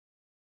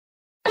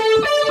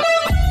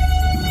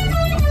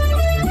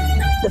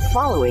The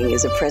following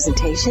is a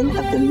presentation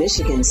of the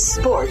Michigan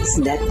Sports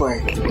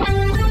Network.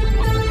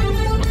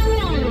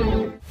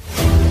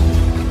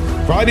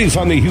 Fridays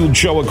on the Huge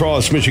Show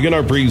across Michigan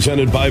are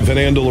presented by Van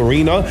Andel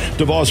Arena,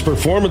 DeVos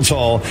Performance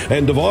Hall,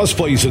 and DeVos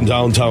Place in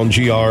downtown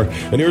GR.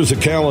 And here's the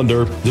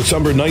calendar,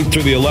 December 9th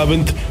through the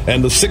 11th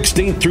and the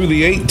 16th through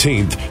the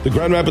 18th. The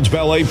Grand Rapids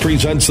Ballet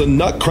presents the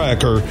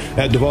Nutcracker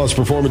at DeVos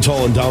Performance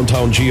Hall in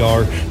downtown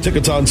GR.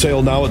 Tickets on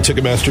sale now at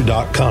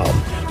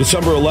Ticketmaster.com.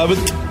 December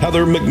 11th,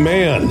 Heather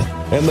McMahon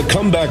and the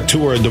Comeback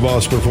Tour at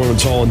DeVos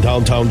Performance Hall in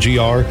downtown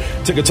GR.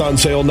 Tickets on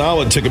sale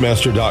now at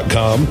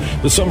Ticketmaster.com.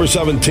 December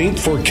 17th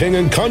for King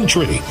and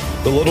Country,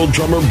 the Little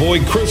Drummer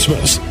Boy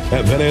Christmas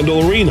at Van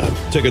Andel Arena.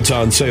 Tickets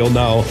on sale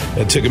now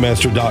at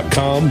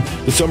Ticketmaster.com.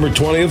 December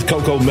 20th,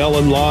 Coco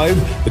Melon Live,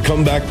 the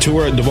Comeback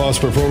Tour at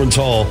DeVos Performance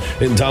Hall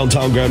in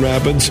downtown Grand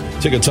Rapids.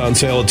 Tickets on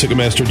sale at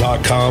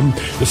Ticketmaster.com.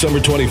 December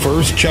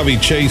 21st, Chevy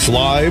Chase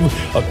Live,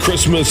 a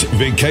Christmas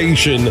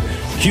Vacation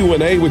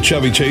Q&A with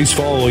Chevy Chase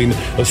following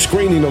a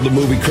screening of the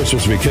movie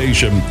Christmas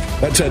Vacation.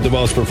 That's at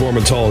DeVos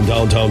Performance Hall in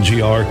downtown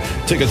GR.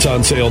 Tickets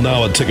on sale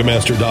now at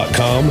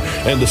Ticketmaster.com.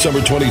 And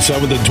December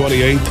 27th and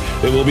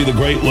 28th, it will be the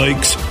Great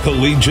Lakes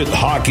Collegiate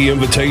Hockey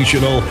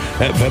Invitational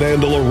at Van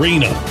Andel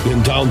Arena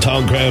in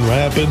downtown Grand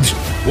Rapids.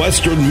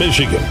 Western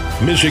Michigan,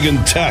 Michigan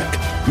Tech,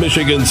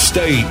 Michigan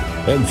State,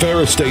 and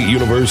Ferris State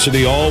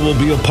University all will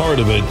be a part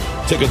of it.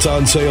 Tickets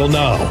on sale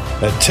now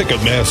at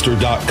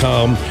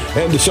Ticketmaster.com.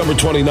 And December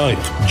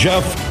 29th,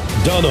 Jeff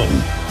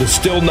Dunham, the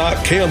Still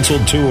Not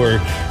Canceled Tour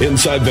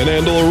inside Van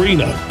Andel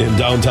Arena in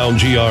downtown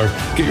GR.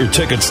 Get your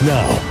tickets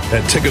now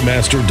at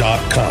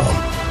Ticketmaster.com.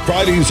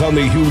 Fridays on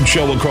the Huge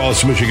Show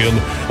across Michigan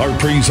are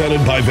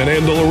presented by Van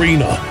Andel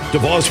Arena,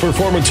 DeVos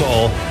Performance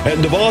Hall,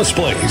 and DeVos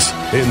Place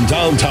in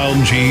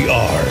downtown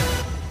GR.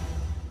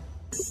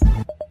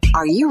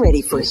 Are you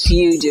ready for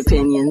huge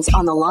opinions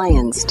on the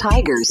Lions,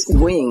 Tigers,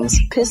 Wings,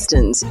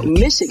 Pistons,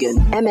 Michigan,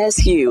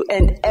 MSU,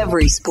 and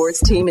every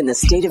sports team in the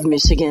state of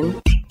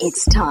Michigan?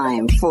 It's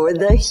time for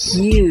The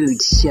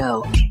Huge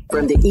Show.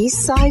 From the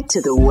east side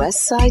to the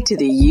west side to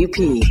the UP,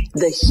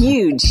 The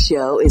Huge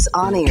Show is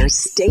on air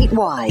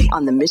statewide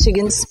on the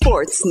Michigan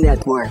Sports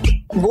Network.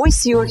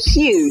 Voice your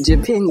huge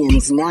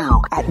opinions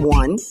now at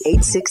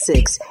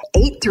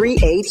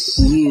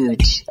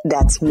 1-866-838-HUGE.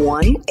 That's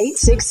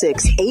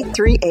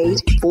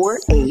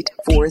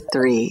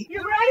 1-866-838-4843.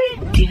 You ready?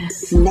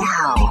 Yes.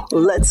 Now,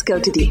 let's go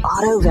to the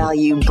Auto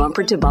Value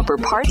Bumper to Bumper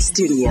Parts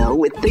Studio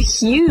with the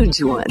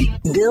huge one,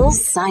 Bill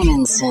Simonson.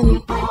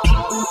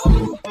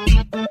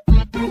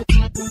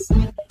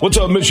 What's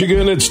up,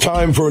 Michigan? It's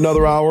time for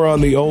another hour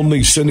on the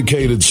only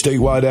syndicated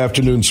statewide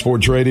afternoon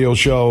sports radio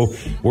show.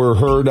 We're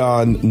heard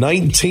on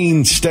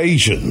 19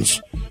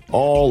 stations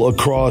all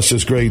across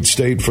this great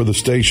state. For the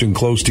station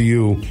close to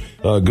you,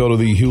 go to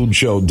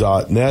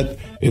thehugeshow.net.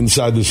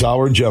 Inside this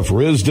hour, Jeff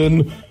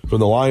Risdon from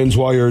the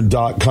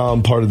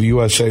LionsWire.com, part of the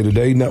USA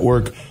Today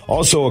Network.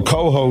 Also a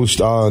co-host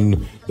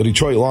on the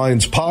Detroit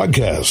Lions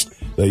podcast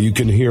that you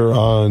can hear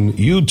on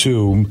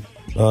YouTube.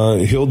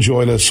 He'll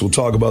join us. We'll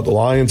talk about the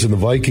Lions and the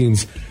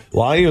Vikings.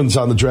 Lions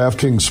on the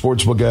DraftKings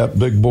Sportsbook app,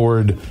 big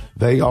board.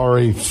 They are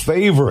a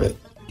favorite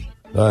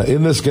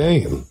in this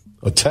game.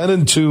 A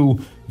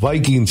 10-2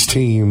 Vikings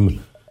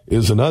team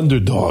is an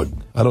underdog.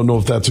 I don't know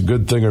if that's a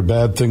good thing or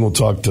bad thing. We'll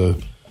talk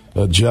to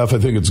Jeff. I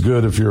think it's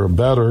good if you're a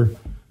bettor.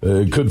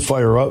 It could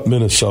fire up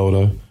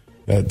Minnesota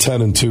at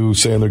 10-2,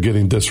 saying they're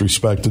getting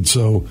disrespected.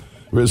 So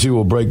Rizzy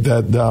will break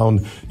that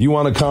down. You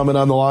want to comment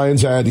on the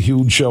Lions? At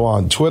Huge Show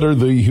on Twitter,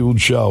 The Huge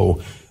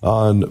Show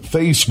on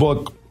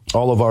Facebook.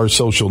 All of our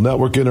social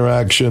network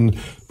interaction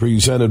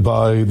presented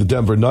by the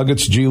Denver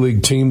Nuggets G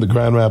League team, the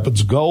Grand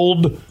Rapids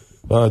Gold.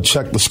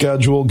 Check the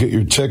schedule, get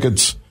your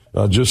tickets.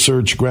 Just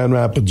search Grand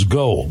Rapids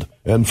Gold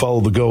and follow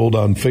the Gold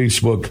on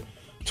Facebook,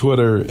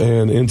 Twitter,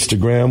 and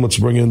Instagram. Let's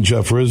bring in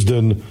Jeff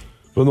Risdon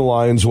from the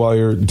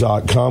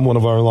LionsWire.com, one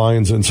of our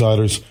Lions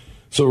insiders.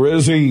 So,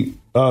 Rizzy,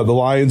 the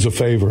Lions a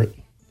favorite.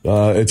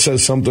 It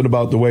says something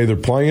about the way they're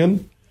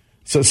playing.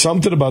 It says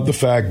something about the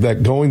fact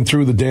that going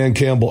through the Dan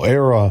Campbell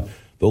era,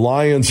 the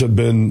Lions have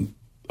been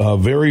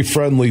very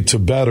friendly to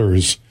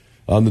bettors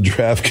on the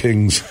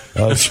DraftKings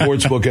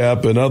Sportsbook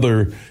app and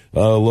other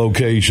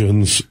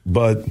locations.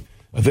 But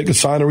I think a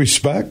sign of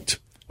respect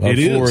for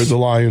the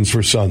Lions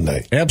for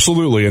Sunday.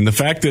 Absolutely. And the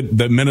fact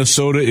that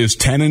Minnesota is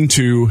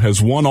 10-2,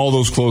 has won all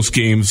those close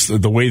games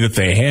the way that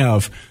they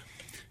have,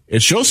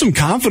 it shows some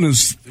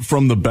confidence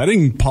from the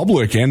betting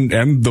public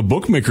and the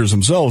bookmakers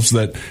themselves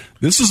that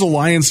this is a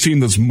Lions team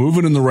that's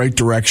moving in the right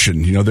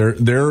direction. You know,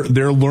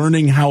 they're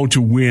learning how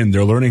to win.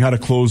 They're learning how to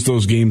close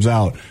those games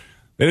out.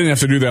 They didn't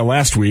have to do that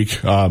last week.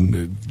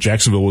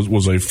 Jacksonville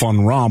was a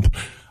fun romp.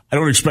 I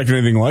don't expect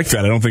anything like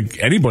that. I don't think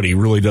anybody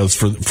really does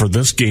for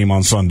this game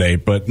on Sunday.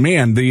 But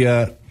man,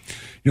 the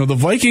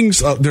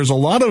Vikings, there's a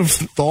lot of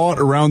thought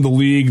around the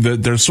league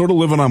that they're sort of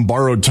living on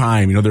borrowed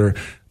time. You know,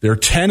 they're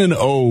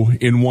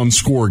 10-0 in one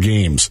score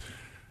games.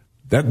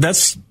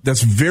 That's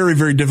very,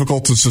 very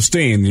difficult to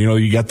sustain. You know,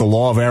 you got the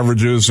law of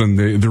averages and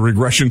the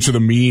regression to the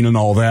mean and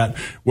all that,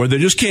 where they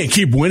just can't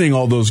keep winning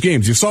all those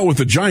games. You saw it with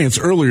the Giants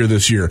earlier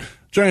this year.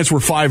 Giants were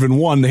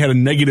 5-1. They had a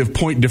negative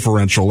point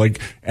differential. Like,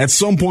 at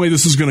some point,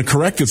 this is going to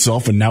correct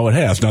itself, and now it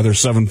has. Now they're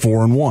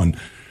 7-4-1.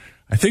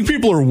 I think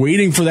people are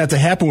waiting for that to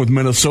happen with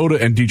Minnesota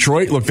and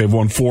Detroit. Look, they've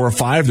won 4 or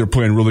 5. They're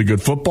playing really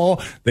good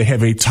football. They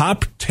have a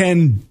top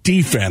 10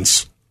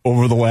 defense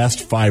over the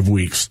last 5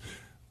 weeks.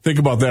 Think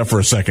about that for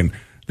a second.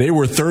 They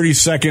were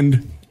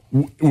 32nd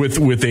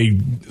with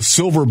a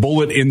silver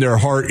bullet in their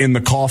heart in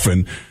the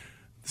coffin.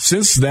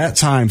 Since that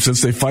time,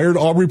 since they fired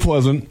Aubrey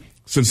Pleasant,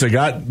 since they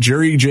got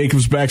Jerry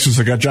Jacobs back, since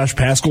they got Josh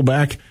Paschal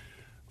back,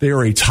 they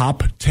are a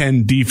top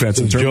 10 defense.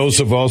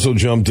 Joseph also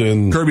jumped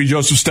in. Kirby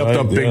Joseph stepped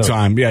up big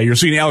time. Yeah, you're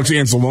seeing Alex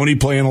Anzalone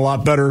playing a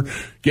lot better,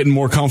 getting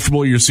more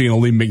comfortable. You're seeing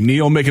Aleem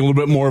McNeil making a little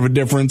bit more of a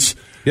difference.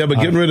 Yeah, but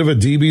getting rid of a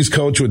DB's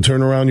coach would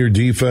turn around your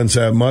defense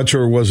that much,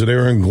 or was it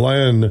Aaron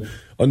Glenn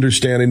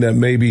understanding that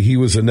maybe he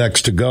was the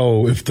next to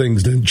go if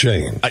things didn't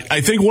change? I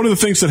think one of the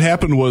things that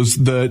happened was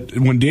that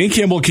when Dan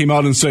Campbell came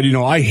out and said,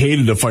 I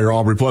hated to fire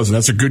Aubrey Pleasant.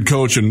 That's a good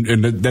coach, and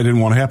that didn't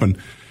want to happen.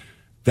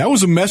 That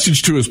was a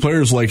message to his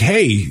players like,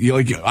 hey,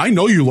 I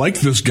know you like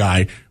this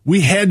guy.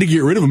 We had to get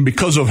rid of him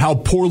because of how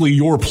poorly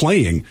you're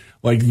playing.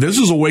 Like, this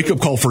is a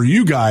wake-up call for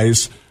you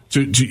guys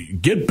to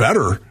get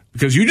better,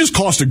 because you just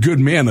cost a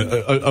good man,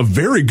 a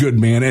very good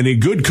man, and a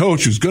good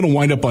coach who's going to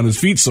wind up on his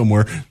feet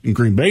somewhere in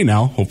Green Bay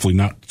now, hopefully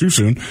not too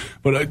soon.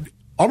 But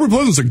Aubrey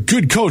Pleasant's a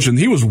good coach, and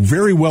he was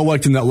very well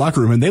liked in that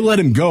locker room, and they let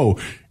him go.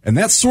 And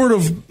that sort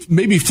of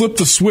maybe flipped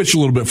the switch a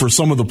little bit for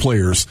some of the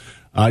players.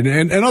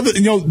 And other,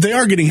 they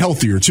are getting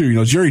healthier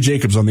too. Jerry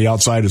Jacobs on the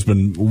outside has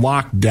been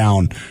locked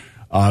down,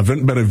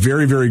 been a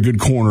very, very good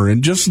corner,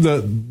 and just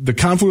the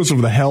confluence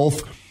of the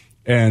health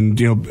and,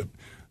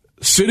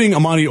 sitting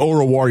Amani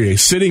Oruwariye,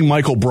 sitting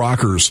Michael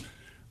Brockers.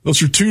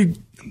 Those are two,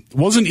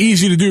 wasn't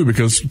easy to do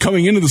because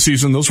coming into the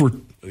season, those were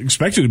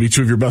expected to be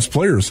two of your best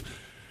players.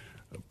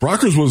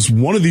 Brockers was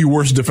one of the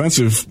worst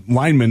defensive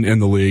linemen in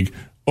the league.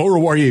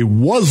 Oruwariye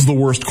was the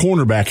worst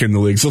cornerback in the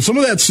league. So some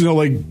of that's,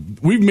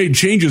 we've made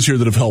changes here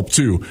that have helped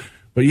too.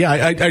 But yeah,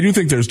 I do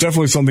think there's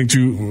definitely something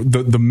to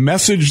the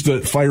message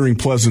that firing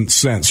Pleasant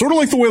sent. Sort of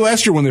like the way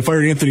last year when they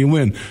fired Anthony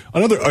Lynn.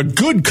 A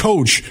good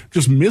coach,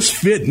 just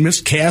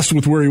miscast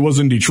with where he was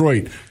in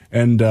Detroit.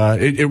 And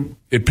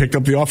it picked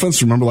up the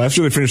offense. Remember last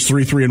year they finished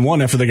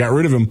 3-3-1 after they got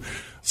rid of him.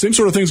 Same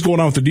sort of things going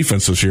on with the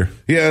defense this year.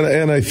 Yeah,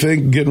 and I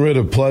think getting rid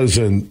of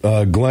Pleasant,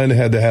 Glenn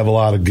had to have a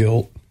lot of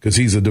guilt because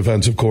he's a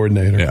defensive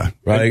coordinator. Yeah.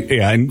 Right?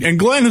 And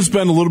Glenn has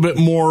been a little bit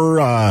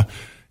more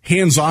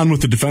hands-on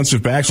with the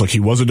defensive backs. Like, he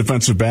was a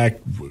defensive back.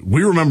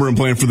 We remember him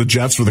playing for the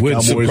Jets, for the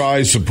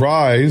Cowboys.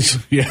 Surprise.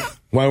 Yeah.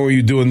 Why were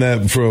you doing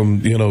that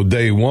from,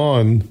 day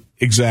one?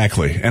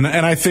 Exactly. And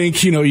I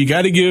think, you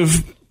got to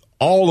give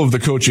all of the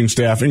coaching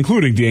staff,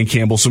 including Dan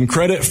Campbell, some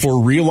credit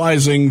for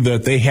realizing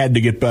that they had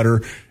to get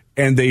better,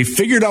 and they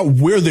figured out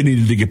where they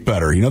needed to get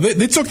better.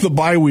 They took the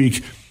bye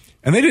week,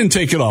 and they didn't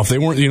take it off. They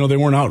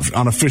weren't out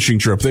on a fishing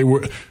trip.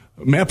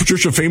 Matt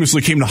Patricia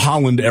famously came to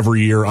Holland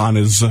every year on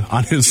his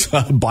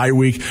bye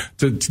week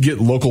to get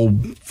local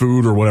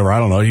food or whatever. I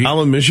don't know.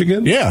 Holland,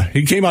 Michigan? Yeah,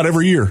 he came out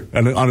every year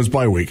on his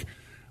bye week.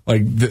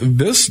 Like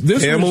this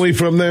family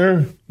from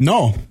there?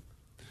 No.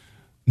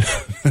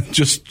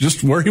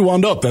 just where he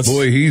wound up.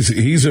 He's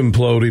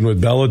imploding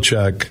with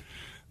Belichick.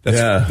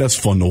 That's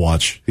fun to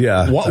watch.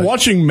 Yeah.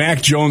 Watching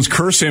Mac Jones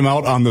curse him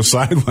out on the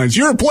sidelines.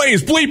 Your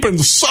plays bleeping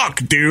suck,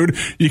 dude.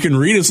 You can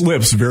read his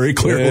lips very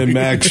clearly. And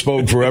Mac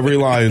spoke for every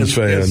Lions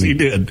fan. Yes, he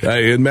did.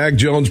 Hey, and Mac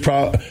Jones,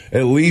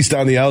 at least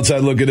on the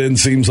outside looking in,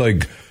 seems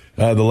like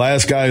the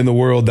last guy in the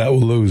world that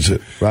will lose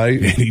it, right?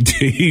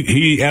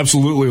 He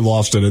absolutely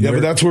lost it. But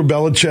that's where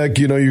Belichick,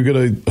 you're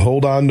going to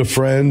hold on to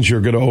friends.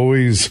 You're going to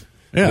always,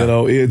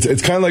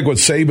 it's kind of like what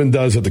Saban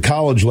does at the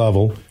college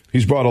level.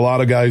 He's brought a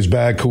lot of guys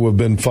back who have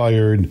been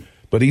fired,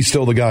 but he's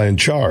still the guy in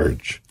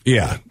charge.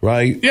 Yeah.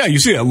 Right? Yeah, you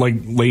see that. Like,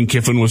 Lane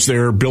Kiffin was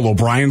there. Bill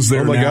O'Brien's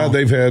there. Oh, my God.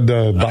 They've had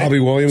Bobby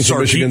Williams from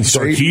Michigan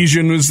State.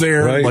 Sarkisian was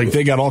there. Right? Like,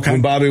 they got all kinds.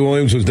 When Bobby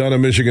Williams was done at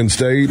Michigan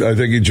State, I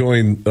think he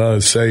joined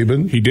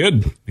Saban. He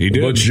did.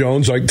 Butch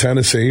Jones, like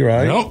Tennessee,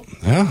 right? Nope.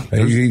 Yeah.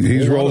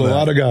 He's rolled a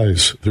lot of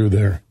guys through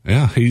there.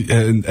 Yeah.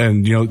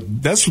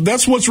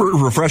 That's what's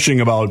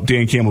refreshing about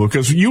Dan Campbell,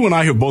 because you and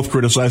I have both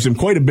criticized him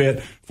quite a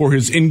bit for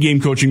his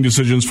in-game coaching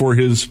decisions, for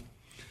his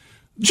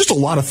just a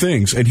lot of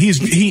things. And he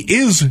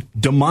is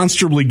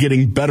demonstrably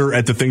getting better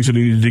at the things that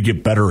he needed to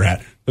get better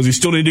at. Does he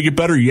still need to get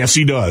better? Yes,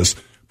 he does.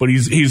 But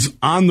he's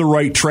on the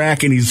right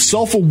track, and he's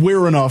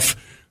self-aware enough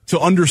to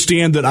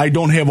understand that I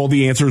don't have all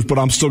the answers, but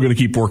I'm still going to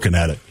keep working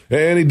at it.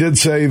 And he did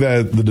say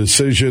that the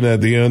decision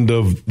at the end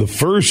of the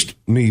first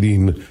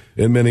meeting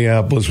in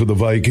Minneapolis with the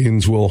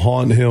Vikings will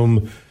haunt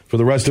him for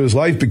the rest of his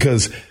life,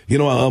 because,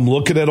 I'm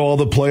looking at all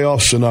the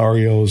playoff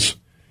scenarios.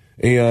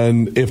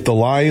 And if the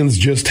Lions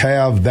just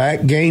have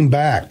that game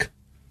back,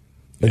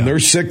 and they're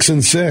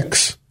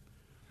 6-6,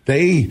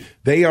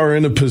 they are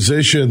in a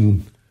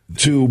position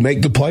to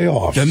make the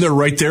playoffs. Then they're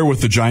right there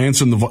with the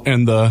Giants and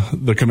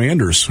the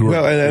Commanders. Who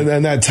are,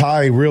 and that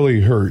tie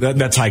really hurt.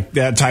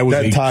 That tie was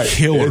a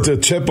killer. It's a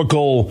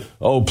typical,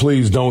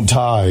 please don't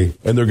tie,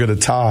 and they're going to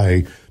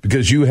tie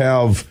because you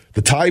have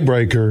the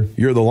tiebreaker.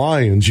 You're the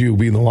Lions, you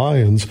being the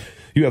Lions.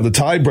 You have the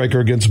tiebreaker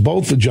against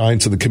both the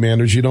Giants and the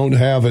Commanders. You don't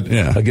have it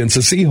against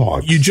the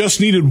Seahawks. You just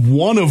needed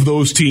one of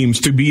those teams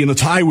to be in a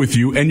tie with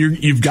you, and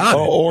you've got it.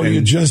 Or you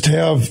just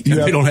have...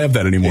 they don't have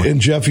that anymore. And,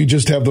 Jeff, you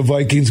just have the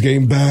Vikings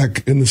game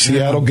back. In the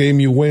Seattle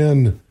game, you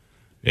win.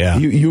 Yeah.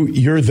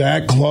 You're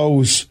that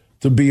close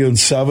to being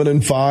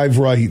 7-5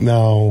 right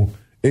now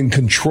in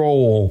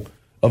control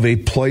of a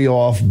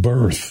playoff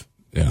berth.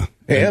 Yeah.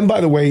 And,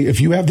 by the way, if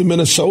you have the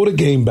Minnesota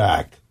game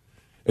back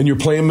and you're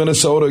playing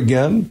Minnesota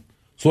again...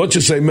 So let's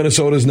just say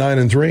Minnesota's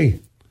 9-3.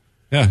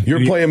 Yeah,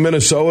 you're playing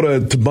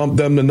Minnesota to bump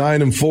them to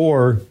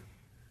 9-4,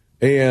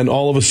 and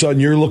all of a sudden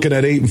you're looking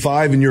at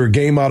 8-5, and you're a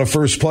game out of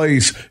first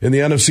place in the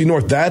NFC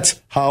North.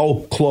 That's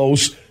how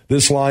close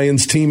this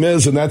Lions team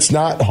is, and that's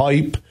not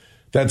hype.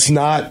 That's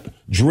not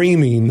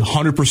dreaming.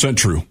 100%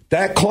 true.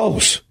 That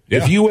close.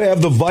 Yeah. If you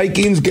have the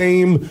Vikings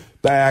game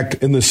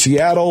back and the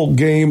Seattle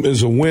game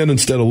is a win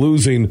instead of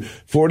losing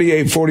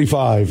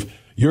 48-45,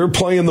 you're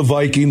playing the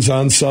Vikings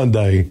on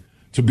Sunday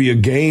to be a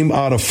game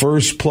out of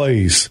first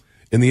place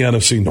in the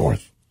NFC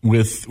North.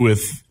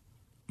 With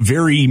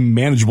very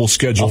manageable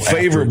schedule. A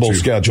favorable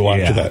schedule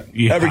after that.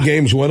 Yeah. Every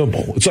game's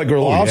winnable. It's like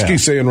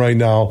Orlovsky's saying right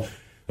now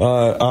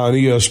on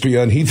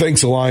ESPN, he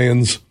thinks the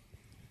Lions,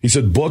 he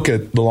said, book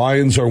it, the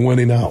Lions are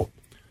winning out.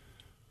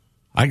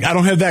 I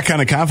don't have that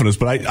kind of confidence,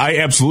 but I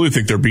absolutely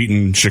think they're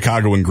beating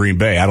Chicago and Green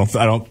Bay. I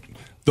don't.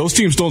 Those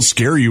teams don't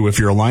scare you if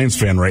you're a Lions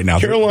fan right now.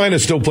 Carolina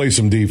still plays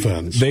some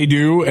defense. They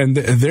do, and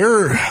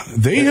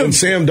they have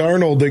Sam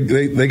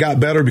Darnold. They got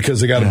better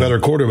because they got a better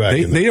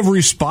quarterback. They have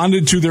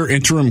responded to their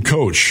interim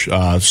coach,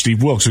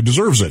 Steve Wilks, who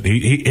deserves it.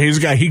 He's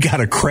a guy. He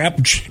got a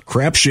crap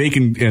shake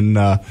in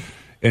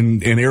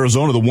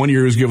Arizona the 1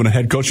 year he was given a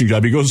head coaching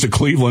job. He goes to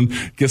Cleveland,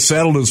 gets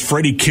saddled as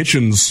Freddie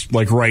Kitchens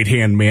right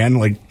hand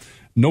man.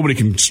 Nobody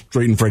can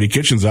straighten Freddie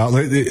Kitchens out.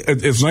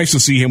 It's nice to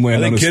see him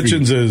land on his feet. I think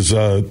Kitchens is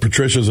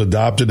Patricia's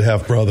adopted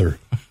half-brother.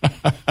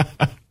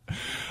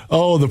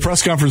 Oh, the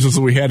press conferences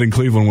that we had in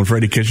Cleveland when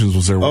Freddie Kitchens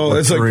was there. Oh,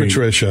 it's like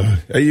Patricia.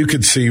 You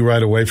could see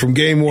right away from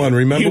game one.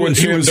 Remember when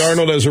Sam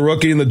Darnold as a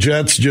rookie and the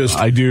Jets just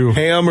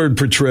hammered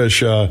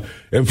Patricia?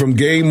 And from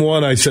game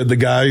one, I said the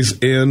guy's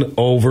in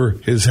over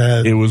his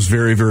head. It was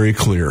very, very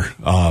clear.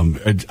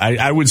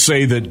 I would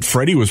say that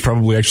Freddie was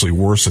probably actually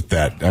worse at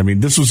that. I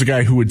mean, this was a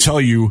guy who would tell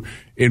you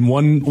in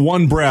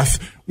one breath,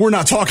 we're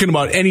not talking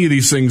about any of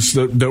these things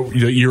that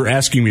you're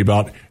asking me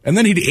about. And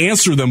then he'd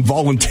answer them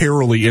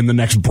voluntarily in the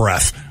next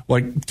breath.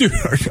 Like, dude,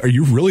 are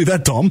you really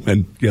that dumb?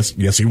 And yes,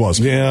 he was.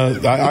 Yeah,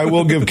 I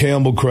will give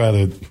Campbell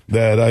credit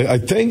that I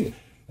think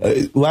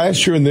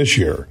last year and this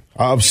year,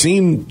 I've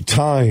seen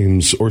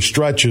times or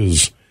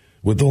stretches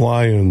with the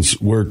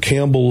Lions where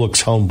Campbell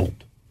looks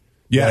humbled.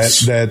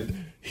 Yes. That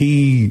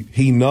he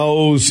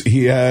knows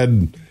he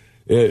had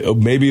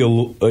maybe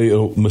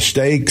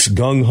mistakes,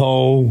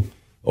 gung-ho,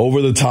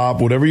 over the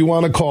top, whatever you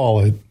want to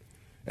call it,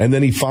 and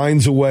then he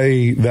finds a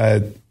way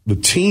that the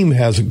team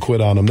hasn't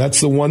quit on him.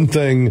 That's the one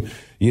thing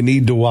you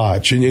need to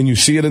watch. And you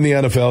see it in the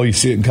NFL, you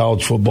see it in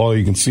college football,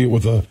 you can see it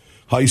with a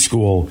high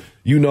school.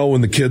 You know when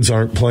the kids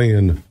aren't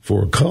playing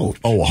for a coach.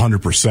 Oh,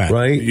 100%.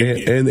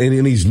 Right?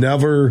 And he's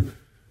never...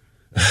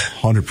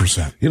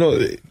 100%. You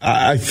know,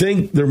 I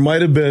think there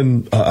might have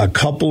been a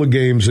couple of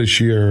games this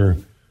year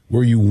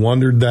where you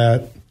wondered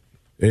that,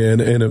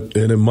 and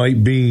it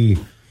might be,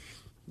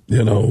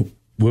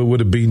 what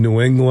would it be,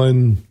 New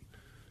England?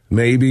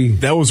 Maybe.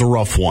 That was a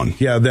rough one.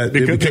 Yeah,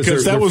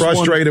 because they're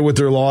frustrated with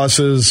their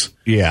losses.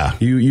 Yeah.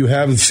 You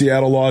have the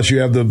Seattle loss, you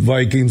have the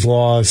Vikings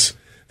loss,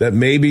 that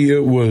maybe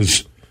it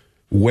was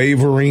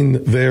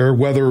wavering there,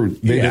 whether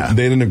they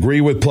didn't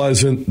agree with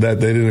Pleasant, that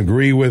they didn't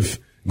agree with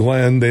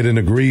Glenn, they didn't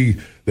agree.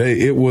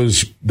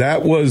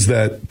 That was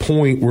that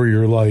point where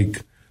you're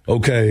like,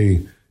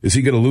 okay, is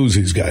he going to lose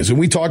these guys? And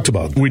we talked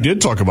about that. We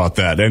did talk about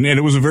that, and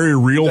it was a very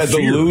real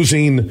fear.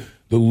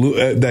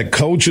 That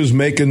coach is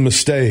making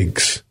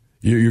mistakes.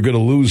 You're going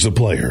to lose the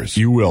players.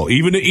 You will.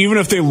 Even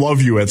if they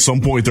love you, at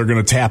some point they're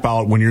going to tap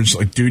out when you're just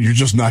like, dude, you're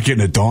just not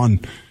getting it done.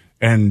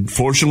 And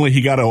fortunately,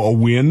 he got a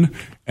win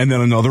and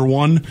then another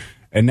one.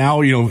 And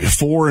now,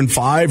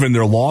 4-5, and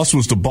their loss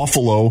was to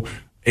Buffalo,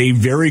 a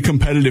very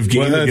competitive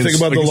game against, think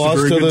about the loss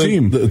a very good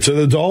team. To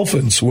the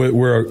Dolphins,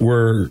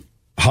 where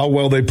how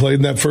well they played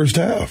in that first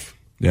half.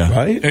 Yeah.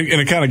 Right?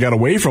 And it kind of got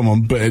away from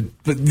them. But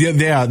they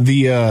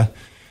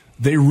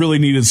really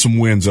needed some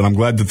wins, and I'm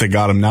glad that they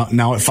got them.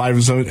 Now at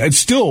 5-7, it's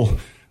still,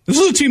 this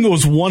is a team that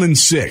was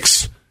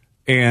 1-6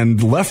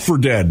 and left for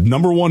dead.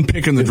 Number one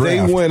pick in the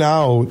draft. If they win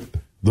out,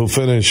 they'll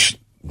finish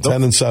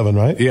 10-7,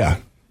 right? Yeah.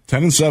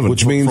 10-7.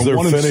 Which means their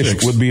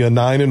finish would be a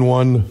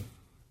 9-1.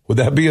 Would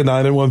that be a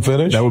 9-1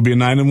 finish? That would be a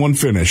 9-1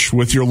 finish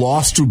with your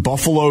loss to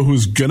Buffalo,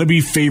 who's going to be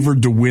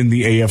favored to win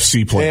the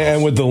AFC playoffs.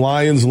 And with the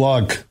Lions'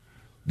 luck,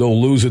 they'll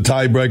lose a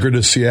tiebreaker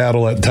to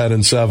Seattle at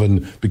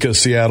 10-7 because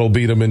Seattle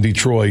beat them in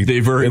Detroit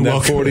in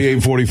that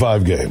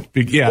 48-45 game.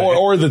 Yeah.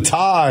 Or the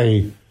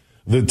tie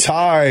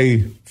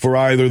for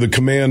either the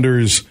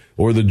Commanders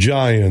or the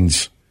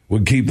Giants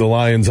would keep the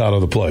Lions out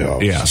of the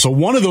playoffs. Yeah, so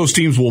one of those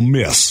teams will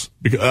miss.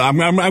 I'm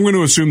going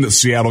to assume that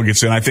Seattle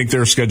gets in. I think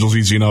their schedule's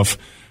easy enough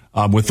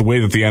with the way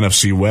that the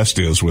NFC West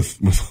is with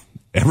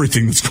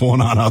everything that's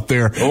going on out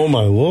there. Oh,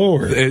 my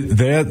Lord. We're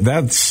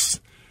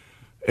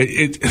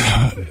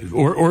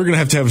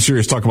going to have a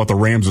serious talk about the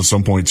Rams at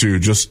some point too,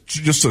 just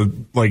to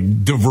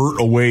divert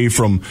away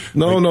from.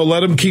 No, let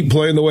them keep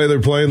playing the way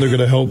they're playing. They're going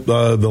to help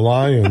the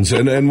Lions,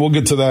 and we'll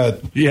get to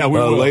that.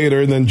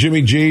 Later. And then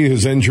Jimmy G,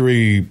 his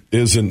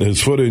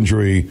foot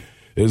injury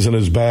isn't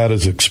as bad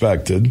as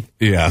expected.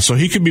 Yeah, so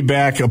he could be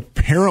back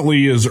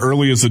apparently as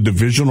early as the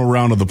divisional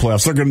round of the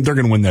playoffs. They're going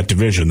to win that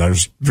division.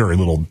 There's very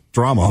little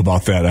drama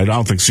about that. I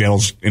don't think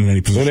Seattle's in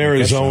any position. And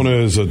Arizona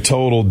is a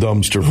total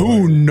dumpster fire.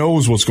 Who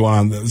knows what's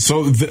going on?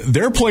 So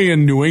they're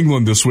playing New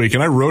England this week,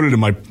 and I wrote it in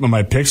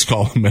my picks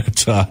column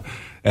at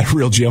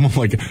Real GM. I'm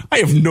like, I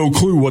have no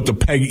clue what to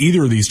peg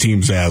either of these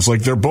teams as.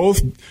 They're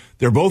both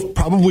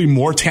probably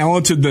more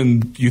talented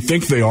than you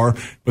think they are,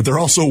 but they're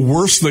also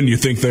worse than you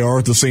think they are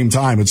at the same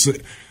time. It's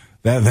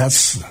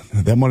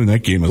that Monday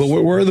night game. But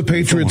where are the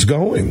Patriots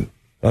going?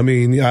 I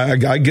mean,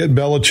 I get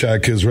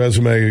Belichick, his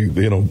resume,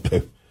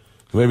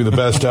 maybe the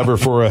best ever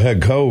for a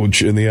head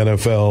coach in the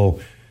NFL.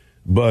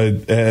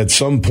 But at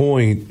some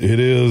point,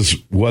 it is,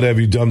 what have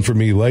you done for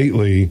me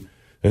lately?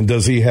 And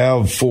does he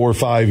have 4 or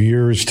 5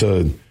 years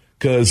to?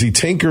 Because he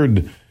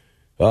tinkered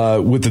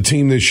with the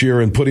team this year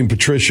and putting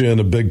Patricia in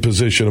a big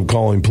position of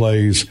calling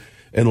plays.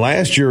 And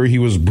last year he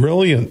was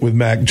brilliant with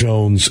Mac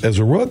Jones as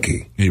a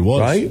rookie. He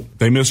was. Right?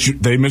 They missed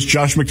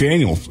Josh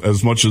McDaniels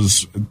as much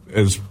as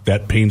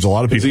that pains a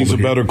lot of people. He's a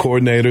better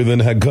coordinator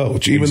than head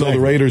coach, even though the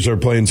Raiders are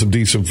playing some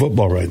decent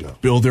football right now.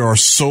 Bill, there are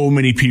so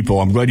many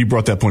people. I'm glad you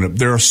brought that point up.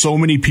 There are so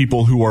many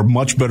people who are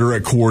much better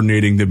at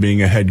coordinating than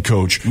being a head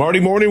coach. Marty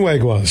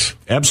Mornhinweg was.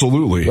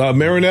 Absolutely.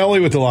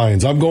 Marinelli with the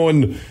Lions. I'm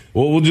going,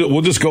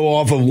 we'll just go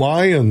off of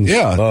Lions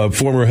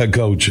former head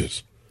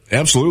coaches.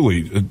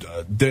 Absolutely.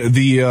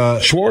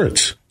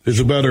 Schwartz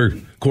is a better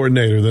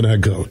coordinator than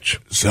head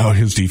coach. So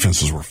his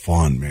defenses were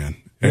fun, man.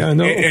 Yeah, I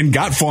know. And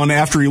got fun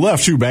after he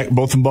left, too,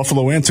 both in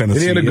Buffalo and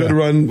Tennessee. And he had a good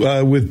run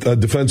with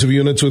defensive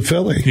units with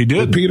Philly. He did.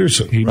 With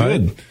Peterson. He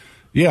did.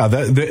 Yeah,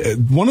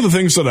 one of the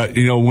things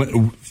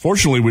that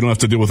fortunately we don't have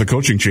to deal with a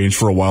coaching change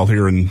for a while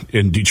here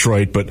in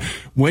Detroit, but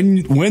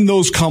when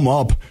those come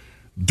up,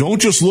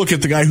 don't just look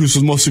at the guy who's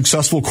the most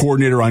successful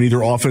coordinator on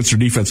either offense or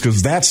defense,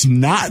 because that's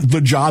not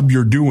the job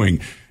you're doing.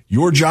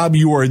 Your job,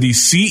 you are the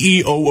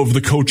CEO of the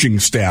coaching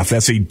staff.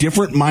 That's a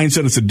different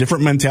mindset. It's a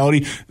different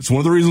mentality. It's one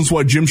of the reasons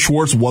why Jim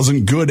Schwartz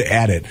wasn't good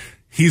at it.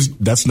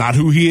 That's not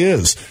who he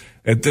is.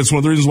 That's one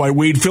of the reasons why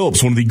Wade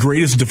Phillips, one of the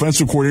greatest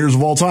defensive coordinators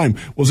of all time,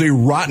 was a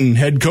rotten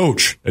head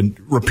coach. And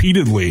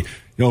repeatedly,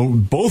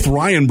 both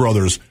Ryan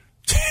brothers,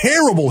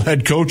 terrible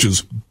head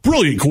coaches,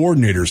 brilliant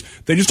coordinators.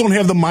 They just don't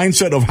have the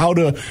mindset of how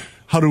to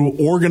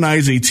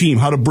organize a team,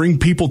 how to bring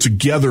people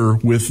together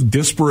with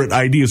disparate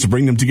ideas to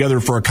bring them together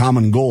for a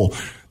common goal.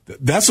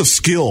 That's a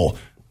skill.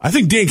 I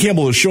think Dan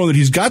Campbell has shown that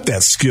he's got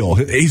that skill.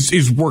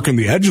 He's working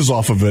the edges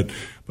off of it.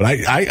 But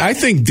I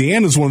think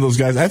Dan is one of those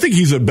guys. I think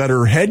he's a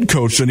better head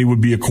coach than he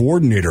would be a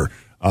coordinator.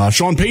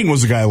 Sean Payton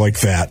was a guy like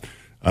that.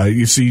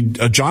 You see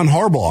John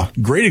Harbaugh,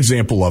 great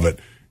example of it.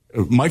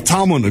 Mike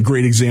Tomlin, a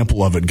great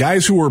example of it.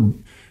 Guys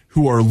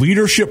who are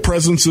leadership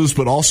presences,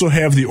 but also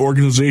have the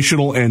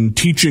organizational and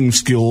teaching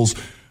skills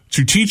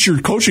to teach your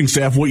coaching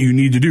staff what you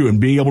need to do and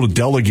being able to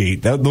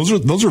delegate.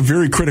 Those are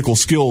very critical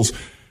skills.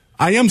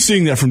 I am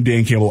seeing that from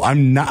Dan Campbell.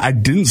 I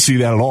didn't see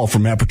that at all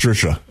from Matt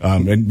Patricia.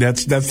 And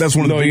that's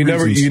one of the big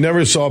reasons. You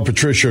never saw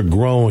Patricia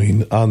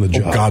growing on the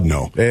job. Oh, God,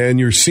 no. And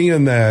you're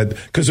seeing that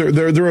because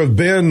there have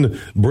been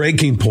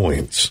breaking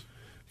points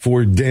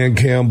for Dan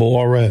Campbell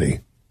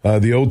already.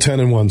 The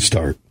 0-10-1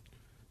 start.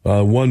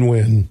 1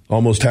 win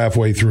almost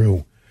halfway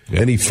through.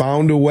 Yeah. And he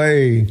found a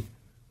way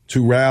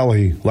to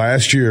rally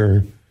last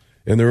year.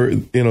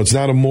 And it's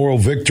not a moral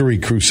victory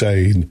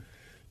crusade,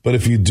 but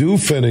if you do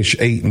finish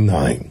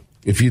 8-9,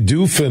 if you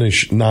do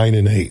finish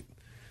 9-8,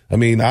 I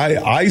mean,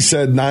 I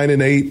said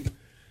 9-8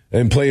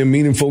 and playing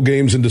meaningful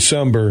games in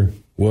December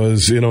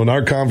was, in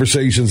our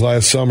conversations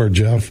last summer,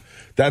 Jeff,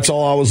 that's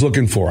all I was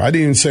looking for. I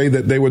didn't even say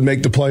that they would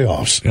make the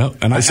playoffs. Yep.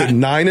 And I said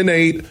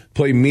 9-8,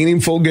 play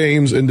meaningful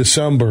games in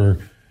December,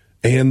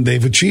 and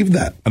they've achieved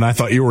that. And I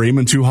thought you were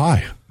aiming too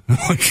high.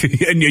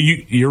 And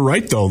you're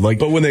right, though.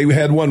 But when they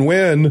had one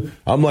win,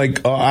 I'm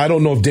like, I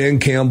don't know if Dan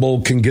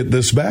Campbell can get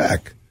this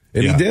back.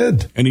 And he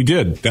did. And he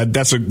did.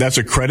 That's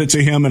a credit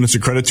to him, and it's a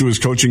credit to his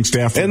coaching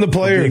staff and the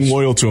players being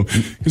loyal to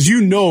him. Because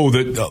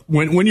that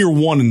when you're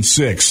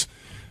 1-6,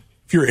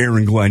 if you're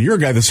Aaron Glenn, you're a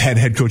guy that's had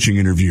head coaching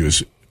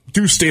interviews.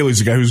 Deuce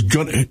Staley's a guy he's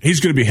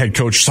going to be head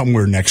coach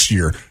somewhere next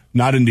year,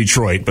 not in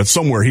Detroit, but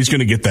somewhere he's going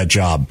to get that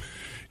job.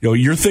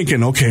 you're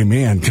thinking, okay,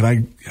 man,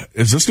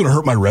 is this going to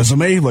hurt my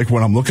resume? Like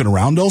when I'm looking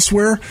around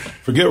elsewhere?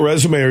 Forget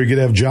resume, or you could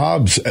have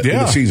jobs when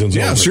the season's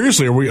over. Yeah,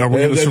 seriously, are we going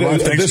to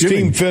survive Thanksgiving? This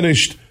team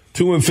finished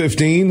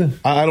 2-15.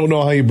 I don't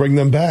know how you bring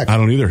them back. I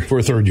don't either. For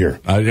a third year.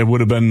 It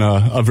would have been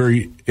a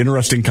very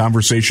interesting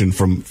conversation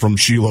from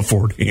Sheila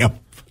Fordham.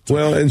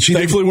 Well, and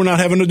thankfully we're not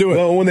having to do it.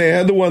 Well, when they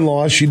had the one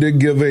loss, she did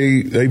give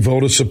a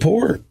vote of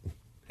support.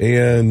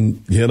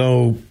 And,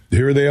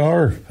 here they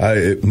are.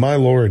 My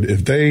Lord,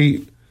 if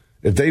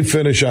they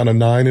finish on a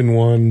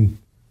 9-1,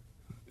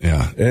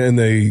 and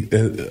a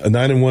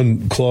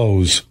 9-1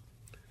 close,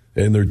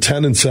 and they're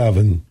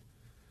 10-7,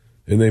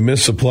 and they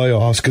miss the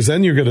playoffs, because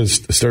then you're going to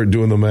start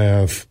doing the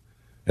math.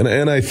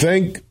 And I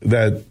think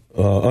that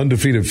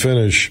undefeated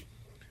finish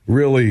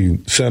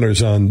really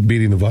centers on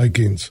beating the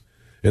Vikings.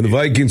 And the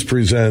Vikings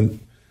present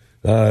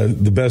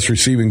the best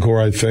receiving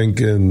core, I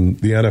think, in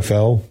the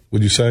NFL,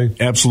 would you say?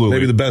 Absolutely.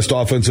 Maybe the best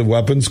offensive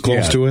weapons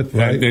close to it,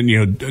 right? And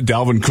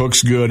Dalvin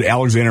Cook's good.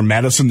 Alexander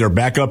Madison, their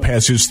backup,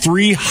 has his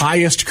 3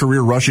 highest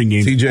career rushing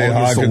games. TJ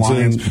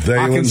Hawkinson,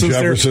 Thielen,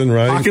 Jefferson,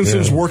 right?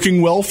 Hawkinson's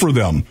working well for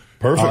them.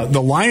 Perfect.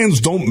 The Lions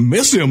don't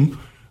miss him,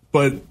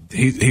 but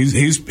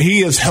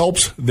he has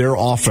helped their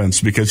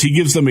offense because he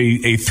gives them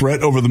a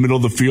threat over the middle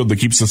of the field that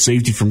keeps the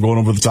safety from going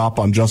over the top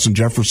on Justin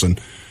Jefferson.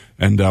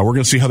 And we're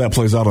going to see how that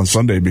plays out on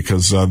Sunday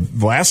because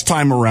last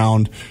time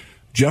around,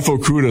 Jeff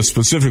Okudah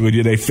specifically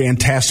did a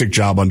fantastic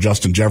job on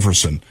Justin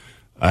Jefferson.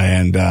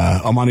 And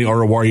Amani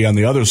Oruwariye on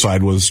the other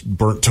side was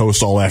burnt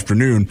toast all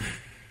afternoon.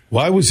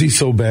 Why was he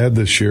so bad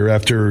this year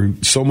after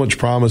so much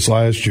promise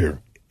last year?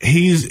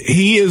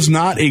 He is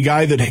not a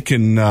guy that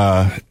can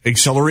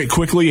accelerate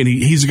quickly, and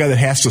he's a guy that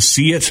has to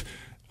see it.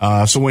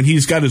 So when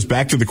he's got his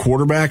back to the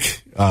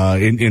quarterback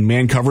in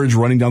man coverage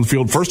running down the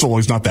field, first of all,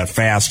 he's not that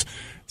fast.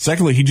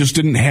 Secondly, he just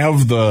didn't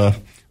have the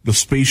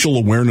spatial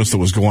awareness that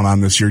was going on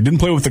this year. He didn't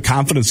play with the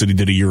confidence that he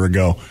did a year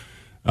ago.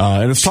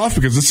 And it's tough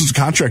because this is a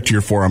contract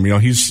year for him.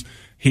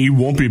 He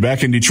won't be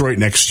back in Detroit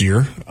next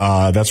year.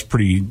 That's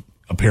pretty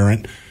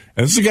apparent.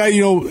 And this is a guy,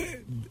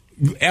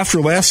 after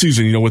last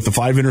season, with the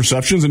 5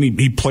 interceptions, and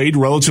he played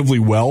relatively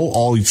well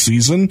all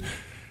season,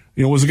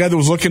 was a guy that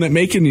was looking at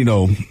making,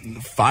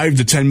 $5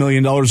 to $10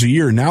 million a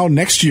year. Now,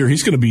 next year,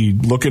 he's going to be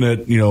looking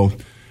at,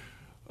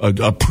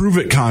 a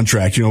prove-it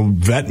contract,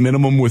 vet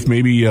minimum with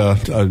maybe a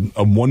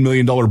 $1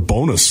 million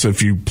bonus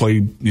if you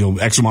play,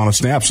 X amount of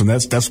snaps, and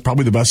that's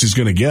probably the best he's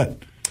going to get.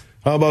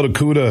 How about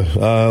Okudah?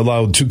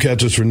 Allowed 2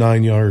 catches for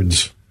 9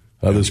 yards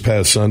this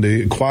past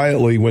Sunday.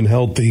 Quietly, when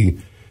healthy,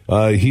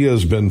 he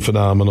has been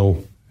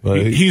phenomenal.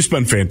 He's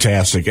been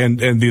fantastic, and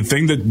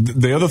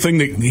the other thing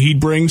that he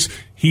brings,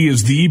 he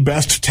is the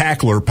best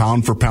tackler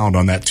pound for pound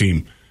on that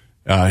team.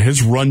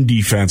 His run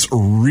defense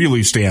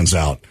really stands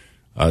out.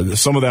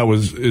 Some of that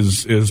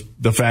is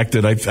the fact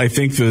that I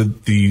think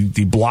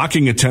the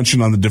blocking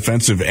attention on the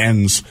defensive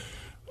ends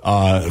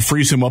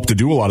frees him up to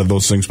do a lot of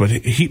those things. But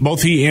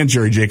both he and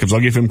Jerry Jacobs, I'll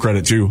give him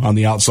credit too, on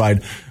the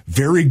outside,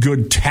 very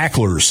good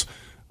tacklers,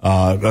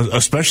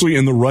 especially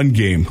in the run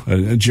game.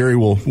 Jerry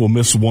will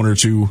miss 1 or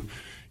 2.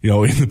 In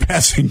the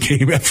passing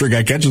game after a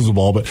guy catches the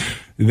ball, but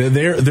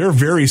they're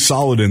very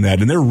solid in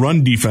that, and their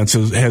run defense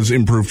has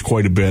improved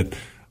quite a bit.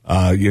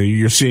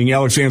 You're seeing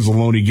Alex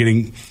Anzalone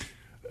getting,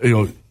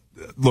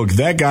 look,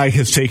 that guy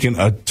has taken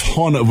a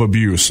ton of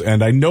abuse,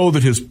 and I know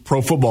that his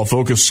Pro Football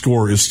Focus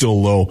score is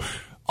still low.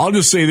 I'll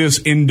just say this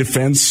in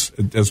defense,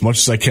 as much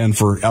as I can,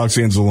 for Alex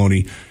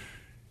Anzalone.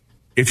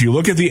 If you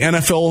look at the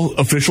NFL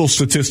official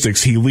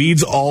statistics, he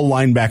leads all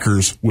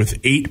linebackers with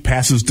 8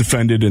 passes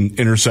defended and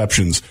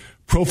interceptions.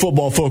 Pro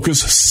Football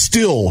Focus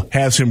still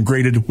has him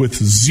graded with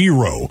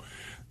 0.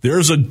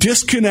 There's a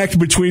disconnect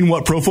between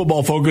what Pro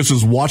Football Focus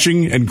is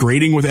watching and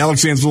grading with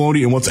Alex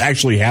Anzalone and what's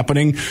actually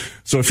happening.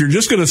 So if you're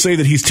just going to say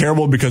that he's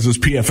terrible because his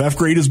PFF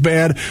grade is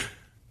bad,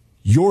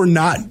 you're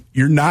not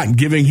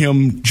giving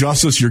him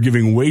justice. You're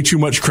giving way too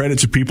much credit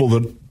to people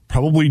that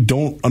probably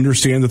don't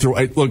understand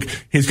that. Look,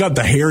 he's got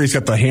the hair, he's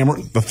got the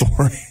hammer, the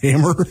Thor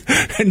hammer,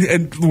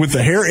 and with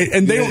the hair,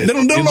 and they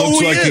don't know who he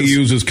is. It looks like he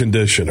uses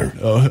conditioner.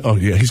 Oh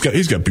yeah, he's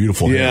got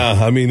beautiful hair.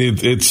 Yeah, I mean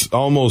it's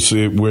almost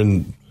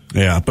when.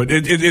 Yeah, but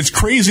it's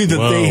crazy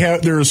that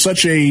there is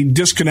such a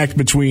disconnect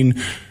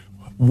between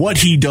what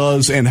he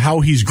does and how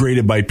he's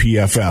graded by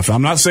PFF.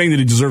 I'm not saying that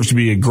he deserves to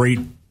be a great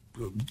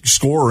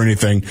scorer or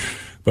anything,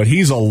 but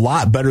he's a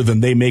lot better than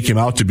they make him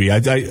out to be.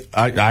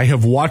 I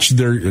have watched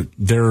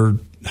their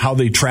how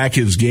they track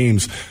his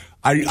games.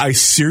 I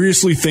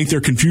seriously think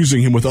they're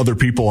confusing him with other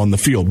people on the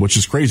field, which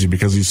is crazy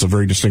because he's a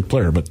very distinct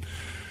player. But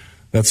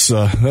that's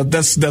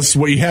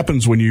what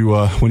happens when you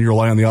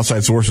rely on the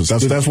outside sources.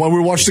 That's why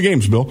we watch the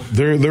games, Bill.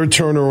 Their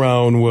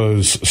turnaround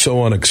was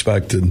so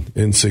unexpected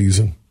in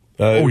season.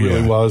 It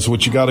really was.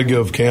 What you got to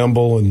give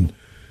Campbell and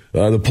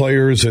the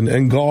players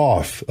and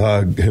Goff,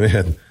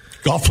 man.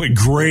 Goff played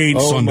great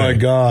Sunday. Oh, my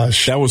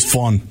gosh. That was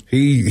fun.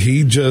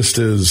 He just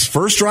is.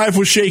 First drive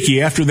was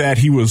shaky. After that,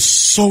 he was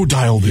so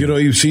dialed in. You know,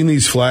 you've seen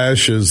these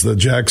flashes, the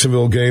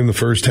Jacksonville game, the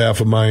first half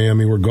of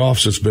Miami, where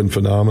Goff's just been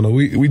phenomenal.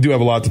 We do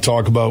have a lot to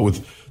talk about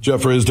with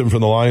Jeff Risdon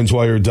from the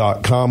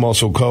LionsWire.com,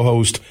 also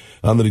co-host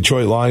on the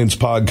Detroit Lions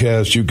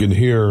podcast. You can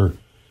hear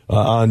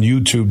on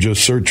YouTube.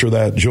 Just search for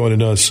that.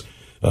 Joining us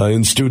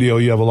in studio,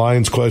 you have a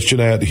Lions question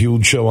at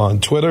Huge Show on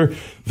Twitter,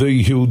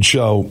 The Huge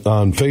Show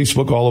on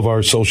Facebook, all of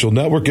our social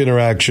network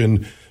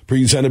interaction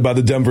presented by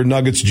the Denver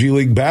Nuggets G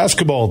League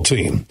basketball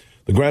team,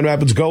 the Grand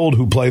Rapids Gold,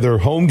 who play their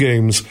home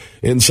games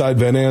inside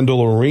Van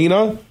Andel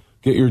Arena.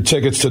 Get your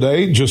tickets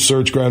today. Just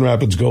search Grand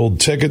Rapids Gold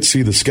tickets,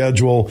 see the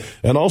schedule,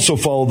 and also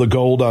follow the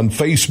Gold on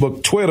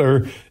Facebook,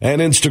 Twitter,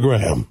 and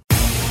Instagram.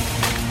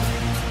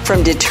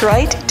 From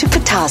Detroit to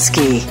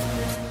Petoskey,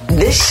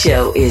 this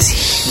show is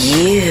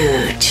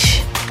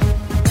huge.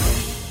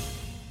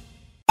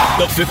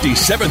 The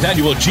 57th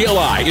Annual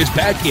GLI is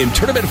back in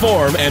tournament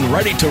form and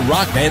ready to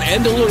rock Van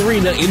Andel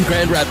Arena in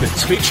Grand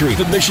Rapids, featuring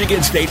the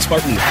Michigan State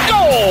Spartans.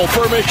 Goal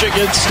for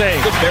Michigan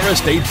State. The Ferris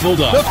State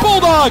Bulldogs. The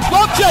Bulldogs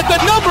looked at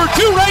the number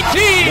 2 ranked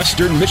team.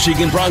 Western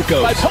Michigan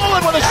Broncos. By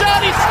Poland with a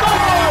shot, he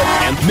scores!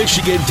 And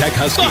Michigan Tech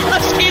Huskies. The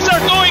Huskies are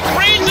going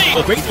crazy!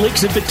 The Great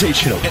Lakes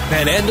Invitational at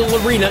Van Andel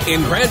Arena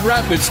in Grand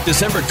Rapids,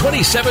 December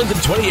 27th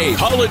and 28th.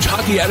 College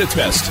hockey at its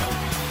best.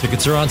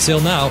 Tickets are on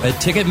sale now at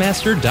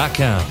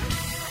Ticketmaster.com.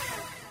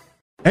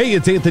 Hey,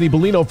 it's Anthony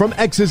Bellino from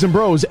X's and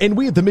Bros, and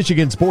we at the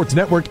Michigan Sports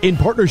Network, in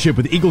partnership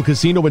with Eagle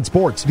Casino and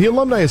Sports, the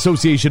Alumni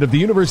Association of the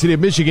University of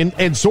Michigan,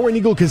 and Soaring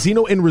Eagle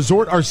Casino and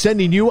Resort are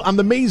sending you on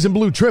the Maize and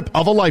Blue trip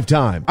of a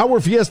lifetime.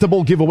 Our Fiesta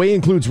Bowl giveaway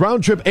includes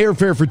round-trip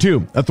airfare for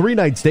 2, a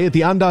 3-night stay at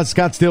the Andaz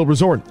Scottsdale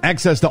Resort,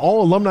 access to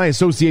all Alumni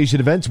Association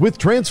events with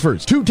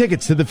transfers, 2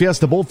 tickets to the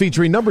Fiesta Bowl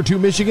featuring number 2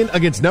 Michigan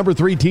against number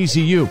 3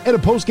 TCU, and a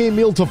post-game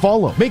meal to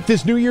follow. Make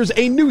this New Year's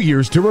a New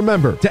Year's to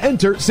remember. To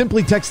enter,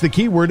 simply text the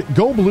keyword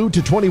GoBlue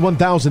to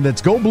 21,000.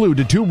 That's Go Blue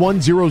to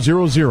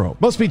 21000.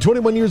 Must be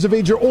 21 years of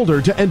age or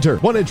older to enter.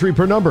 1 entry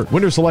per number.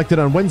 Winner selected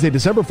on Wednesday,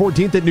 December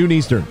 14th at noon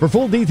Eastern. For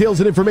full details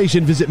and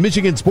information, visit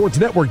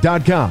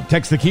MichiganSportsNetwork.com.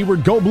 Text the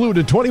keyword Go Blue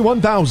to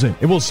 21,000,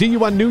 and we'll see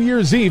you on New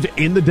Year's Eve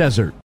in the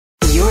desert.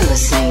 You're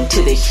listening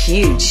to The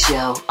Huge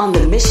Show on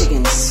the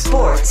Michigan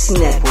Sports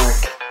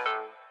Network.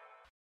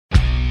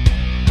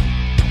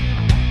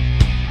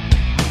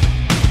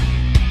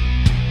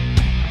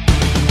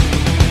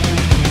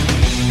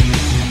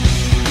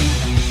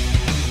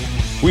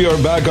 We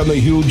are back on the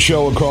Huge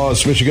Show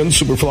across Michigan.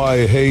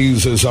 Superfly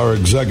Hayes is our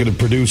executive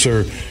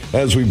producer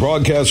as we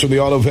broadcast from the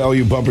Auto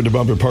Value Bumper to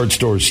Bumper Parts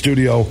Store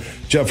studio.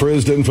 Jeff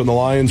Risdon from the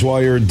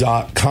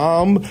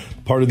LionsWire.com,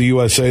 part of the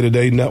USA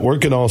Today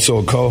Network, and also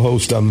a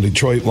co-host on the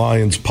Detroit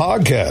Lions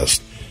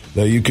podcast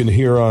that you can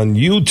hear on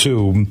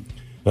YouTube.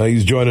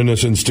 He's joining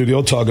us in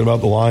studio talking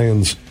about the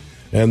Lions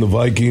and the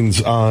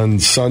Vikings on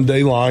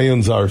Sunday.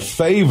 Lions are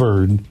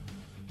favored.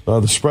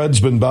 The spread's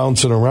been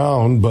bouncing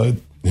around, but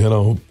you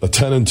know, a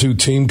 10-2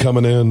 team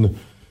coming in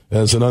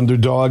as an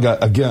underdog.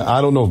 Again,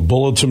 I don't know if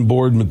bulletin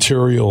board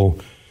material,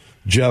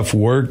 Jeff,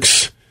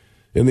 works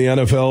in the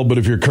NFL, but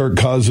if you're Kirk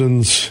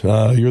Cousins,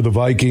 you're the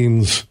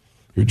Vikings,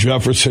 you're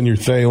Jefferson, you're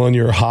Thielen,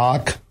 you're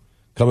Hawk,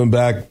 coming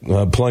back,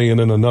 playing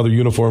in another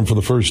uniform for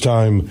the first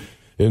time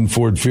in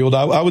Ford Field,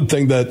 I would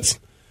think that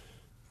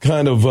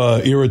kind of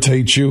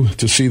irritates you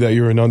to see that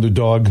you're an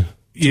underdog.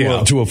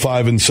 To a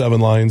 5-7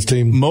 Lions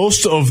team.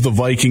 Most of the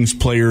Vikings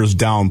players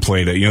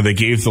downplayed it. You know, they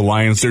gave the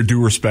Lions their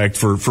due respect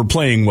for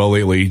playing well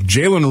lately.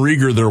 Jalen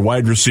Reagor, their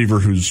wide receiver,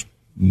 who's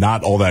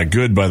not all that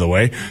good, by the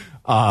way,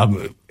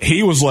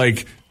 he was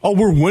like, "Oh,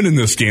 we're winning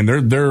this game.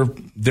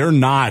 They're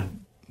not.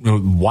 You know,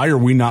 why are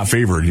we not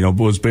favored?" You know,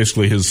 was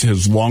basically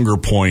his longer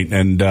point.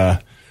 And you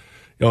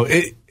know,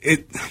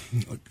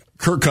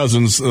 Kirk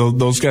Cousins,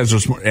 those guys are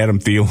smart. Adam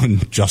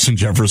Thielen, Justin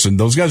Jefferson,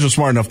 those guys are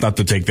smart enough not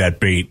to take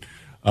that bait.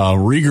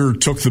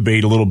 Reagor took the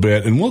bait a little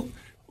bit, and we'll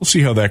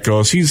see how that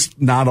goes. He's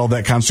not all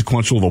that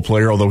consequential of a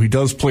player, although he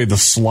does play the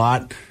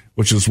slot,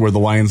 which is where the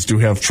Lions do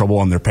have trouble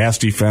on their pass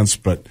defense.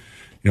 But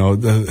you know,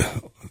 the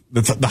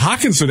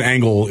Hockenson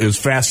angle is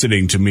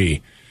fascinating to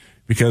me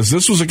because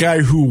this was a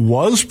guy who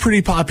was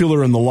pretty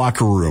popular in the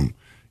locker room.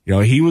 You know,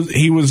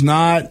 he wasn't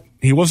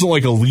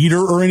like a leader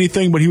or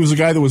anything, but he was a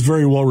guy that was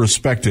very well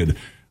respected.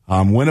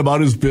 Went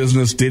about his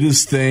business, did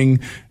his thing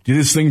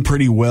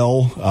pretty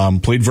well,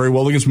 played very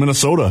well against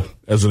Minnesota,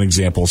 as an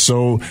example.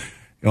 So,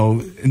 you know,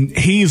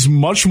 he's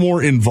much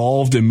more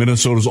involved in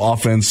Minnesota's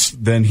offense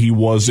than he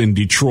was in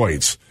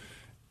Detroit's.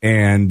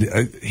 And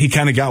he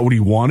kind of got what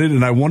he wanted,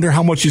 and I wonder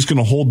how much he's going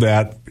to hold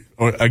that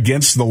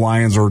against the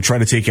Lions or try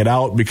to take it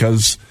out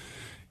because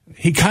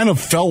he kind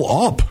of fell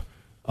up.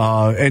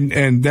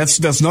 And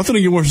that's nothing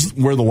against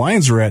where the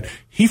Lions are at.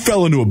 He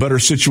fell into a better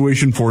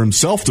situation for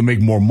himself to make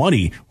more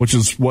money, which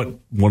is one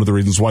of the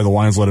reasons why the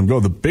Lions let him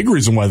go. The big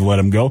reason why they let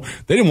him go,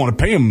 they didn't want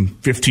to pay him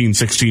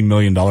 $15-16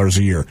 million a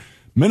year.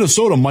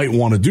 Minnesota might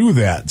want to do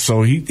that.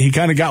 So he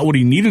kind of got what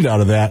he needed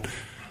out of that.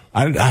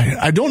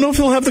 I don't know if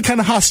he'll have the kind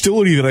of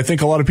hostility that I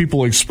think a lot of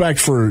people expect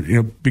for,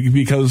 you know,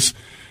 because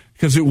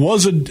because it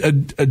was a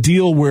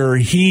deal where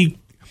he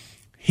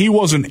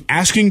wasn't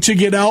asking to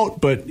get out,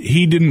 but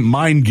he didn't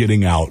mind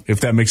getting out,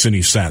 if that makes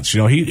any sense.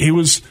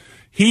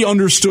 He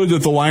understood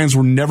that the Lions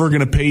were never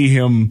going to pay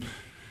him,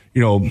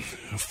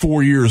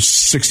 4 years,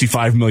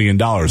 $65 million.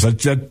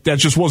 That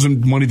just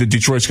wasn't money that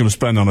Detroit's going to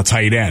spend on a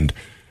tight end.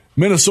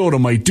 Minnesota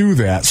might do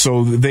that,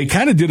 so they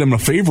kind of did him a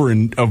favor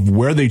of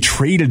where they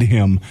traded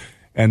him,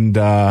 and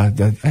I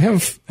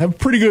have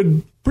pretty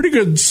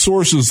good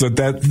sources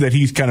that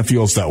he kind of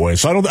feels that way.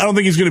 So I don't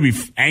think he's going to be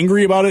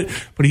angry about it,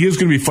 but he is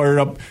going to be fired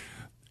up.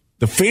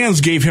 The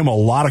fans gave him a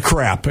lot of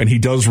crap, and he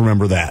does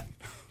remember that.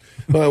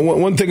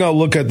 One thing I'll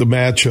look at the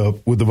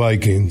matchup with the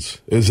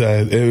Vikings is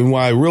that, and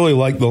why I really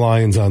like the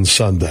Lions on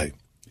Sunday,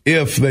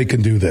 if they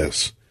can do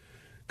this.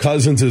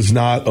 Cousins is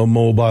not a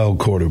mobile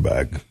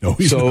quarterback. No,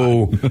 he's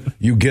so not.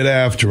 You get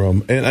after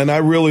him. And I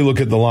really look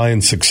at the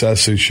Lions'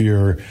 success this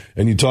year,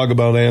 and you talk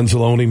about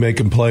Anzalone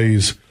making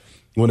plays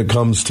when it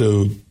comes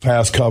to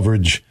pass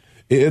coverage.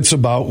 It's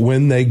about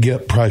when they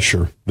get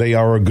pressure. They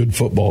are a good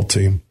football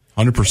team.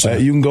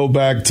 100%. You can go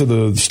back to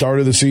the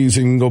start of the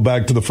season, you can go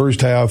back to the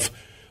first half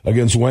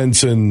against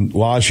Wentz and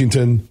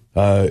Washington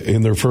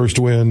in their first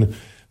win,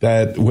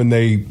 that when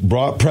they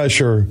brought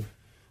pressure,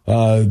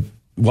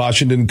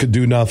 Washington could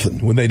do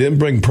nothing. When they didn't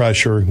bring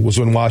pressure was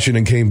when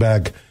Washington came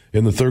back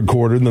in the third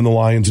quarter, and then the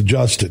Lions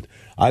adjusted.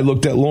 I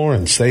looked at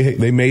Lawrence.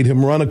 They made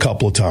him run a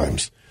couple of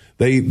times.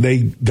 They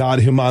got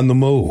him on the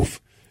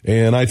move.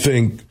 And I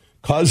think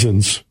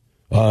Cousins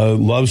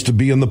loves to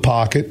be in the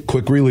pocket,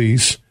 quick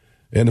release.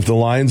 And if the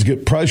Lions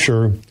get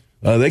pressure,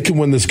 they can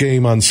win this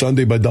game on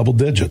Sunday by double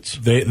digits.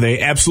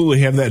 They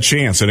absolutely have that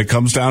chance, and it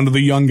comes down to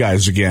the young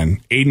guys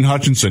again. Aiden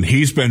Hutchinson,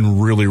 he's been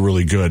really,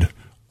 really good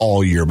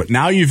all year. But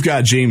now you've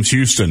got James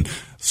Houston,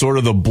 sort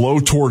of the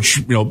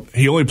blowtorch.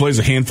 He only plays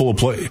a handful of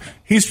plays.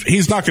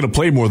 He's not going to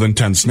play more than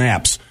 10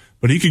 snaps,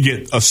 but he could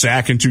get a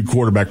sack and 2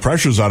 quarterback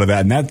pressures out of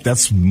that, and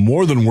that's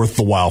more than worth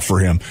the while for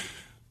him.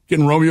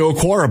 Getting Romeo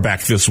Okwara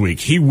back this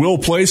week. He will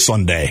play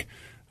Sunday.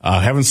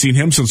 Haven't seen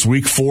him since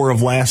week 4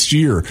 of last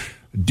year.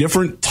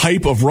 Different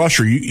type of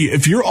rusher.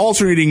 If you're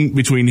alternating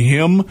between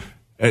him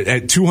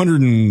at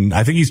 200 and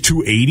I think he's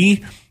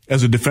 280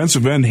 as a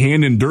defensive end,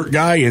 hand and dirt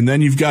guy, and then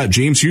you've got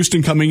James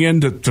Houston coming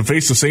in to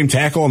face the same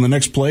tackle on the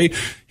next play.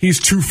 He's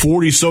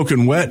 240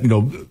 soaking wet.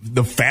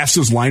 The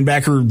fastest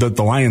linebacker that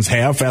the Lions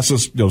have,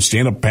 fastest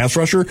stand-up pass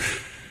rusher.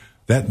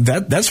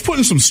 That's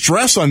putting some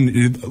stress on.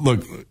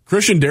 Look,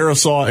 Christian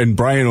Darrisaw and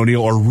Brian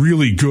O'Neill are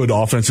really good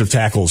offensive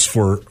tackles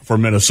for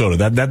Minnesota.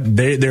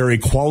 They're a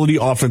quality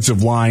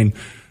offensive line.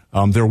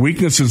 Their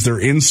weakness is their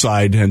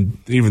inside, and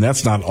even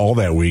that's not all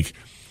that weak.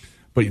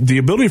 But the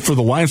ability for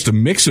the Lions to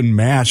mix and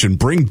match and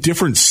bring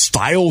different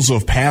styles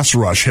of pass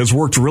rush has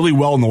worked really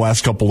well in the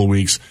last couple of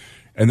weeks.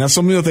 And that's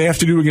something that they have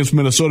to do against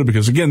Minnesota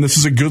because, again, this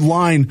is a good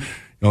line.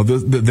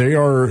 They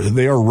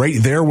are right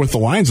there with the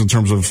Lions in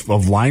terms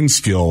of line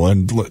skill.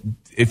 And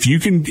if you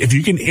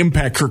can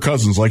impact Kirk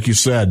Cousins, like you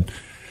said,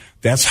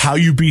 that's how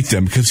you beat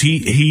them because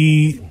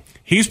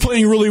he's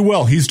playing really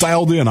well. He's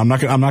dialed in. I'm not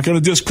going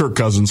to diss Kirk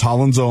Cousins,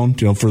 Holland's own.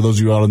 For those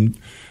of you out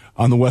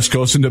on the West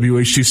Coast in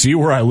WHTC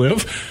where I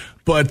live,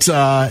 but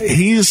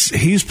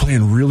he's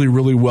playing really,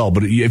 really well.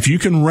 But if you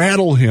can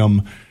rattle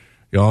him,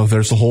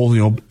 there's the whole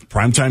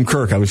primetime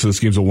Kirk. Obviously,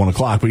 this game's at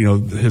 1:00, but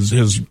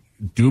his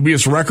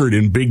dubious record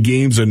in big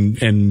games and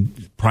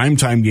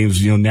primetime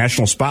games,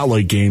 national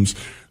spotlight games.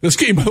 This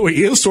game, by the way,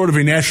 is sort of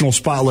a national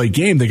spotlight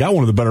game. They got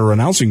one of the better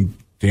announcing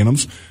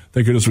tandems.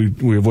 Thank goodness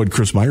we avoid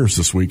Chris Myers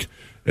this week.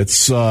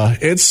 There's a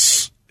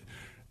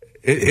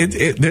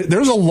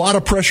lot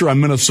of pressure on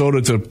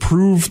Minnesota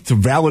to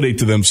validate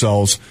to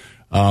themselves.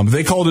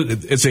 They called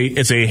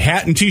it's a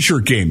hat and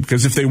t-shirt game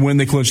because if they win,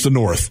 they clinch the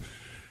North.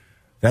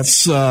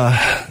 That's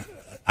I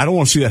don't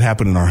want to see that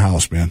happen in our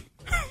house, man.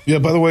 Yeah.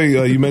 By the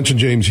way, you mentioned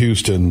James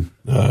Houston.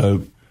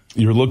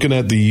 You're looking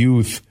at the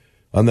youth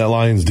on that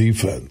Lions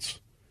defense,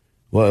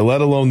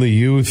 let alone the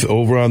youth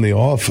over on the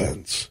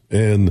offense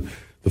and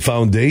the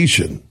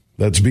foundation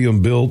that's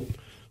being built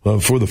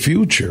for the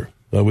future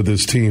with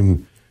this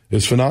team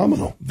is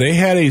phenomenal. They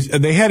had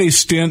a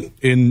stint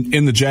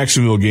in the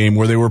Jacksonville game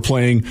where they were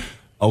playing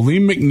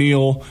Aleem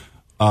McNeil,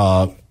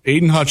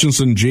 Aiden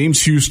Hutchinson,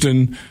 James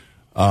Houston.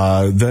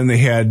 Then they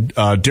had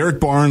Derek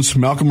Barnes,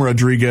 Malcolm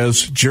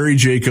Rodriguez, Jerry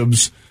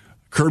Jacobs,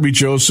 Kirby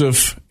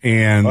Joseph,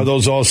 and are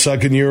those all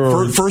second year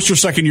or first or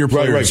second year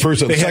players? Right.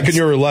 Second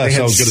year or less.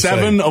 They had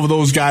 7 of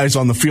those guys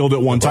on the field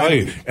at one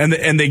time,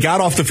 and they got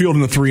off the field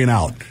in the 3 and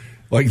out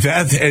like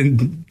that.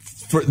 And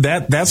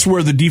that's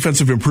where the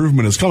defensive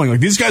improvement is coming. Like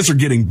these guys are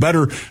getting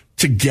better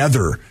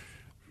together.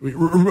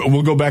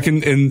 We'll go back in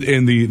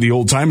the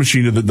old time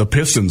machine of the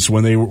Pistons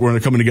when they were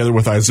coming together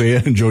with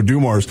Isaiah and Joe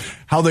Dumars,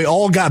 how they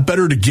all got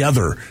better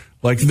together.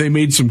 Like they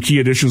made some key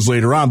additions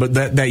later on, but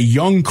that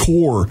young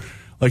core,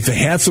 like they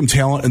had some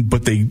talent,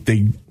 but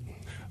they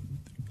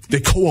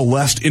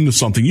coalesced into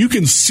something. You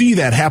can see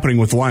that happening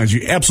with the Lions.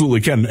 You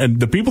absolutely can. And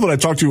the people that I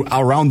talk to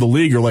around the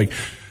league are like,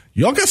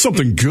 y'all got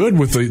something good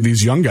with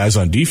these young guys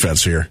on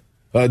defense here.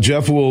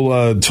 Jeff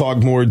will talk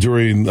more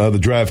during the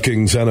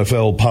DraftKings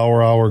NFL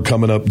Power Hour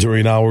coming up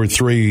during Hour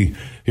 3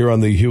 here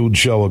on the Huge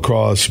Show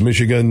across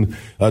Michigan.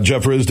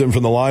 Jeff Risdon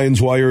from the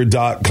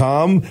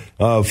LionsWire.com.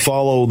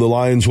 Follow the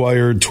Lions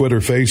Wire Twitter,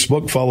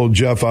 Facebook. Follow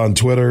Jeff on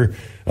Twitter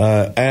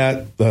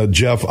at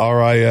Jeff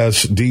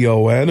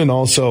Risdon. And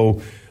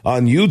also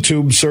on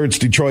YouTube, search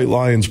Detroit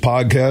Lions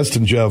Podcast.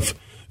 And Jeff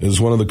is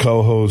one of the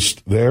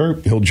co-hosts there.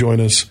 He'll join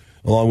us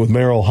along with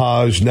Merrill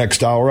Hodge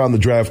next hour on the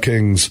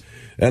DraftKings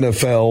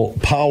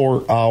NFL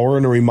Power Hour.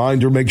 And a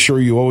reminder, make sure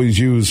you always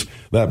use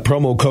that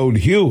promo code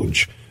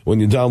HUGE when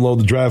you download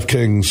the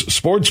DraftKings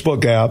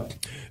Sportsbook app.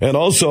 And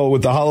also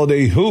with the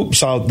holiday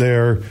hoops out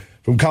there,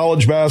 from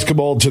college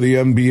basketball to the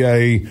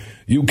NBA,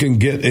 you can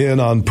get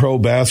in on pro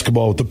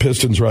basketball with the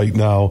Pistons right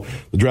now.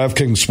 The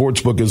DraftKings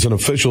Sportsbook is an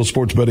official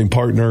sports betting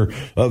partner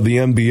of the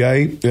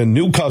NBA, and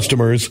new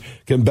customers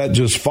can bet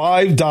just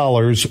 $5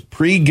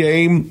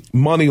 pregame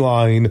money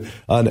line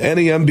on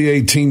any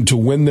NBA team to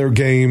win their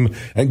game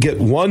and get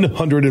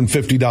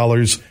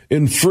 $150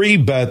 in free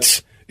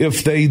bets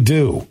if they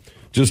do.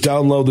 Just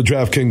download the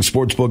DraftKings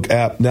Sportsbook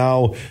app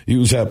now.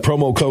 Use that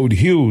promo code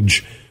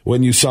HUGE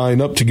when you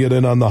sign up to get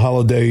in on the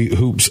holiday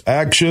hoops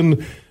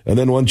action. And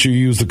then once you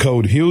use the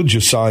code HUGE, you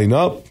sign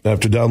up.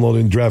 After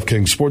downloading the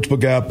DraftKings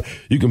Sportsbook app,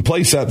 you can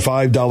place that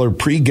 $5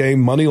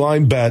 pregame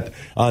moneyline bet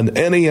on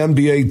any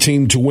NBA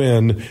team to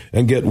win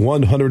and get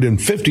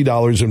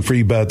 $150 in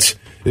free bets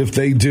if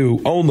they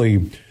do,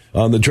 only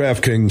on the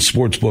DraftKings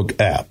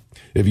Sportsbook app.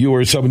 If you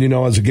or someone you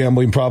know has a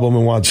gambling problem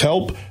and wants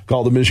help,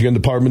 call the Michigan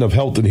Department of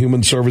Health and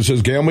Human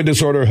Services Gambling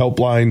Disorder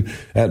Helpline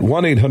at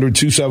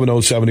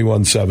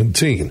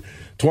 1-800-270-7117.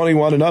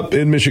 21 and up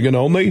in Michigan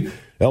only.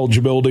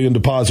 Eligibility and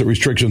deposit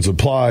restrictions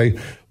apply.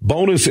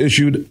 Bonus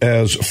issued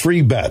as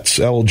free bets.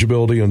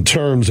 Eligibility and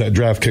terms at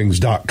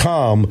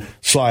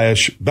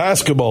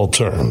DraftKings.com/basketball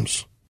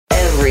terms.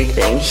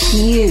 Everything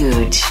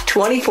huge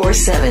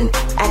 24/7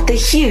 at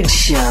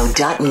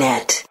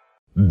thehugeshow.net.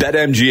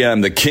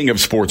 BetMGM, the king of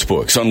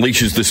sportsbooks,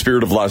 unleashes the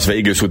spirit of Las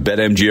Vegas with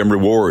BetMGM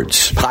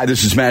rewards. Hi,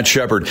 this is Matt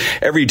Shepard.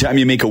 Every time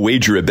you make a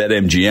wager at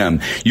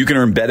BetMGM, you can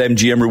earn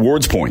BetMGM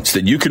rewards points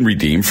that you can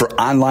redeem for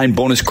online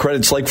bonus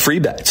credits like free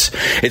bets.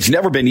 It's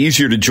never been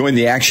easier to join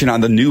the action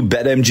on the new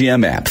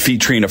BetMGM app,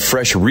 featuring a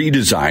fresh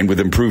redesign with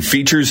improved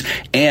features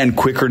and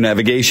quicker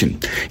navigation.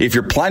 If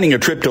you're planning a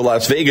trip to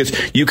Las Vegas,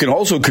 you can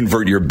also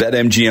convert your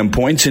BetMGM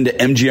points into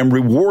MGM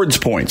rewards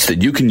points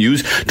that you can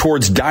use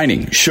towards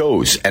dining,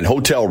 shows, and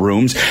hotel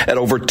rooms at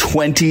over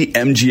 20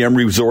 MGM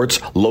resorts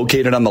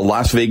located on the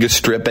Las Vegas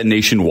Strip and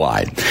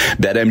nationwide.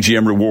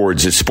 BetMGM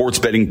Rewards is sports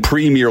betting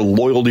premier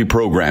loyalty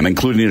program,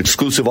 including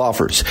exclusive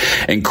offers,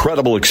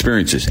 incredible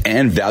experiences,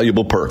 and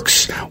valuable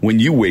perks when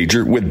you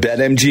wager with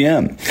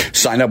BetMGM.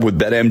 Sign up with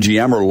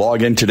BetMGM or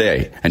log in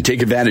today and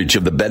take advantage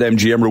of the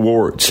BetMGM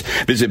rewards.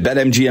 Visit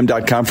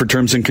BetMGM.com for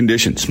terms and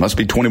conditions. Must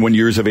be 21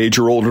 years of age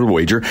or older to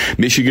wager.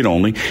 Michigan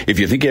only. If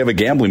you think you have a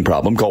gambling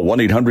problem, call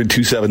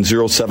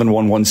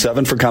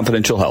 1-800-270-7117 for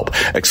confidential help.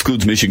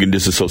 Excludes Michigan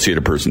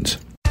disassociated persons.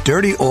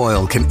 Dirty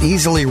oil can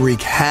easily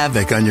wreak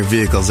havoc on your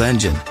vehicle's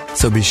engine,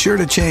 so be sure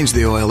to change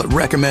the oil at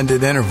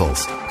recommended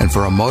intervals. And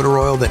for a motor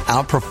oil that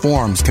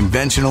outperforms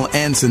conventional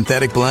and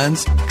synthetic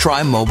blends,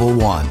 try Mobil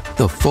 1,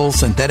 the full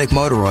synthetic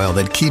motor oil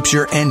that keeps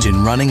your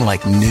engine running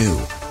like new.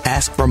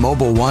 Ask for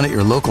Mobil 1 at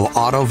your local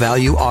Auto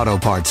Value Auto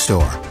Parts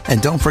store.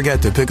 And don't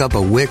forget to pick up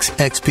a Wix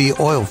XP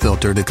oil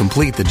filter to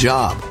complete the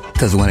job.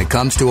 Because when it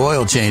comes to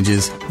oil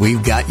changes,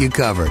 we've got you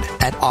covered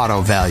at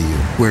Auto Value,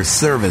 where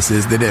service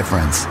is the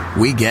difference.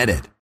 We get it.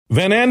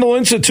 Van Andel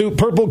Institute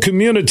Purple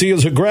Community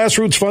is a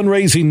grassroots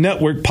fundraising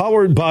network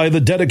powered by the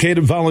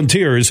dedicated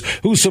volunteers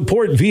who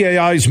support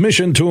VAI's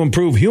mission to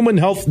improve human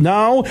health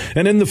now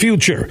and in the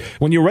future.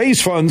 When you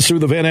raise funds through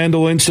the Van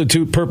Andel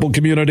Institute Purple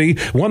Community,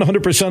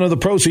 100% of the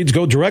proceeds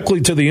go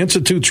directly to the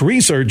Institute's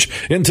research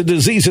into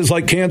diseases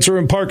like cancer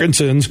and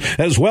Parkinson's,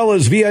 as well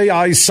as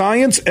VAI's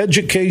science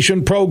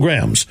education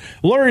programs.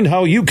 Learn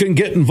how you can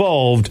get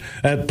involved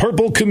at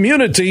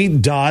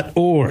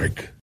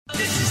purplecommunity.org.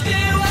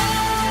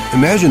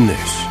 Imagine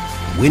this,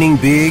 winning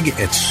big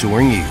at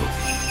Soaring Eagle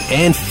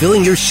and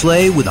filling your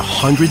sleigh with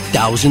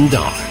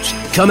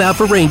 $100,000. Come out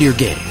for reindeer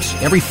games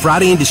every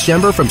Friday in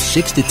December from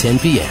 6 to 10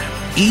 p.m.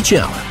 Each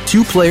hour,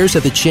 2 players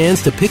have the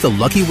chance to pick a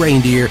lucky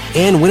reindeer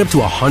and win up to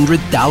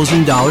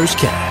 $100,000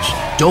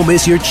 cash. Don't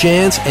miss your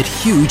chance at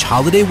huge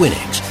holiday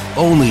winnings,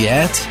 only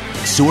at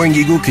Soaring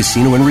Eagle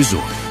Casino and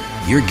Resort.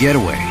 Your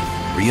getaway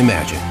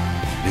reimagined.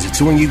 Visit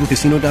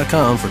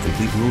SoaringEagleCasino.com for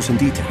complete rules and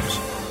details.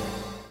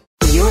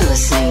 You're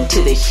listening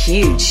to The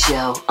Huge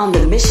Show on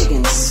the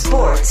Michigan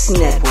Sports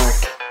Network.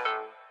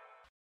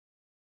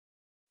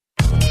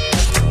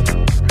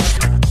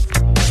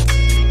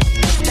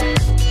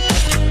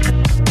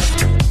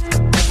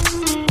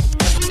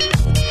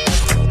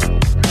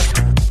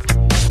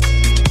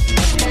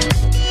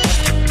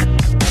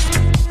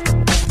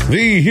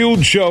 The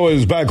Huge Show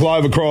is back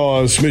live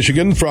across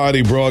Michigan.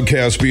 Friday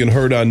broadcast being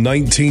heard on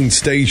 19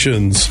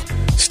 stations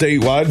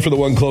statewide. For the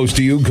one close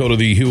to you, go to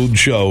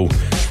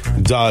thehugeshow.com.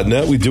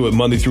 HelenDeVos.net. We do it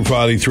Monday through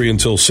Friday, 3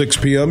 until 6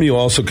 p.m. You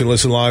also can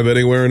listen live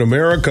anywhere in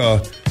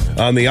America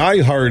on the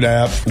iHeart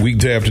app.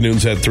 Weekday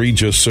afternoons at 3.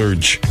 Just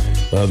search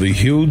The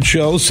Huge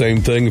Show.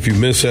 Same thing if you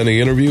miss any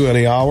interview,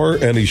 any hour,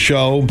 any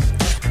show.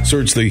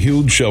 Search The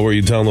Huge Show where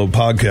you download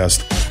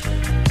podcast.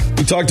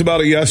 We talked about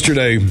it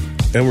yesterday,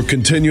 and we're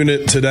continuing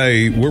it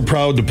today. We're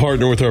proud to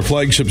partner with our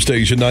flagship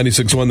station,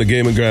 96.1 The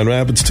Game in Grand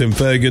Rapids. Tim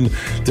Fagan,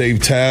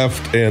 Dave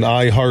Taft, and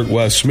iHeart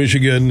West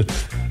Michigan.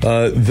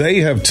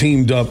 They have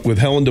teamed up with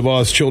Helen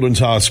DeVos Children's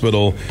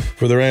Hospital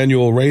for their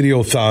annual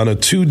Radiothon, a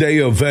 2-day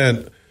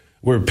event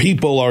where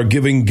people are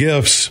giving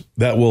gifts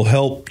that will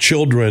help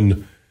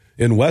children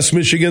in West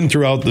Michigan,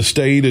 throughout the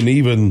state, and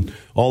even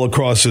all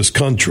across this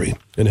country.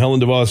 And Helen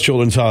DeVos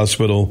Children's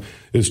Hospital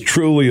is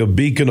truly a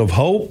beacon of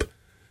hope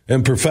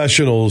and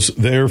professionals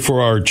there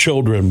for our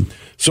children.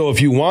 So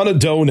if you want to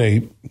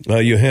donate,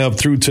 you have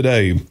through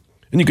today,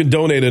 and you can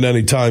donate at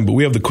any time, but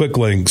we have the quick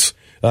links.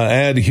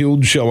 Add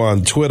Huge Show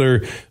on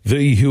Twitter,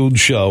 The Huge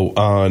Show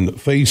on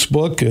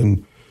Facebook,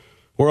 and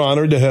we're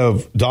honored to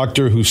have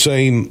Dr.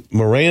 Hussein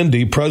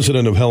Marandi,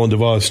 president of Helen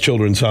DeVos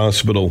Children's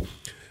Hospital,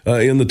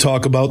 in the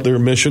talk about their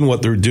mission,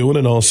 what they're doing,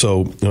 and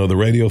also the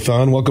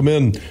Radiothon. Welcome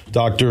in,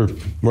 Dr.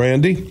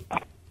 Marandi.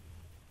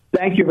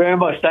 Thank you very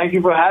much. Thank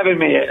you for having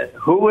me.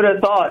 Who would have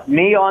thought?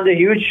 Me on The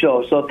Huge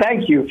Show. So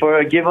thank you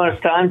for giving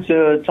us time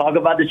to talk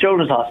about the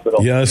Children's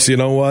Hospital. Yes, you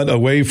know what?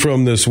 Away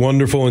from this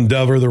wonderful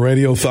endeavor, the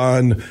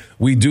Radiothon,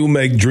 we do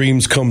make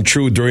dreams come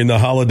true during the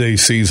holiday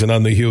season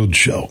on The Huge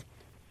Show.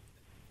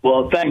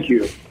 Well, thank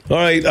you. All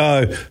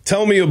right.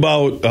 Tell me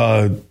about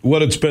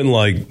what it's been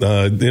like,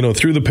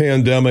 through the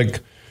pandemic.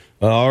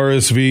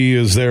 RSV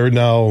is there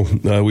now.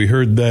 We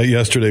heard that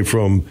yesterday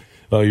from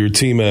your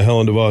team at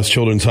Helen DeVos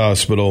Children's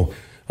Hospital.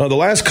 The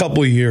last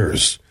couple of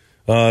years,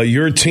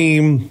 your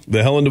team,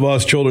 the Helen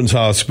DeVos Children's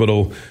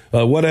Hospital,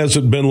 what has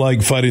it been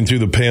like fighting through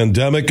the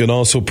pandemic and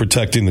also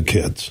protecting the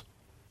kids?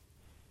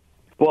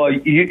 Well,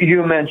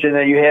 you mentioned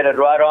that you hit it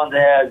right on the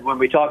head when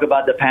we talk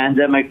about the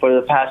pandemic.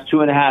 For the past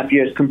 2.5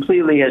 years,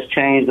 completely has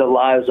changed the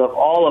lives of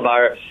all of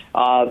our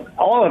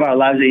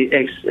lives,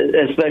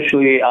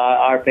 especially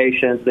our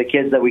patients, the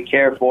kids that we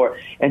care for.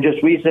 And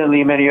just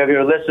recently, many of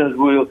your listeners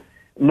will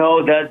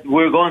know that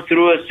we're going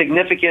through a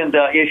significant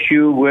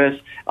issue with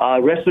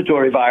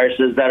respiratory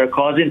viruses that are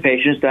causing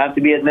patients to have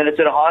to be admitted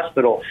to the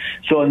hospital.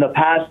 So in the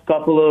past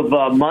couple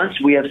of months,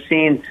 we have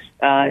seen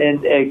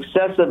an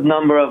excessive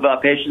number of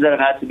patients that have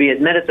had to be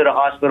admitted to the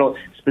hospital,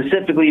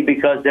 specifically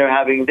because they're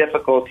having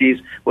difficulties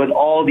with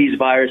all these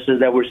viruses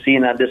that we're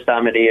seeing at this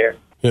time of the year.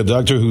 Yeah,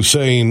 Dr.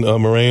 Hussein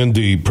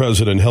Marandi,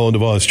 President, Helen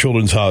DeVos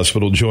Children's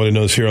Hospital, joining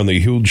us here on the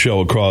Huge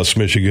Show across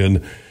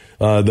Michigan.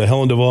 The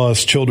Helen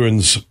DeVos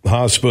Children's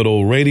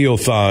Hospital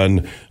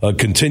Radiothon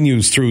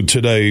continues through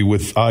today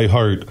with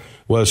iHeart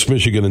West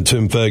Michigan and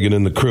Tim Fagan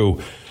and the crew.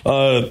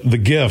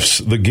 The gifts,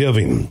 the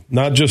giving,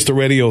 not just the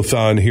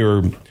Radiothon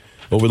here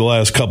over the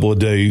last couple of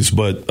days,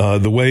 but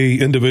the way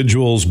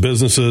individuals,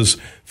 businesses,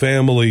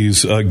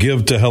 families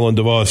give to Helen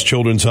DeVos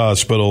Children's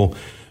Hospital.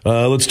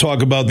 Let's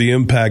talk about the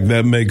impact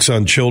that makes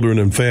on children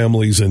and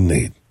families in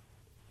need.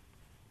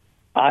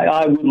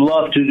 I would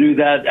love to do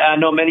that. I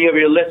know many of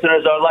your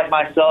listeners are like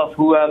myself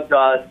who have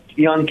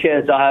young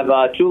kids. I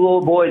have 2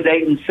 little boys,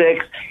 8 and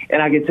 6,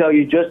 and I can tell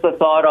you just the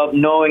thought of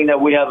knowing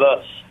that we have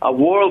a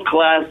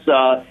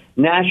world-class,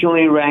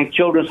 nationally ranked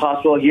children's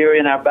hospital here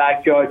in our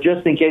backyard,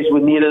 just in case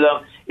we needed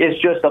them,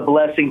 it's just a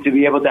blessing to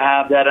be able to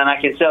have that. And I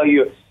can tell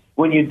you,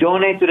 when you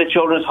donate to the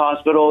Children's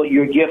Hospital,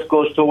 your gift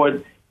goes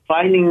toward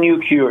finding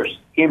new cures,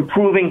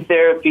 improving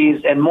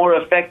therapies, and more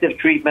effective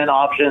treatment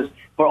options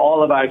for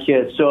all of our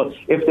kids. So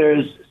if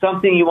there's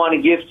something you want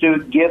to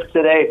give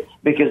today,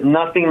 because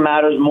nothing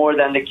matters more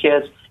than the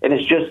kids, and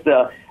it's just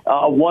a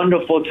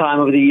wonderful time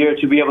of the year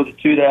to be able to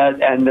do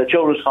that, and the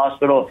Children's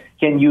Hospital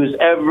can use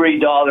every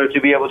dollar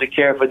to be able to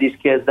care for these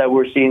kids that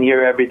we're seeing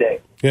here every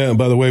day. Yeah, and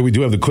by the way, we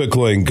do have the quick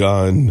link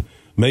on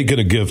making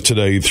a gift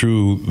today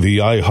through the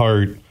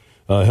iHeart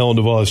Helen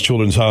DeVos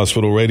Children's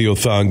Hospital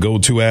Radiothon. Go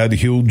to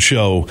 @Huge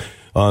Show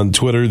on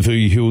Twitter,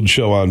 The Huge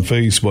Show on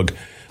Facebook.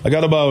 I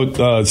got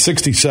about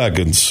 60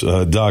 seconds,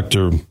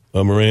 Dr.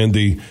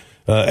 Marandi.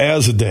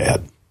 As a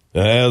dad,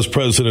 as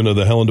president of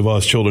the Helen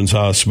DeVos Children's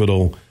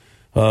Hospital,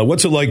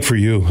 what's it like for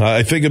you?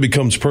 I think it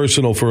becomes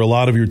personal for a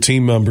lot of your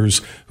team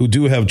members who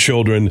do have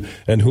children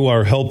and who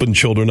are helping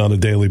children on a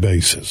daily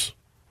basis.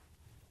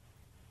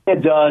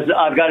 It does.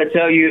 I've got to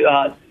tell you,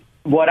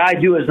 what I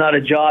do is not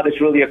a job. It's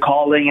really a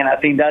calling, and I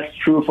think that's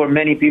true for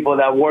many people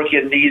that work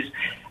in these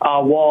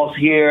walls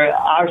here.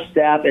 Our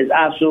staff is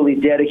absolutely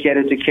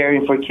dedicated to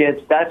caring for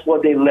kids. That's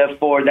what they live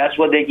for. That's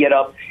what they get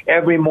up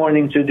every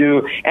morning to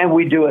do, and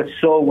we do it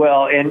so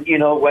well. And, you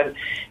know,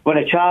 when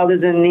a child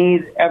is in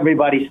need,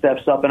 everybody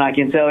steps up, and I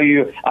can tell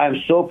you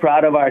I'm so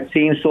proud of our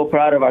team, so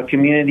proud of our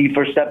community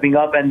for stepping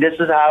up, and this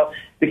is how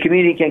the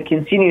community can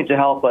continue to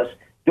help us.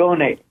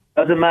 Donate.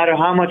 Doesn't matter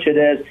how much it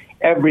is,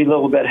 every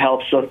little bit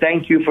helps. So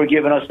thank you for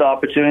giving us the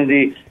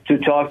opportunity to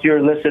talk to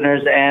your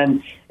listeners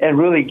and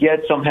really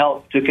get some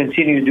help to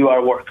continue to do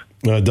our work.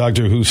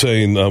 Dr.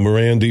 Hussein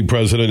Morandi,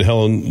 President,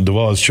 Helen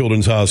DeVos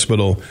Children's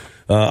Hospital,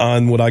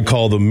 on what I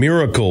call the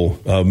Miracle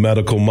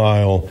Medical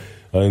Mile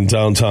in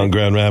downtown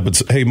Grand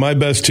Rapids. Hey, my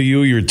best to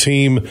you, your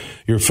team,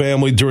 your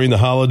family during the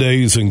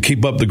holidays, and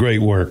keep up the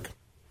great work.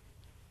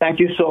 Thank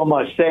you so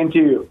much. Same to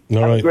you. All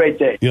Have right. a great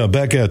day. Yeah,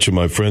 back at you,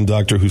 my friend,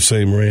 Dr.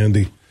 Hussein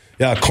Morandi.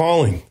 Yeah,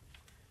 calling.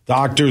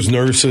 Doctors,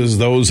 nurses,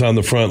 those on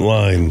the front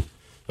line.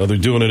 They're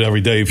doing it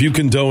every day. If you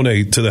can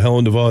donate to the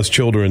Helen DeVos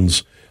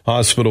Children's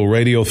Hospital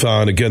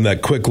Radiothon, again,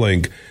 that quick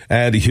link,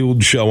 add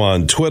Huge Show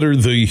on Twitter,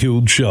 The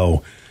Huge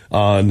Show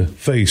on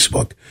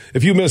Facebook.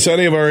 If you miss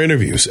any of our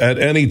interviews at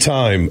any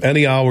time,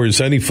 any hours,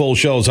 any full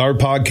shows, our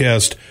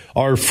podcasts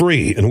are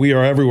free, and we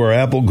are everywhere: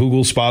 Apple,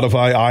 Google,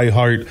 Spotify,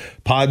 iHeart,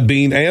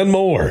 Podbean, and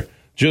more.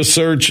 Just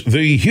search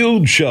The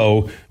Huge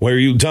Show where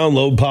you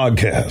download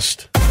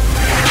podcast.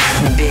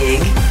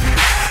 Big,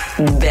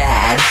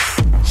 bad,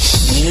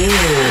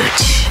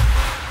 huge.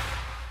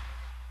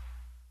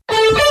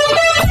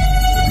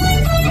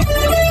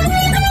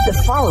 The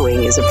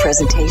following is a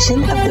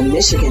presentation of the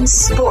Michigan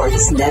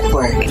Sports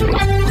Network.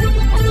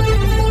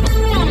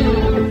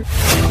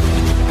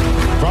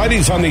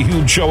 Fridays on the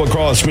Huge Show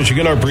across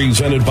Michigan are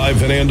presented by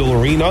Van Andel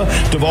Arena,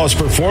 DeVos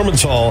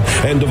Performance Hall,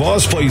 and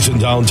DeVos Place in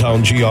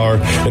downtown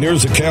GR. And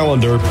here's the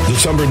calendar: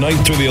 December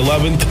 9th through the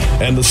 11th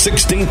and the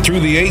 16th through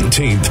the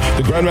 18th.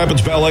 The Grand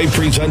Rapids Ballet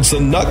presents the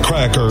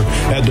Nutcracker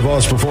at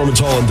DeVos Performance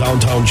Hall in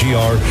downtown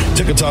GR.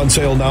 Tickets on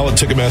sale now at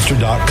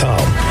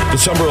Ticketmaster.com.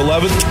 December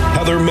 11th,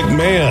 Heather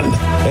McMahon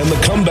and the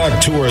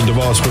Comeback Tour at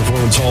DeVos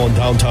Performance Hall in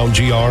downtown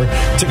GR.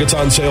 Tickets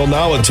on sale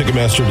now at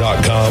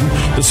Ticketmaster.com.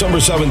 December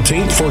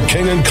 17th for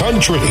King and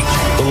Country,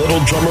 the Little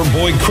Drummer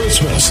Boy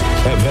Christmas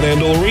at Van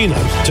Andel Arena.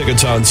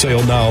 Tickets on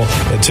sale now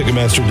at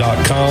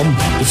Ticketmaster.com.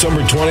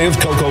 December 20th,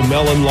 Coco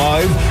Melon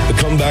Live, the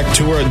Comeback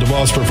Tour at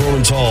DeVos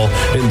Performance Hall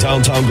in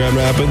downtown Grand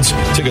Rapids.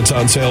 Tickets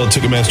on sale at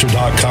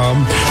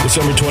Ticketmaster.com.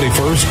 December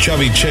 21st,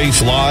 Chevy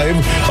Chase Live,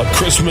 a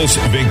Christmas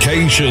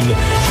Vacation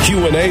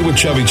Q&A with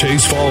Chevy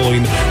Chase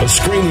following a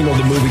screening of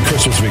the movie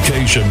Christmas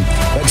Vacation.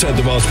 That's at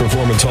DeVos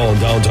Performance Hall in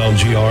downtown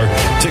GR.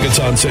 Tickets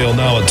on sale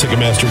now at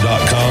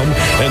Ticketmaster.com.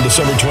 And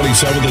December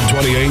 27th and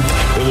 28th,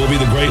 it will be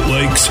the Great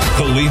Lakes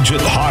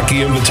Collegiate Hockey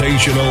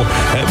Invitational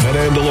at Van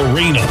Andel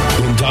Arena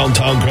in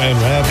downtown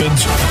Grand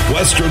Rapids.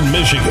 Western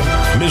Michigan,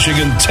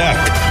 Michigan Tech,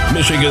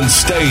 Michigan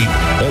State,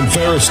 and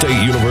Ferris State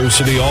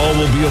University all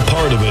will be a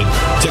part of it.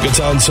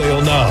 Tickets on sale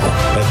now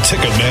at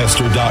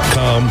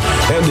Ticketmaster.com.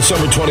 And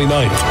December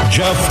 29th,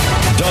 Jeff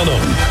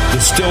Dunham,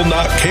 the Still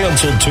Not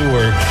Canceled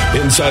Tour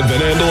inside Van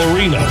Andel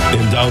Arena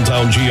in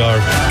downtown GR.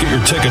 Get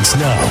your tickets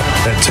now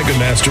at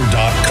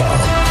Ticketmaster.com.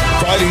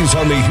 Fridays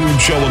on the Huge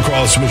Show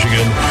across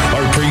Michigan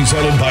are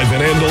presented by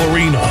Van Andel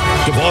Arena,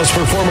 DeVos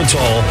Performance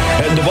Hall,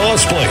 and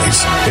DeVos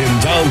Place in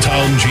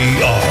downtown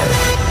GR.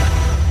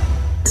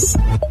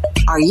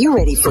 Are you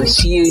ready for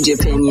huge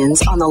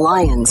opinions on the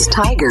Lions,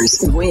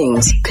 Tigers,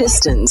 Wings,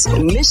 Pistons,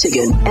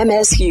 Michigan,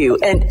 MSU,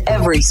 and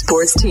every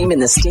sports team in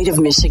the state of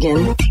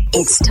Michigan?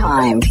 It's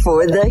time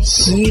for the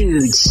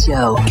Huge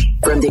Show.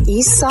 From the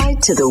east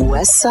side to the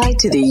west side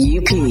to the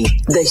UP,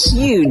 the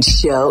Huge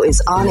Show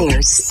is on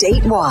air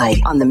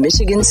statewide on the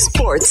Michigan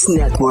Sports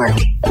Network.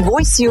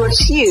 Voice your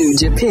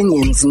huge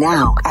opinions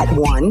now at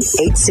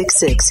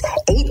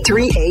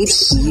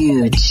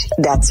 1-866-838-HUGE.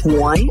 That's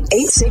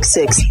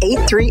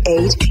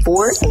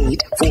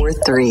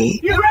 1-866-838-4843.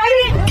 You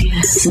ready?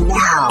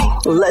 Now,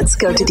 let's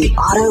go to the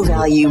Auto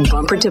Value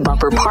Bumper to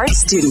Bumper Parts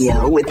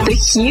Studio with the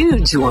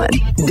huge one,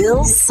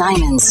 Bill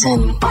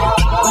Simonson.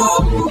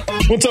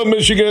 What's up,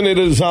 Michigan? It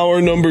is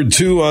hour number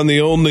 2 on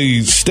the only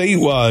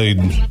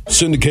statewide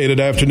syndicated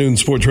afternoon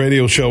sports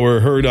radio show. We're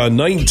heard on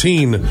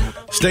 19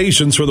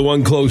 stations. For the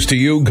one close to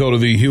you, go to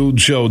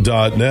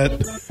thehugeshow.net.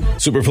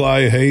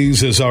 Superfly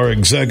Hayes is our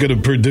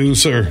executive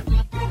producer.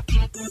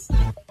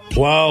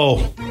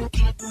 Wow.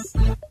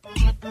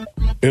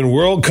 In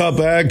World Cup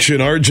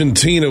action,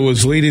 Argentina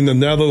was leading the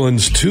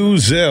Netherlands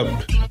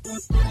 2-0.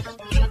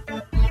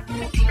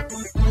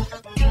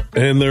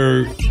 And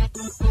they're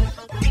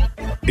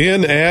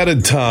in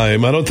added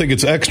time. I don't think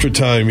it's extra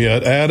time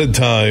yet. Added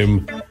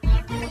time.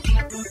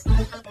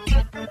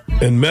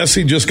 And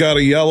Messi just got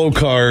a yellow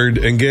card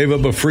and gave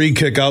up a free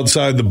kick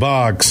outside the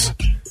box.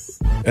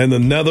 And the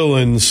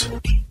Netherlands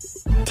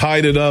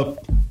tied it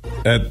up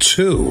at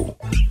 2.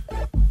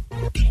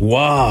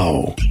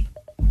 Wow.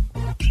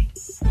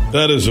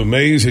 That is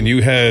amazing.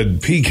 You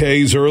had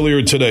PKs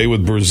earlier today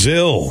with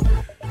Brazil,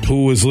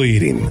 who was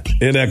leading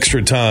in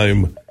extra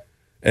time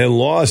and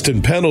lost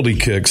in penalty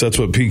kicks. That's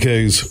what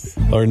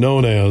PKs are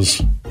known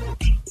as.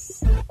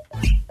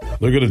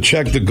 They're going to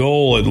check the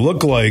goal. It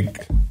looked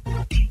like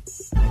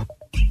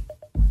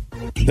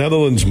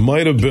Netherlands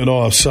might have been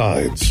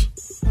offsides.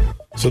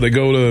 So they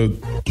go to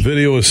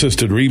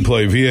video-assisted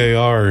replay,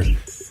 VAR,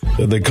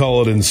 that they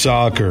call it in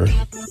soccer.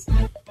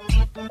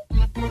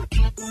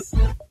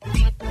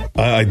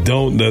 I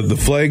don't, the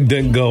flag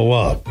didn't go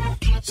up.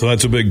 So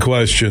that's a big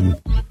question.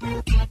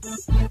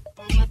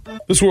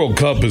 This World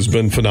Cup has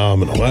been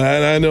phenomenal.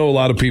 I know a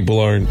lot of people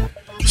aren't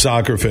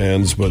soccer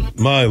fans, but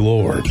my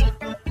Lord.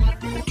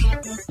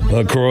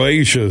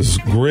 Croatia's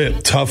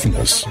grit,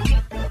 toughness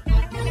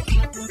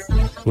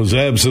was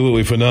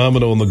absolutely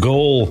phenomenal, and the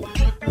goal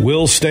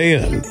will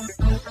stand.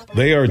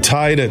 They are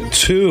tied at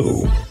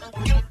 2.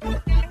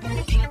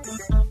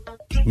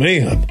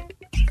 Man.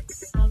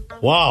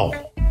 Wow.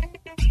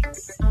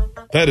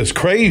 That is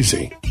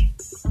crazy.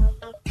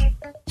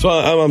 So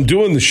I'm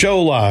doing the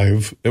show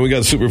live, and we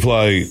got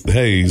Superfly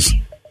Hayes,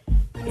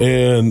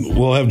 and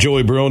we'll have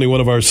Joey Baroni, one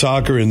of our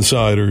soccer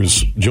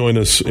insiders, join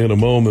us in a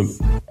moment.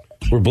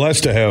 We're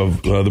blessed to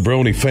have the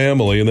Baroni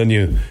family, and then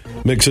you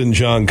mix in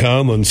John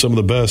Conlon, some of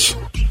the best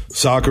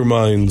soccer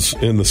minds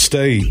in the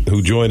state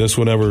who join us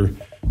whenever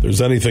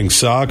there's anything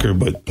soccer,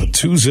 but a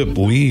 2-zip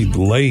lead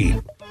late,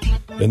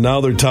 and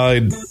now they're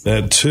tied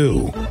at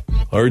 2.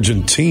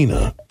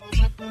 Argentina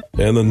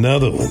and the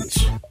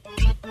Netherlands.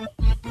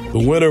 The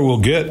winner will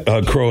get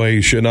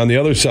Croatia, and on the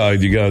other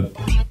side, you got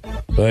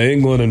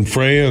England and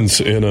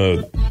France in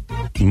a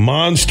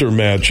monster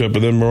matchup,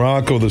 and then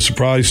Morocco, the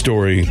surprise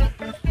story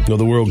of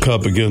the World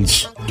Cup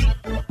against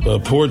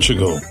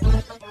Portugal.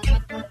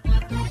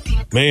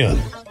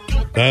 Man,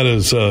 that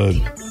is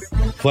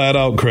flat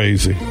out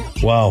crazy.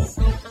 Wow.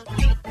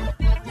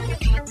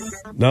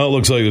 Now it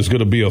looks like there's going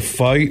to be a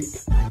fight.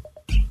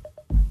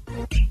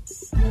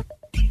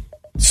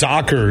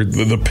 Soccer,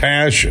 the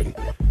passion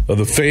of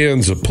the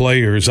fans, of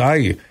players.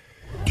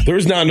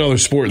 There's not another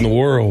sport in the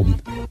world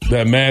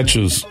that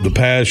matches the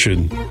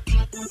passion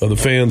of the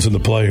fans and the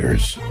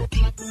players.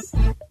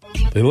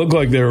 They look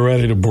like they were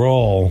ready to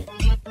brawl.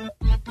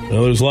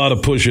 Now, there's a lot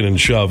of pushing and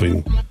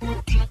shoving.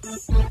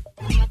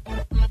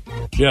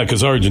 Yeah,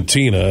 because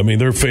Argentina, I mean,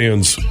 their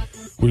fans,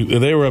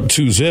 they were up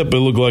 2-zip. It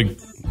looked like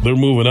they're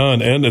moving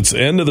on. And it's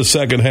the end of the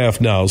second half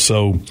now,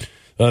 so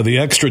the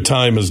extra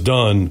time is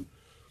done.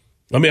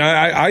 I mean,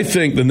 I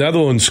think the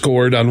Netherlands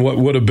scored on what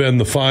would have been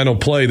the final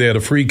play. They had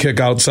a free kick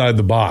outside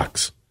the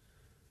box.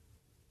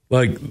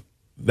 Like,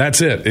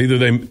 that's it. Either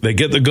they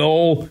get the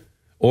goal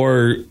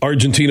or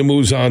Argentina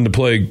moves on to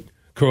play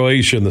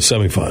Croatia in the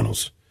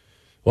semifinals.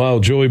 Wow,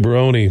 Joey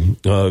Baroni,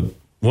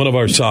 one of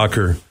our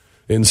soccer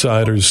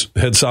insiders,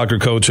 head soccer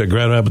coach at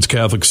Grand Rapids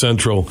Catholic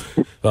Central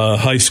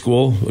High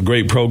School, a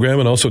great program,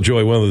 and also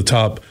Joey, one of the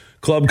top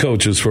club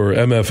coaches for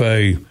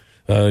MFA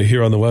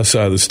here on the west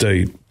side of the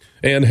state.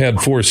 And had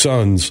 4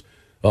 sons,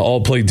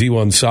 all played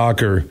D1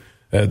 soccer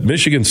at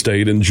Michigan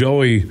State. And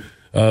Joey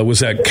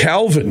was at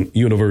Calvin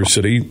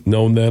University,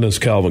 known then as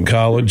Calvin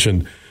College.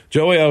 And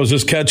Joey, I was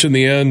just catching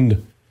the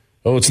end.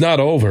 Oh, it's not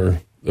over,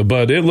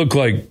 but it looked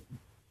like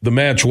the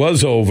match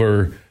was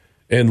over.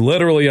 And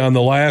literally on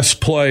the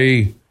last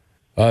play,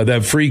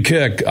 that free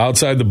kick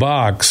outside the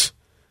box,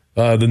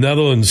 the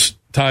Netherlands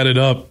tied it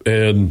up,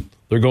 and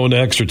they're going to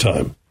extra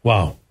time.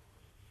 Wow.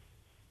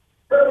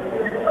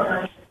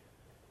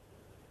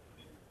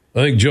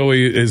 I think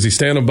Joey, is he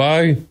standing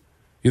by?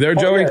 You there,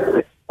 Joey? Yes,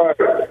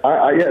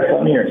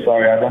 I'm here.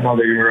 Sorry, I don't know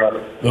that you were up.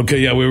 Okay,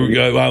 yeah,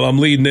 I'm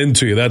leading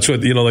into you. That's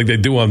what, like they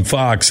do on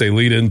Fox. They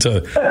lead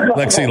into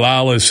Lexi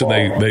Lawless, and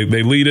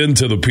they lead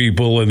into the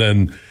people, and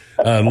then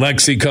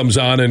Lexi comes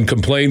on and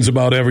complains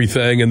about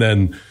everything, and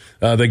then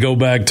they go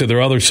back to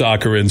their other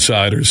soccer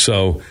insiders.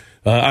 So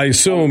I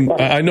assume,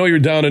 I know you're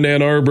down in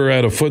Ann Arbor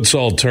at a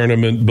futsal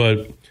tournament,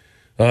 but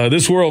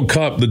this World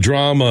Cup, the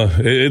drama,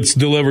 it's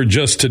delivered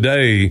just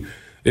today.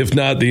 If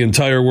not the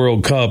entire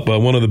World Cup,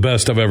 one of the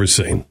best I've ever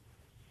seen.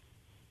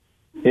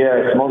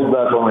 Yes, most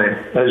definitely.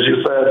 As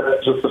you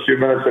said just a few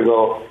minutes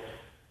ago,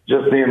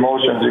 just the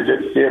emotions. You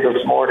could see it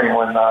this morning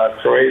when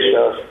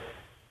Croatia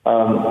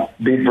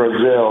beat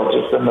Brazil,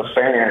 just in the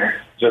fans,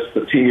 just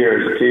the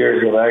tears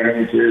of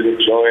agony, tears of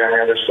joy on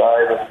the other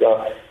side.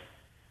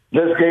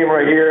 This game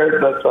right here,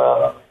 that's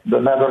the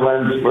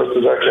Netherlands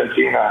versus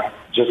Argentina,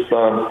 just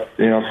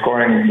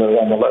scoring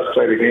on the left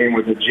side of the game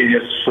with the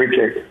genius free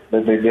kick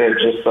that they did.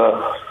 Just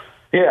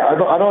I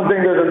don't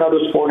think there's another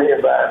sporting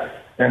event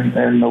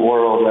in the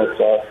world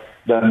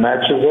that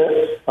matches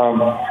it.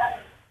 We're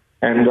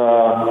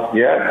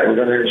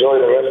going to enjoy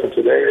the rest of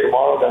today.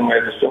 Tomorrow, then we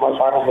have the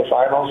semifinals, the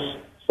finals.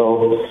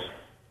 So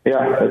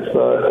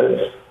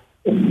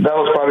that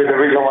was probably the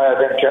reason why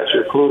I didn't catch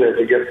your clue there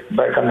to get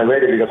back on the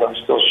radio, because I'm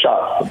still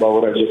shocked about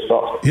what I just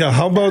saw. Yeah,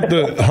 how about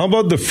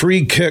the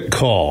free kick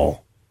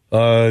call?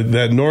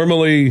 That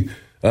normally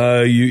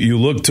you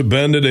look to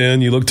bend it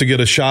in, you look to get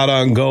a shot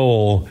on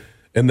goal,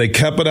 and they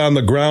kept it on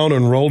the ground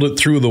and rolled it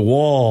through the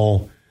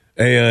wall,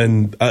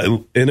 and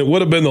it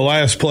would have been the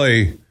last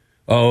play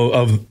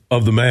of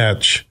the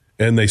match,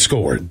 and they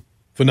scored.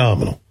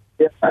 Phenomenal.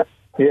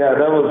 Yeah,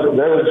 that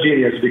was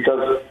genius,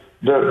 because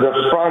the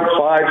front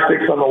 5,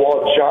 6 on the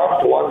wall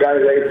jumped. One guy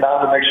laid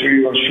down to make sure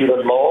you don't shoot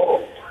it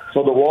low.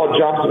 So the wall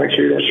jumps to make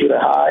sure you don't shoot it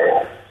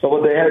high. So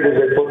what they had is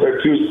they put their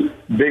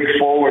 2 big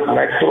forwards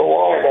next to the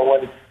wall, and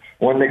then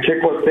when the kick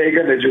was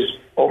taken, they just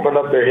opened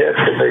up their hips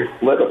and they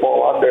let the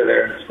ball under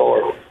there and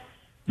scored.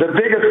 The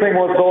biggest thing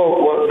was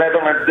what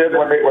Netherlands did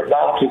when they were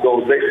down 2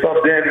 goals. They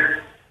subbed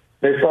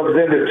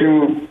in the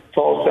 2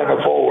 tall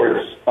center forwards.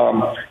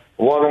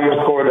 One of them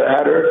scored a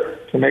header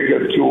to make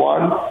it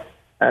 2-1.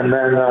 And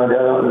then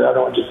the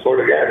other one just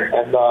scored again.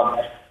 And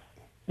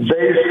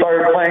they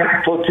started playing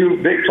put two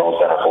big, tall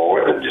center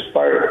forwards and just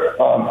start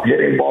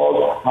hitting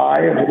balls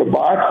high into the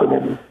box and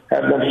then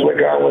have them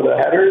flick out with the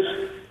headers,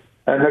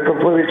 and that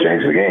completely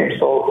changed the game.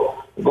 So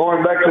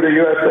going back to the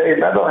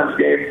USA-Netherlands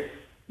game,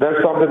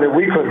 that's something that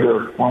we could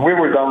do. When we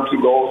were down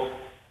 2 goals,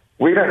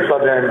 we didn't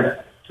sub in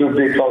two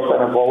big, tall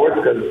center forwards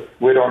because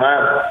we don't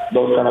have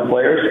those kind of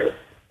players.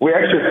 We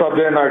actually subbed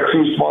in our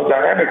 2 small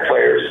dynamic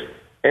players,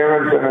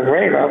 Aronson and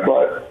Reyna,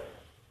 but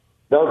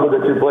those are the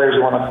 2 players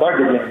you want to start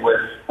the game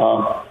with,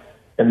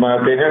 in my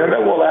opinion. And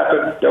that will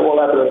happen. That will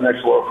happen in the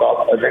next World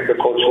Cup. I think the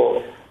coach will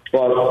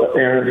trust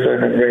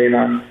Aronson and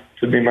Reyna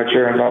to be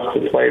mature enough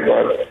to play.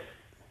 But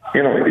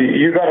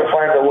you got to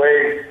find a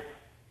way.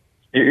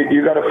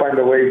 You got to find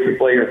a way to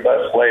play your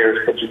best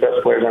players, put your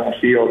best players on the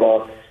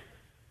field.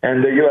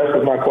 And the U.S.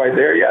 is not quite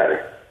there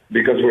yet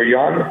because we're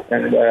young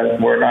and we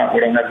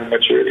don't have the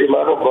maturity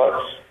level. But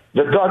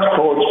the Dutch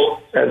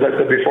coach, as I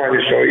said before in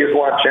the show, he's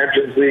won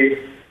Champions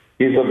League.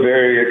 He's a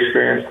very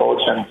experienced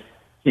coach, and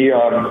he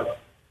also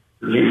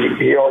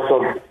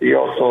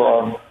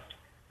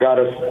got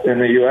us in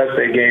the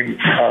USA game.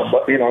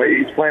 But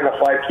he's playing a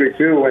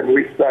 5-3-2, and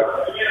we stuck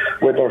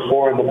with our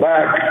 4 in the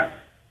back.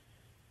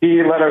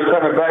 He let our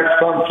center backs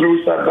come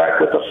through, set back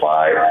with the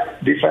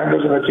 5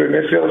 defenders and the 3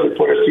 midfielders. He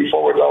put his 2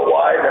 forwards out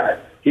wide, and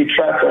he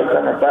trapped our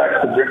center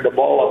backs to bring the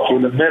ball up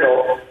through the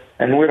middle.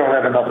 And we don't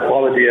have enough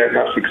quality yet,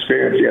 enough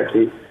experience yet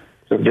to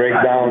break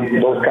down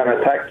those kind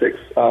of tactics.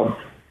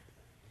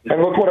 And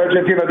look what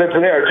Argentina did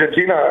today.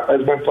 Argentina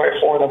has been playing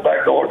 4 in the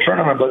back the whole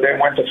tournament, but they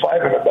went to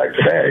 5 in the back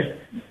today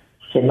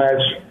to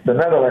match the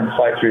Netherlands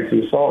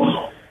 5-3-2.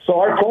 So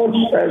our coach,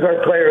 as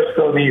our players,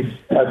 still needs,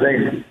 I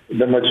think,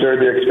 the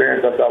maturity,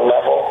 experience at that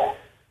level.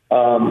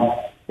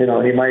 He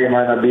might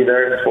not be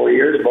there in 4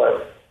 years,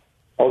 but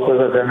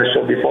also as I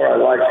mentioned before, I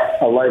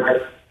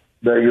like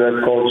the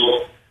U.S. coach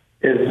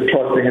is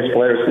trusting his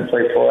players to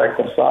play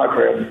proactive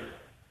soccer. And,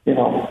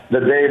 the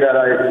day that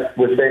I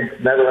would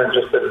think Netherlands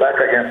just sit back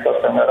against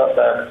us and let us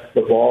have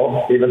the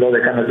ball, even though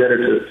they kind of did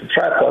it to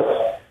trap us.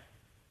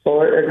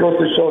 So it goes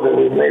to show that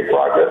we've made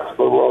progress,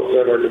 but we're also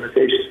at our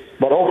limitations.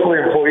 But hopefully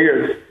in 4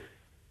 years,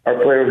 our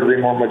players will be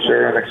more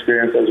mature and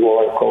experienced as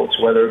well as coach,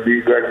 whether it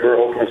be Greg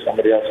Berhalter or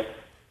somebody else.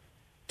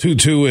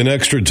 2-2 in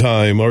extra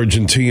time.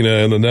 Argentina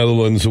and the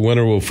Netherlands. The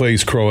winner will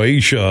face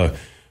Croatia,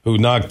 who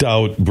knocked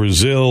out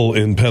Brazil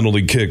in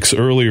penalty kicks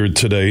earlier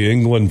today.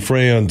 England,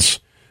 France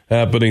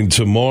happening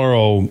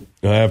tomorrow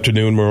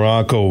afternoon.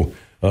 Morocco,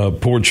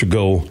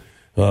 Portugal.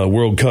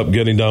 World Cup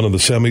getting down to the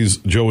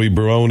semis. Joey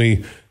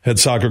Baroni, head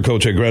soccer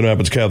coach at Grand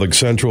Rapids Catholic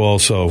Central,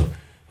 also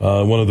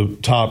one of the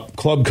top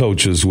club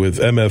coaches with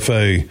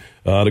MFA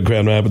out of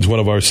Grand Rapids. One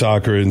of our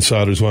soccer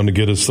insiders wanted to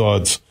get his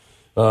thoughts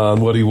on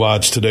what he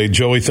watched today.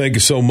 Joey, thank you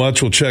so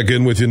much. We'll check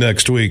in with you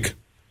next week.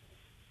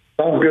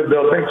 Sounds good,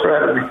 Bill. Thanks for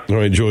having me. All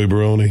right, Joey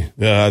Baroni.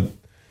 I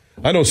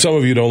know some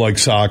of you don't like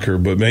soccer,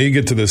 but man, you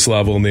get to this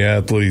level and the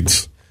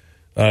athletes,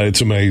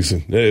 it's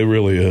amazing. It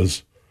really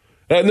is.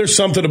 And there's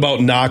something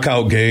about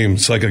knockout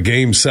games, like a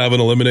Game 7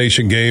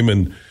 elimination game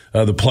and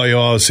the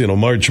playoffs,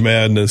 March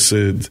Madness.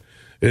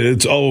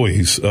 It's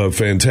always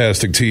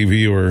fantastic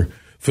TV or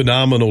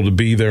phenomenal to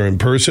be there in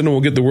person. And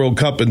we'll get the World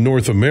Cup in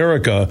North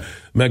America,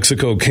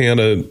 Mexico,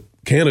 Canada,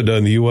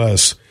 and the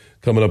U.S.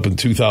 coming up in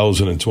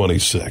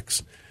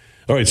 2026.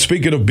 All right,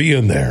 speaking of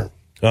being there,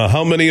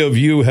 how many of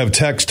you have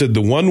texted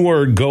the one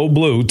word Go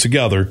Blue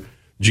together,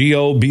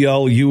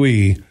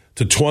 GOBLUE,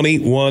 to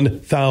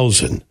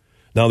 21,000?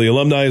 Now, the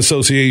Alumni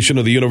Association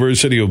of the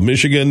University of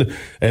Michigan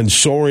and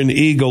Soaring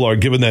Eagle are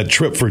giving that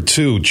trip for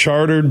 2.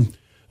 Chartered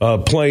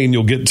plane,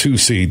 you'll get 2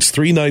 seats.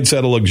 3 nights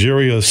at a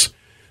luxurious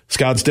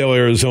Scottsdale,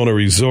 Arizona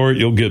resort.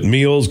 You'll get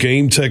meals,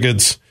 game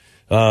tickets,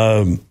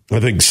 I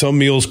think some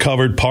meals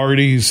covered,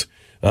 parties,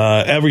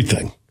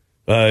 everything.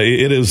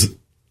 It is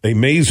a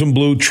maize and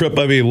blue trip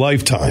of a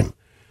lifetime.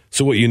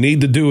 So what you need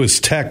to do is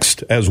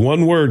text as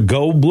one word,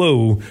 Go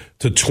Blue,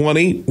 to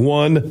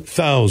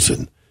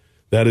 21,000.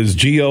 That is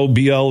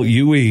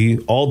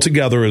GOBLUE, all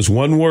together as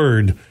one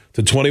word,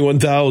 to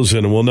 21,000.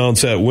 And we'll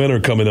announce that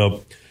winner coming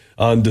up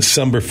on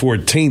December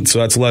 14th. So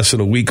that's less than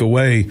a week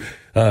away.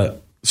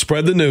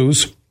 Spread the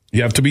news.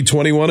 You have to be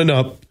 21 and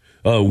up.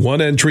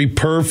 1 entry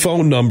per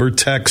phone number.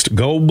 Text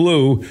Go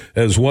Blue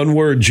as one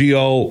word,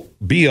 GOBLUE,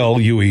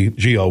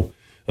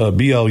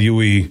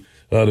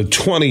 to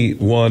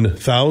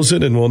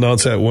 21,000. And we'll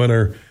announce that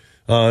winner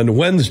on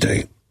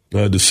Wednesday,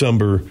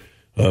 December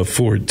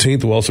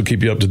 14th. We'll also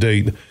keep you up to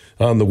date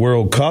on the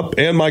World Cup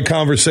and my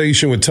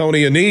conversation with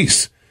Tony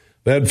Annese,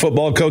 the head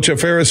football coach at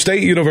Ferris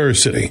State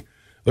University.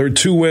 They're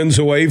 2 wins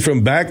away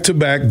from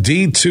back-to-back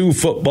D2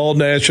 football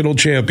national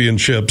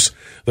championships.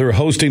 They're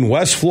hosting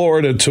West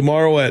Florida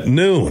tomorrow at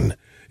noon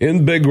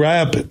in Big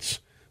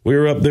Rapids. We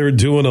were up there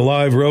doing a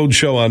live road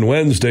show on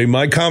Wednesday.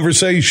 My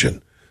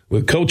conversation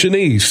with Coach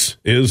Annese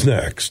is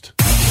next.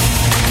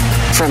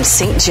 From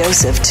St.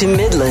 Joseph to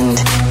Midland,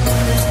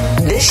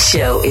 this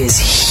show is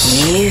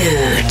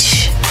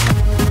huge.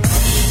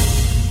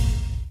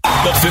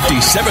 The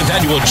 57th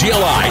annual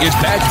GLI is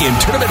back in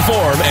tournament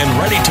form and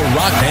ready to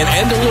rock Van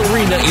Andel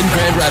Arena in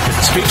Grand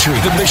Rapids, featuring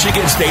the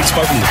Michigan State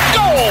Spartans.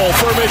 Goal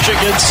for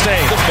Michigan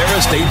State. The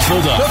Ferris State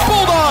Bulldogs. The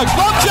Bulldogs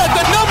launch at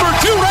the number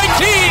 2 ranked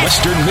team.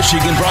 Western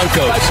Michigan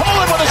Broncos.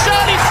 Poland with a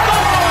shot. He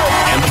scores.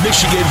 And the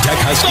Michigan Tech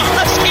Huskies.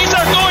 The Huskies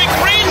are going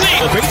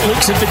crazy. The Great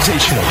Lakes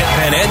Invitational at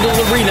Van Andel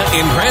Arena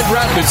in Grand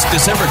Rapids,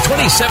 December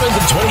 27th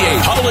and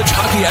 28th. College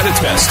hockey at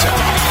its best.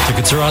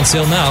 Tickets are on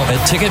sale now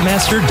at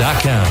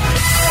Ticketmaster.com.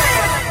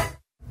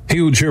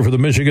 Huge here for the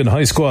Michigan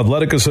High School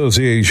Athletic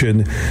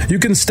Association. You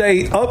can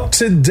stay up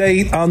to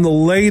date on the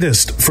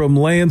latest from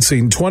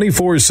Lansing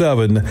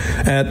 24/7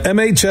 at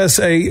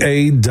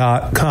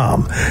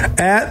MHSAA.com,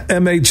 at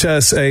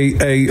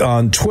MHSAA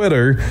on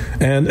Twitter,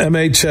 and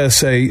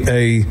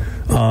MHSAA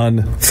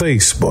on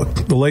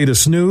Facebook. The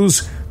latest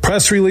news,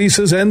 press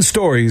releases, and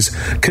stories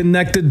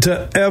connected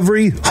to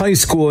every high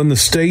school in the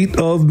state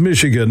of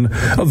Michigan,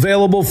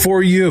 available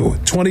for you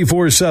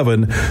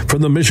 24/7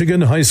 from the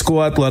Michigan High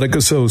School Athletic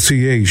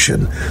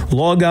Association.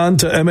 Log on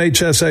to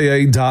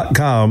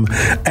MHSAA.com,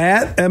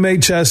 at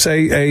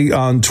MHSAA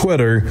on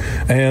Twitter,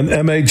 and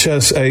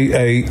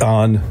MHSAA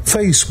on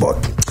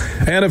Facebook.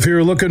 And if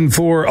you're looking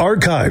for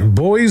archive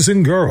boys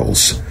and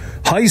girls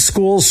high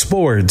school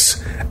sports,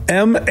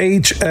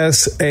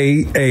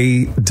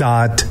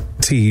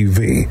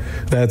 MHSAA.TV.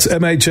 That's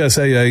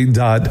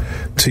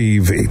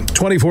MHSAA.TV.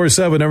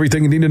 24/7,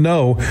 everything you need to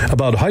know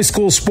about high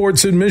school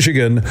sports in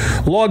Michigan.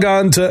 Log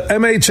on to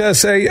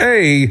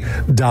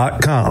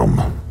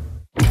MHSAA.com.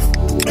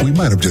 We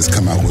might have just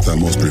come out with our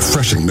most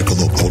refreshing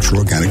Michelob Ultra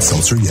Organic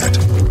Seltzer yet.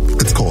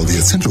 It's called the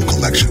Essential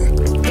Collection.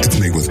 It's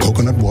made with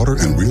coconut water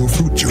and real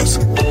fruit juice,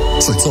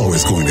 so it's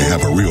always going to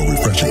have a real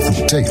refreshing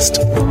fruit taste.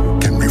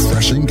 Can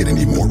refreshing get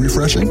any more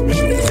refreshing?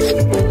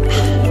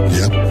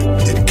 Yep,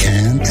 it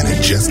can, and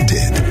it just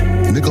did.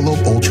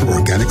 Michelob Ultra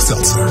Organic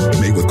Seltzer,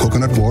 made with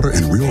coconut water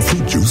and real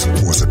fruit juice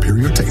for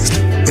superior taste.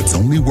 It's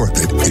only worth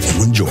it if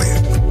you enjoy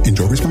it.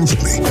 Enjoy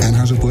responsibly.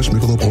 Anheuser-Busch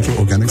Michelob Ultra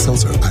Organic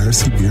Seltzer,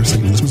 IRC Beer,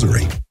 St. Louis,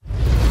 Missouri.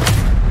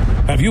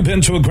 Have you been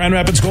to a Grand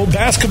Rapids Gold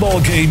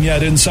basketball game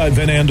yet inside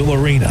Van Andel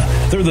Arena?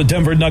 They're the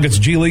Denver Nuggets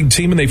G League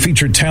team, and they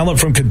feature talent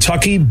from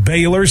Kentucky,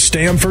 Baylor,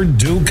 Stanford,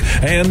 Duke,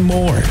 and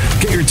more.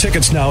 Get your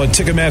tickets now at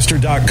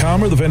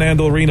Ticketmaster.com or the Van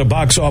Andel Arena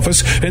box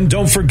office. And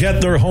don't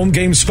forget their home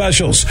game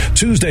specials.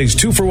 Tuesdays,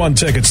 2-for-1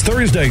 tickets.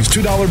 Thursdays,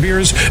 $2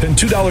 beers and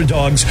 $2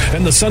 dogs.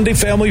 And the Sunday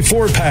Family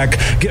 4-pack.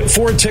 Get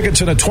 4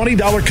 tickets and a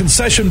 $20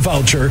 concession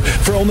voucher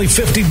for only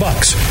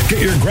 $50.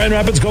 Get your Grand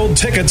Rapids Gold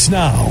tickets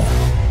now.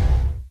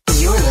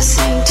 You're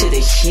listening to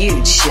The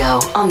Huge Show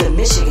on the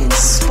Michigan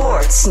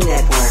Sports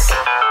Network.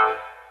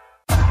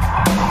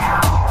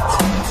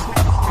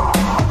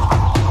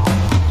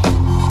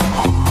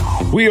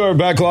 We are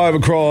back live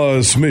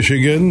across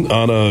Michigan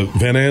on a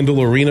Van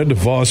Andel Arena,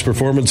 DeVos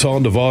Performance Hall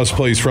in DeVos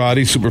Place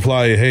Friday.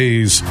 Superfly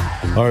Hayes,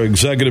 our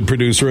executive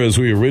producer, as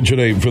we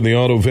originate from the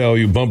Auto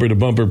Value Bumper to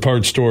Bumper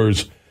Parts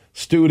Stores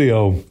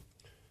studio.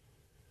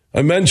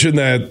 I mentioned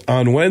that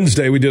on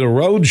Wednesday we did a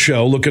road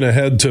show looking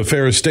ahead to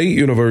Ferris State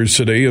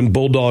University and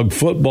Bulldog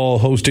football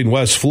hosting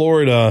West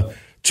Florida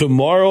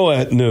tomorrow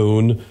at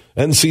noon.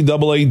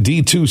 NCAA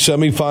D2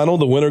 semifinal.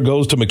 The winner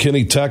goes to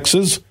McKinney,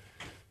 Texas.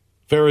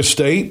 Ferris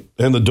State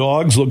and the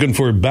Dogs looking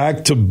for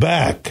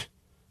back-to-back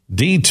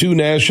D2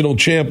 national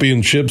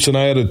championships. And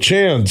I had a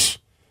chance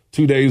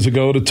 2 days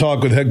ago to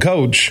talk with head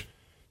coach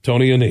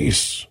Tony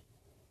Annese.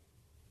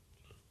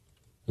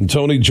 And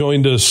Tony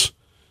joined us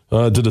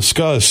to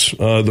discuss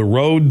the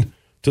road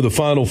to the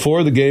Final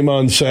Four, the game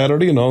on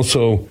Saturday, and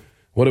also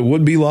what it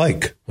would be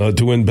like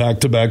to win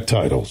back-to-back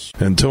titles.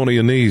 And Tony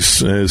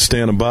Annese is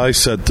standing by,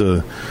 set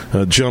to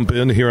jump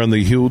in here on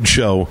the Huge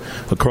Show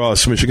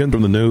across Michigan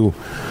from the new,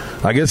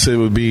 I guess it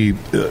would be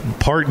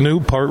part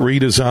new, part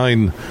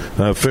redesigned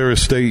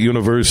Ferris State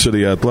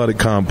University Athletic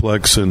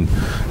Complex. And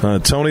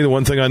Tony, the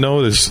one thing I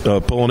know is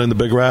pulling in the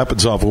Big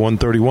Rapids off of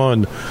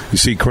 131, you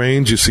see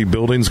cranes, you see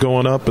buildings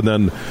going up, and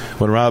then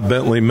when Rob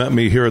Bentley met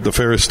me here at the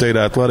Ferris State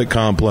Athletic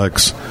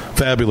Complex,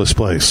 fabulous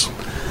place.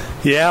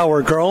 Yeah,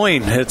 we're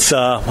growing. It's an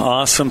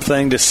awesome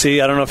thing to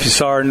see. I don't know if you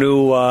saw our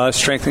new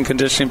strength and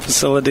conditioning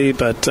facility,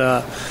 but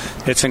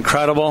it's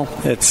incredible.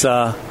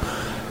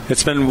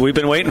 We've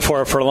been waiting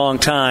for it for a long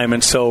time,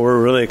 and so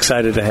we're really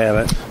excited to have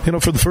it. You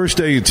know, for the first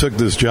day you took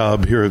this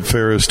job here at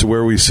Ferris to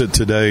where we sit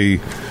today,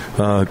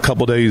 a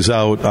couple days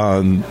out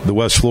on the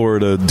West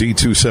Florida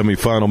D2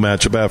 semifinal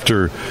matchup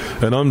after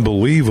an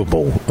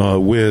unbelievable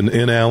win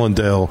in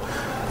Allendale,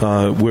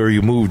 where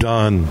you moved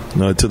on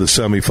to the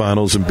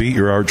semifinals and beat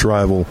your arch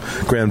rival,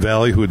 Grand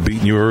Valley, who had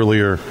beaten you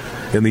earlier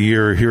in the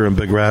year here in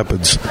Big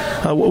Rapids.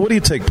 What do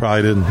you take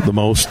pride in the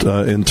most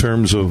in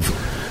terms of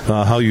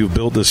how you've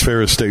built this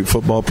Ferris State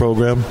football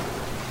program?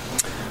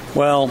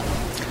 Well,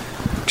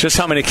 just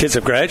how many kids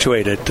have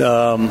graduated. We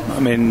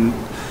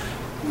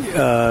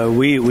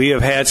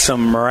have had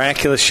some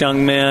miraculous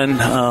young men.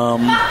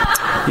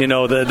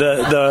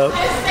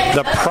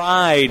 The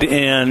pride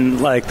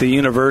in like the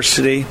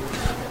university,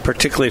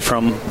 particularly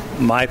from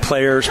my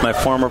players, my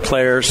former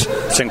players,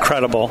 it's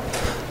incredible.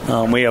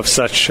 we have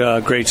such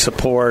great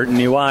support. And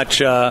you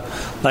watch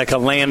like a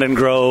Landon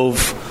Grove,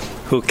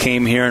 who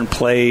came here and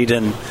played,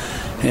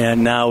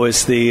 and now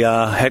is the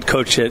head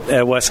coach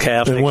at West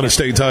Catholic. And won a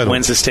state title.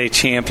 Wins the state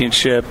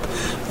championship.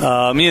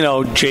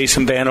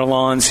 Jason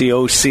Vanderlaan's the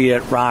OC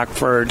at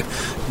Rockford.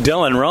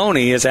 Dylan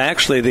Roney is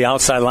actually the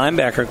outside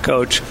linebacker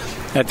coach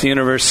at the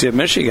University of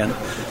Michigan.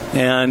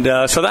 And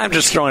so I'm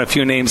just throwing a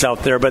few names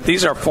out there, but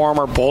these are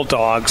former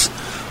Bulldogs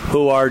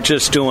who are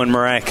just doing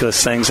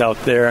miraculous things out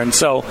there. And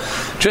so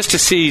just to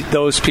see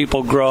those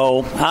people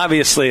grow,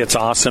 obviously it's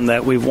awesome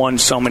that we've won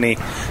so many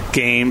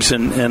games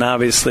and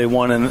obviously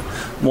won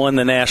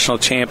the national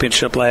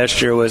championship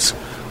last year was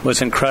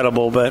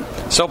incredible. But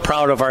so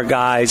proud of our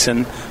guys,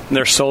 and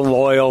they're so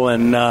loyal.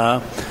 And,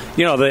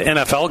 the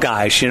NFL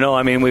guys,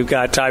 we've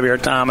got Tyree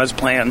Thomas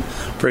playing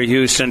for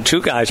Houston,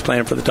 2 guys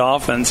playing for the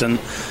Dolphins,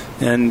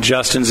 and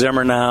Justin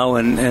Zimmer now,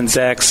 and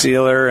Zach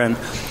Sealer,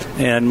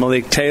 and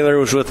Malik Taylor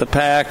was with the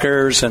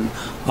Packers, and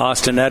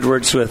Austin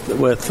Edwards with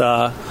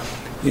the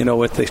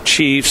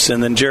Chiefs,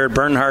 and then Jared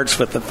Bernhardt's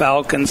with the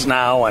Falcons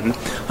now, and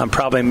I'm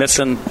probably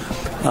missing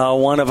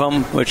one of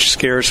them, which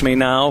scares me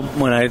now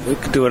when I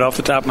do it off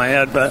the top of my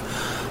head, but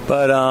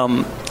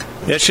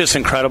it's just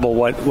incredible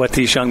what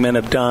these young men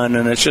have done,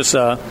 and it's just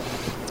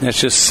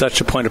such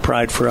a point of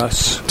pride for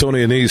us.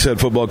 Tony Annese, head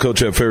football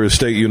coach at Ferris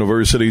State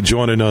University,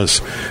 joining us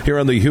here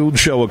on the Huge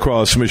Show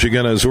across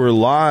Michigan as we're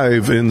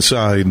live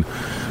inside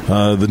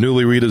the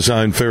newly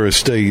redesigned Ferris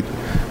State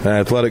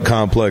Athletic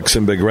Complex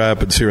in Big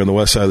Rapids here on the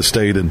west side of the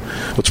state. And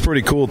what's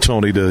pretty cool,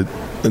 Tony, to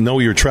know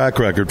your track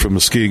record from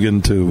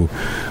Muskegon to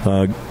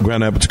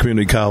Grand Rapids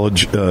Community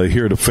College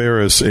here to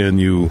Ferris, and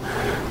you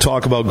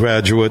talk about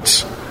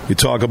graduates, you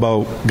talk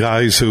about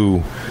guys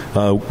who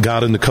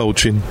got into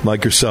coaching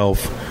like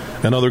yourself,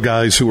 and other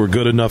guys who were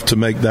good enough to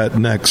make that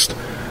next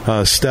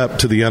step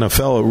to the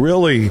NFL. It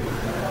really,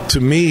 to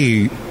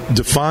me,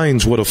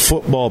 defines what a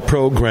football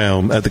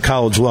program at the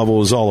college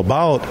level is all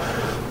about.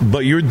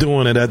 But you're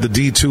doing it at the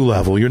D2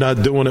 level. You're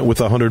not doing it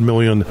with a $100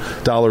 million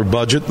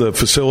budget. The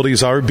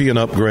facilities are being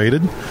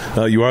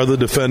upgraded. You are the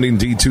defending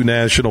D2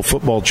 national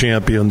football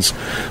champions.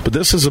 But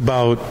this is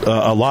about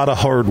a lot of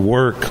hard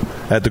work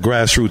at the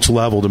grassroots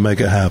level to make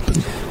it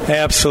happen.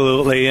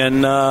 Absolutely.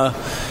 And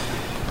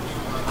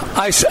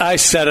I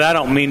said it, I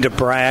don't mean to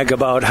brag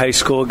about high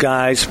school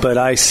guys, but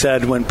I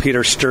said when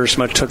Peter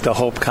Stuursma took the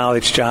Hope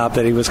College job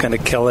that he was going to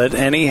kill it,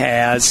 and he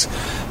has.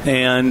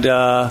 And,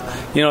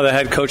 the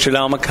head coach at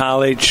Alma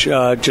College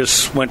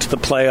just went to the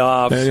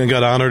playoffs. And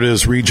got honored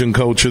as Region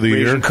Coach of the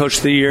Year. Region Coach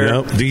of the Year.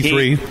 Yep,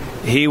 D3.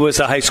 He was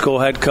a high school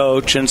head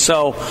coach, and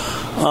so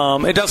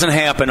it doesn't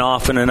happen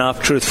often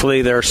enough,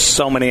 truthfully. There are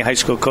so many high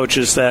school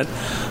coaches that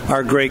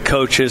are great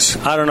coaches.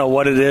 I don't know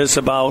what it is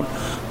about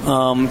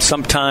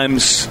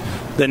sometimes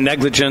the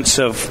negligence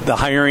of the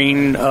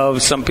hiring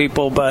of some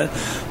people, but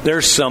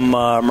there's some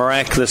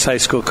miraculous high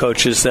school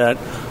coaches that,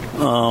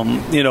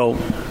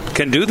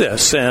 can do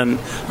this. And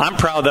I'm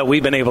proud that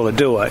we've been able to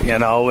do it.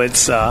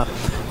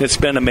 It's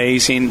been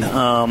amazing.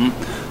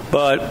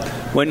 But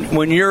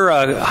when you're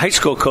a high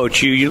school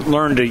coach, you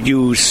learn to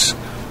use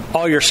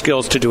all your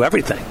skills to do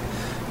everything.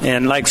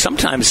 And like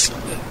sometimes,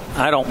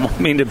 I don't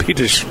mean to be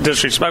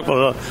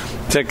disrespectful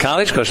to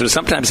college coaches,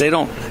 sometimes they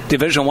don't,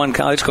 Division I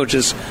college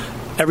coaches,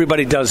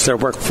 everybody does their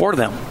work for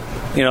them.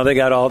 They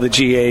got all the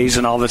GAs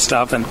and all the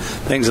stuff and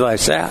things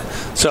like that.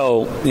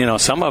 So,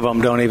 some of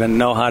them don't even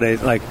know how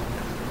to,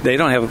 they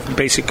don't have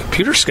basic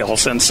computer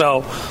skills. And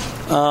so,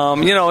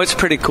 it's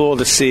pretty cool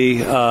to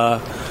see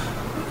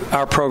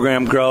our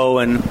program grow,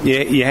 and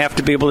you have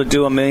to be able to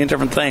do a million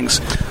different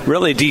things.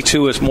 Really,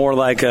 D2 is more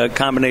like a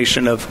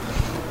combination of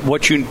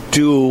what you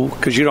do,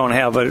 because you don't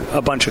have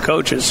a bunch of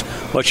coaches,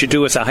 what you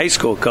do as a high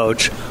school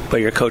coach,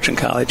 but you're coaching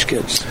college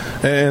kids.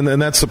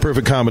 And that's the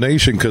perfect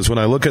combination, because when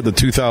I look at the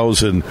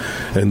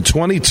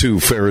 2022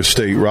 Ferris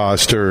State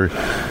roster,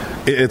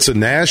 it's a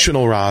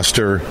national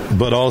roster,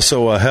 but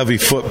also a heavy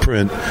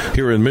footprint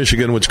here in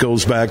Michigan, which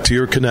goes back to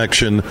your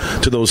connection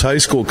to those high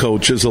school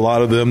coaches, a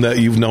lot of them that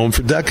you've known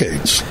for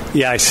decades.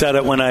 Yeah, I said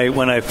it when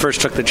I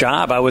first took the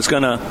job. I was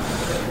going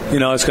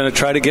to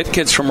try to get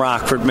kids from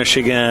Rockford,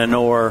 Michigan,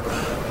 or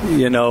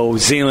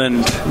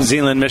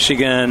Zeeland,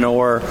 Michigan,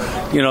 or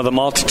the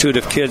multitude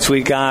of kids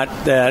we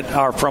got that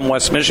are from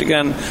West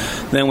Michigan.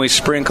 Then we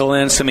sprinkle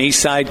in some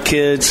East Side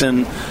kids,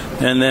 and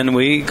then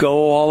we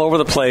go all over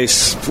the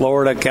place: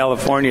 Florida,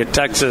 California,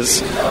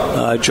 Texas,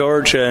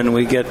 Georgia, and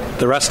we get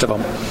the rest of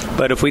them.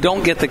 But if we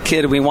don't get the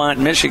kid we want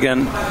in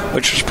Michigan,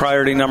 which is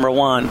priority number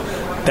one,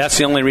 that's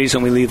the only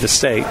reason we leave the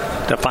state,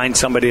 to find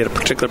somebody at a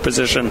particular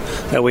position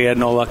that we had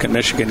no luck in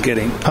Michigan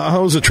getting.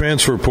 How has the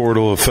transfer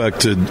portal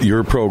affected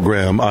your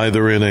program,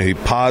 either in a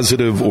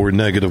positive or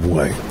negative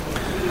way?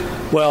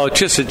 Well,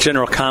 just a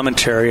general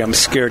commentary. I'm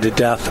scared to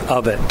death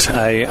of it.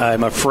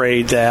 I'm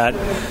afraid that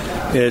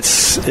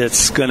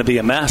it's going to be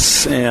a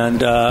mess.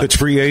 And it's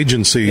free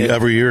agency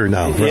every year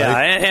now, right? Yeah,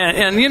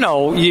 and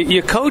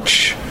you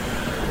coach.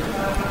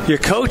 you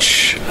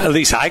coach, at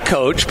least I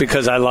coach,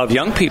 because I love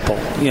young people,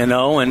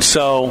 and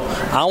so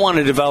I want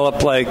to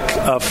develop like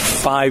a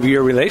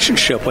 5-year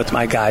relationship with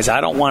my guys.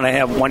 I don't want to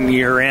have 1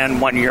 year in,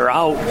 1 year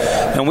out.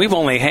 And we've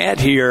only had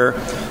here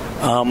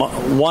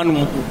one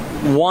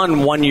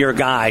 1-year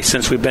guy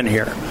since we've been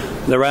here.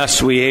 The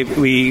rest we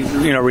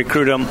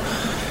recruit them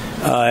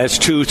as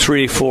 2,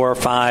 3, 4,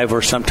 5,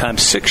 or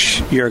sometimes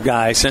 6-year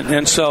guys.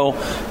 And so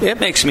it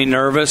makes me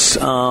nervous.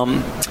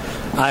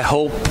 I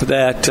hope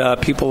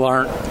that people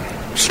aren't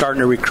starting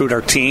to recruit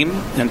our team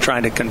and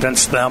trying to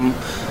convince them,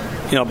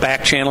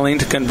 back channeling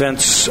to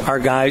convince our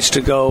guys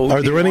to go.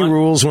 Are there any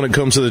rules when it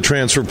comes to the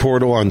transfer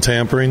portal on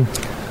tampering?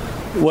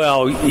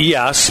 Well,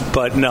 yes,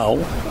 but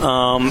no.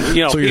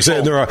 So you're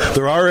saying there are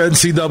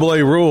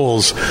NCAA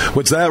rules,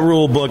 which that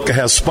rule book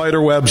has spider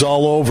webs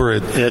all over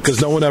it because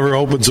no one ever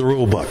opens the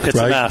rule book. It's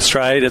right? a mess,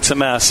 right? It's a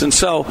mess. And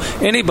so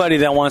anybody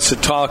that wants to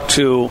talk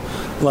to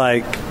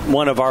like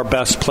one of our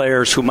best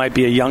players who might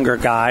be a younger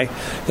guy,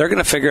 they're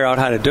going to figure out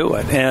how to do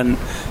it. And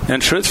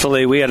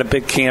truthfully, we had a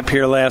big camp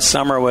here last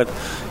summer with,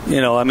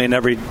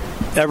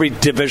 every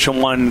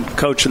Division I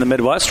coach in the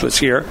Midwest was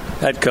here,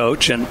 head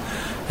coach, and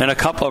a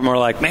couple of them were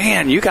like,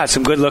 man, you got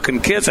some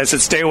good-looking kids. I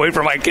said, stay away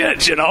from my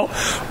kids,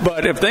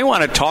 But if they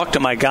want to talk to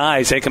my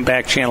guys, they can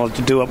back channel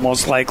to do it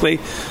most likely.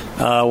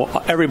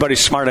 Everybody's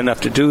smart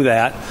enough to do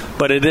that,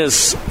 but it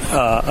is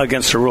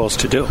against the rules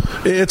to do.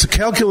 It's a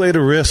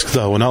calculated risk,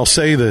 though, and I'll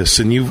say this,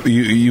 and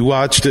you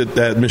watched it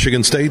at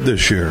Michigan State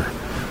this year,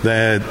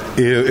 that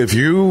if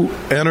you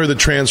enter the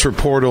transfer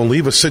portal and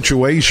leave a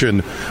situation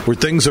where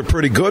things are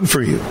pretty good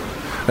for you,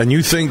 and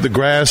you think the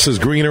grass is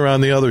greener on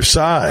the other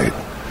side,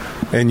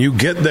 and you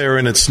get there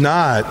and it's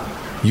not,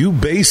 you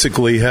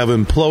basically have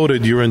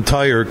imploded your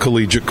entire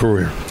collegiate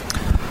career.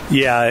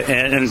 Yeah,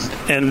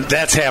 and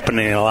that's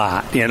happening a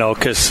lot,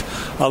 because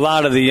a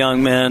lot of the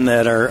young men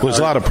that are... There's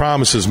a lot of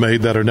promises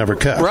made that are never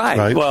kept.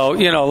 Right. Well,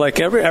 like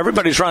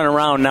everybody's running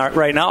around now.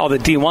 Right now, all the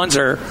D1s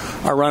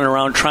are running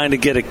around trying to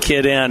get a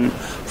kid in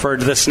for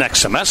this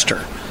next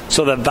semester.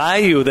 So the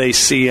value they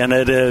see in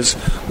it is,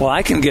 well,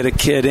 I can get a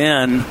kid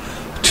in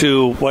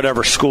to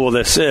whatever school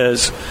this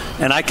is,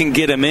 and I can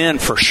get them in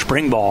for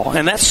spring ball.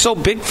 And that's so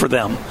big for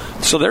them.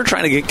 So they're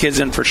trying to get kids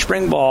in for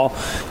spring ball,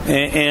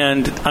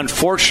 and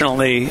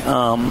unfortunately, it's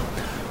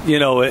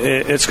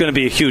going to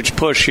be a huge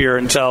push here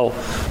until,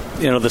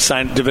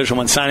 the Division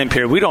I signing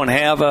period. We don't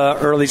have a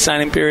early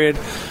signing period,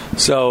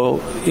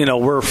 so,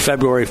 we're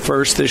February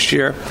 1st this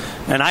year,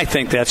 and I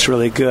think that's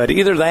really good.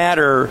 Either that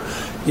or,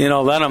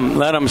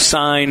 let them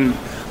sign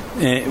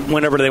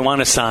whenever they want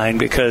to sign,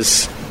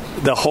 because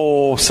the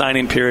whole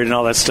signing period and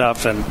all that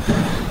stuff, and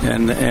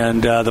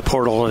the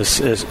portal is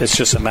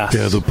just a mess.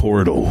 Yeah, the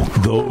portal.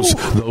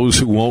 Those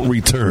who won't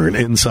return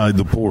inside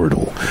the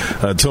portal.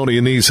 Tony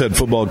Annese, head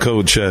football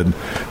coach at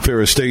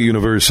Ferris State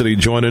University,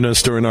 joining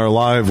us during our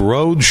live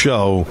road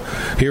show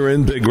here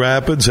in Big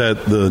Rapids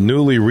at the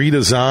newly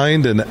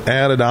redesigned and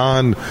added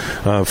on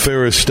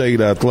Ferris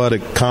State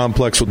Athletic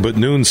Complex. But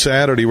noon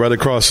Saturday, right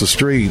across the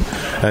street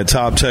at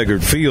Top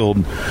Taggart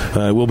Field,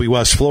 will be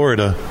West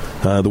Florida.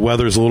 The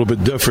weather is a little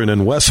bit different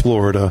in West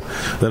Florida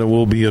than it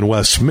will be in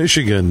West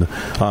Michigan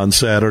on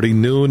Saturday.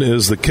 Noon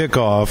is the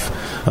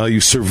kickoff.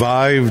 You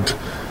survived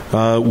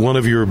one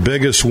of your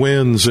biggest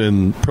wins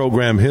in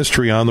program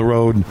history on the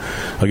road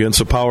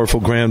against a powerful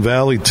Grand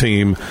Valley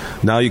team.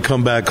 Now you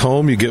come back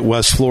home. You get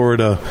West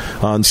Florida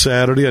on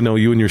Saturday. I know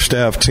you and your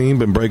staff team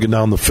been breaking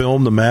down the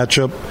film, the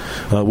matchup.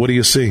 What do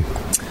you see?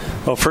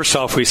 Well, first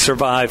off, we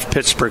survived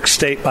Pittsburgh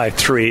State by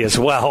 3 as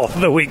well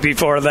the week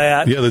before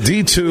that. Yeah, the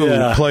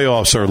D2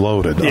 playoffs are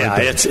loaded. Yeah,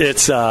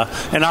 it's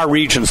and our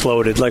region's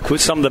loaded. Like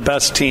with some of the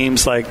best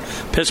teams, like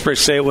Pittsburgh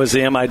State was the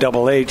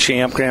MIAA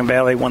champ. Grand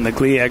Valley won the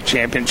GLIAC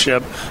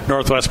championship.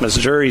 Northwest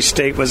Missouri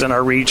State was in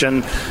our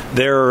region.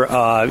 They're a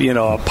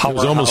powerhouse. It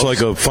was almost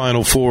like a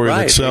Final Four in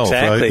itself,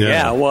 exactly. right?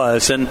 Yeah, it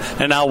was. And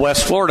now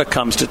West Florida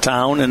comes to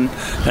town,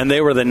 and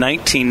they were the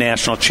 19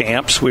 national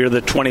champs. We were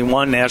the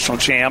 21 national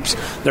champs.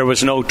 There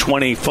was no 20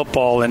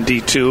 football in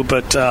D2,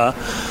 but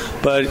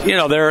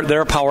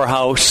they're a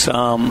powerhouse.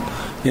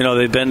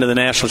 They've been to the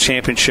national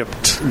championship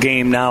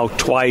game now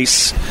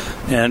twice,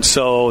 and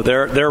so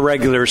they're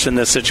regulars in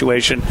this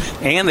situation.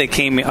 And they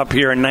came up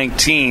here in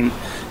 19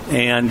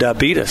 and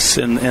beat us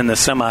in the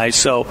semis.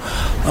 So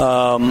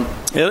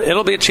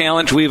it'll be a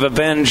challenge. We've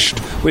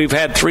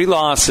had 3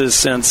 losses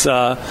since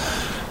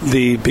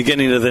the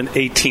beginning of the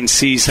 18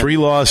 season. 3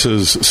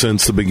 losses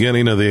since the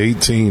beginning of the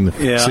 18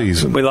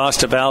 season. We lost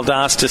to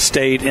Valdosta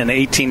State in the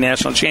 18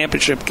 national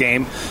championship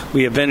game.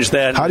 We avenged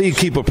that. How do you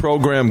keep a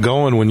program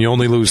going when you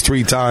only lose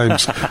 3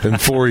 times in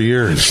 4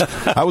 years?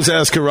 I was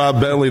asking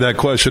Rob Bentley that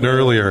question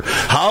earlier.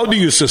 How do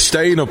you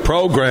sustain a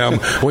program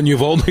when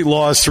you've only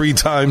lost 3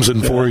 times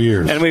in 4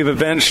 years? And we've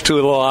avenged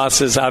 2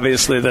 losses,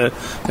 obviously the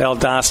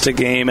Valdosta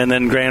game, and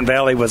then Grand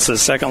Valley was the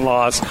second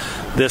loss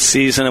this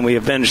season, and we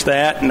avenged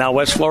that. And now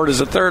West Florida's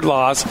the third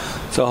loss.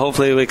 So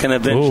hopefully we can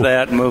avenge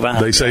that and move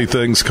on. They say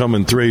things come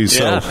in threes.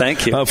 Yeah,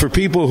 thank you. For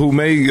people who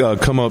may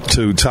come up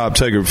to Top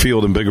Taggart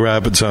Field in Big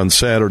Rapids on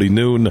Saturday,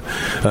 noon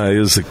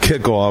is the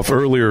kickoff,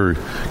 earlier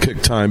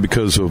kick time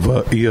because of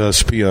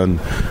ESPN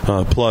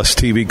Plus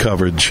TV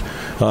coverage.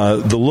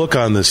 The look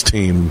on this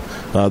team,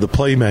 the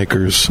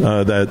playmakers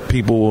that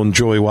people will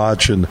enjoy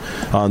watching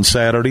on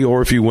Saturday,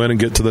 or if you win and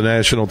get to the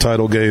national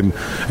title game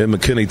in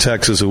McKinney,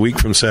 Texas a week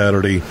from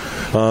Saturday,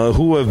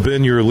 who have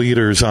been your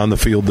leaders on the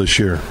field this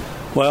year?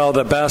 Well,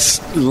 the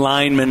best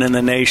lineman in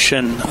the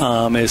nation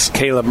is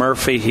Caleb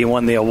Murphy. He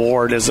won the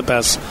award as the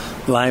best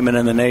lineman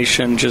in the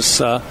nation just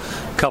a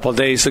couple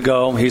days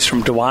ago. He's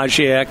from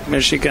Dowagiac,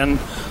 Michigan.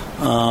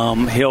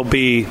 He'll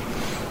be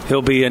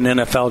an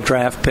NFL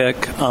draft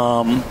pick.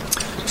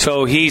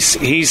 So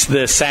he's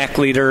the sack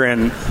leader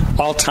and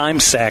all-time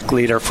sack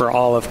leader for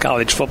all of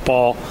college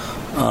football.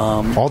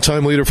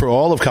 All-time leader for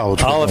all of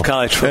college football. All of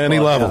college football. Any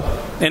level.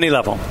 Yeah. Any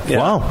level. Yeah.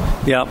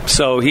 Wow. Yep.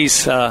 So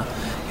he's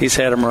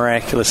had a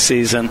miraculous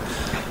season.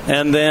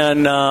 And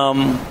then,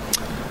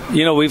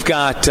 we've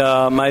got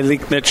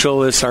Malik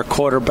Mitchell is our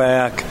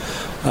quarterback.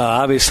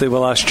 Obviously, we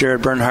lost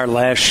Jared Bernhardt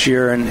last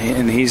year,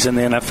 and he's in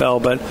the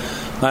NFL. But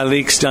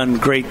Malik's done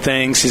great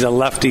things. He's a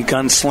lefty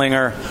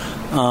gunslinger.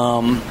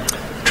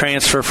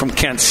 Transfer from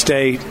Kent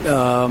State.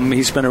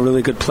 He's been a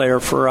really good player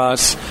for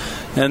us.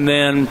 And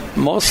then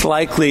most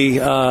likely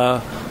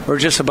we're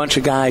just a bunch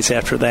of guys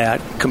after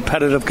that,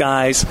 competitive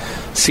guys.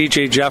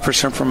 C.J.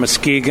 Jefferson from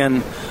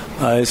Muskegon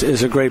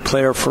is a great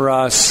player for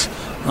us.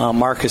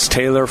 Marcus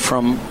Taylor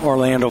from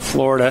Orlando,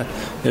 Florida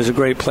is a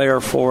great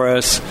player for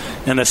us.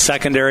 In the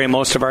secondary,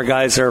 most of our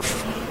guys are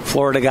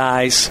Florida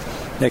guys.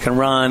 They can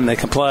run, they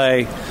can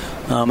play.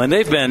 And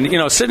they've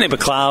been, Sidney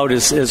McLeod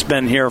has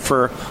been here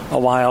for a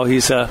while.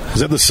 Is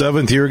that the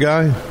seventh-year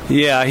guy?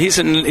 Yeah,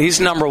 he's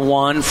number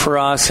one for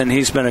us, and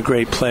he's been a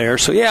great player.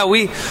 So, yeah,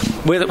 with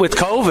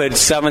COVID,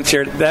 seventh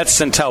year, that's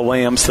Centel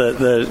Williams,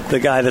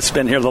 the guy that's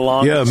been here the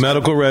longest. Yeah,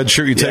 medical red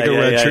shirt. You take a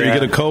red shirt, you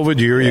get a COVID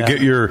year, you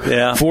get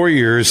your 4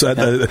 years.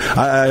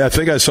 I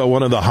think I saw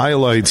one of the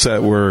highlights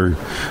that were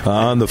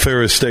on the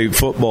Ferris State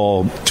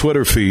football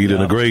Twitter feed,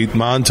 and a great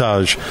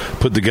montage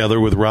put together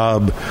with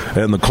Rob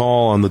and the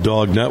call on the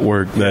Dog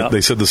Network. That they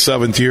said the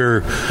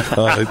seventh-year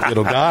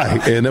guy,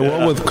 and then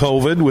what with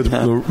COVID, with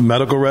the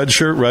medical red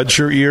shirt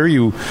year,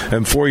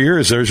 and 4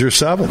 years, there's your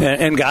seventh.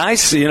 And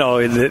guys,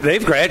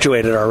 they've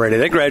graduated already.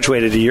 They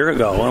graduated a year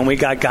ago, and we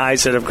got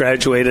guys that have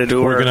graduated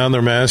who working on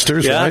their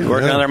masters.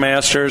 Working on their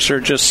masters, or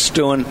just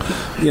doing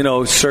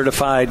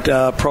certified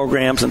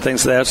programs and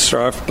things of that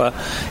stuff. But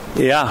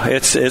yeah,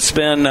 it's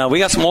been we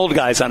got some old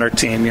guys on our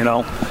team,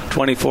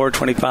 24,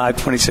 25,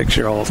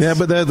 26-year-olds. Yeah,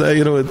 but that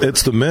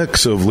it's the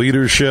mix of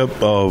leadership,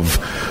 of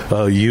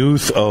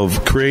youth,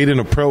 of creating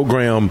a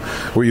program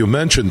where you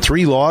mentioned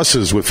 3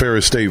 losses with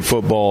Ferris State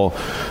football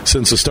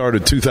since the start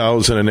of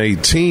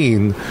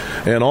 2018,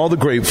 and all the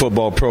great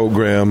football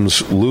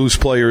programs lose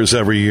players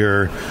every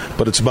year,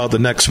 but it's about the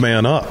next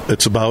man up.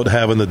 It's about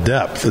having the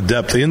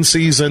depth in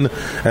season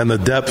and the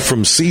depth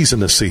from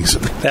season to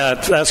season.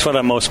 That's what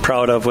I'm most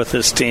proud of with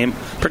this team,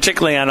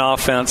 particularly on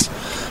offense.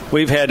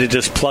 We've had to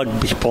just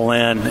plug people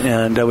in,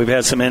 and we've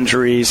had some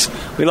injuries.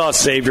 We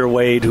lost Xavier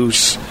Wade,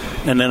 who's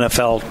an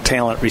NFL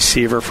talent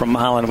receiver from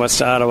Holland,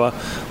 West Ottawa.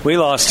 We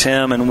lost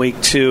him in week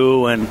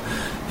 2, and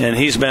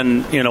he's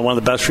been one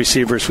of the best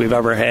receivers we've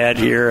ever had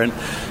here,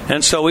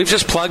 and so we've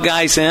just plugged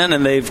guys in,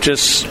 and they've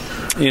just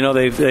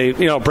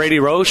Brady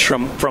Roche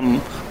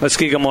from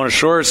Muskegon Mona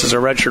Shores is a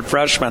redshirt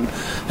freshman.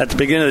 At the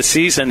beginning of the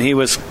season, he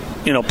was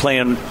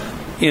playing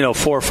 4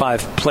 or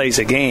 5 plays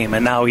a game,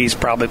 and now he's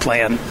probably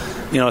playing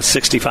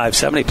 65,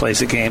 70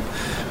 plays a game.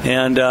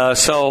 And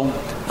so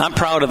I'm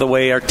proud of the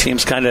way our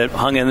team's kind of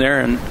hung in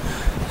there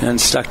and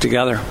stuck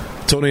together.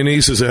 Tony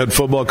Annese is the head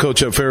football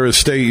coach at Ferris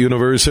State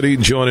University,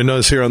 joining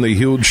us here on the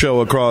Huge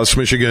Show across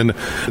Michigan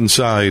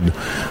inside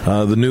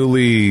the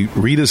newly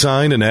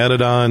redesigned and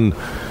added on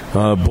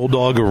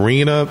Bulldog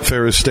Arena,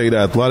 Ferris State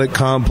Athletic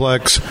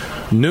Complex.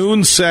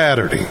 Noon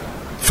Saturday,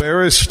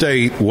 Ferris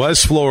State,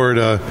 West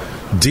Florida,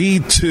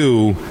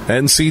 D2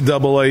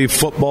 NCAA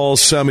football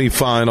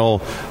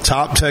semifinal,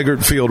 Top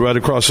Taggart Field right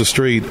across the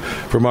street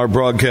from our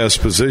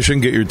broadcast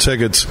position. Get your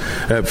tickets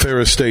at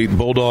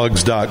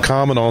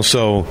FerrisStateBulldogs.com and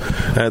also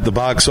at the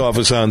box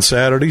office on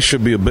Saturday.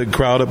 Should be a big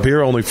crowd up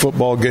here. Only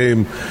football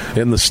game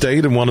in the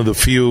state and one of the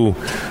few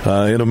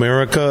in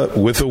America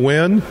with a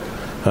win.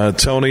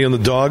 Tony and the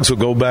Dogs will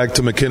go back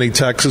to McKinney,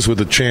 Texas with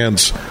a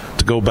chance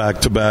to go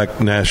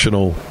back-to-back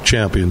national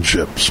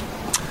championships.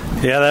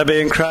 Yeah, that'd be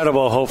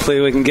incredible.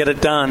 Hopefully we can get it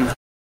done.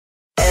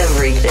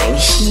 Everything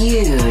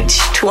huge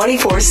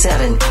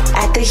 24/7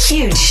 at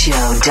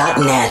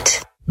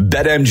thehugeshow.net.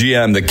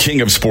 BetMGM, the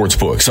king of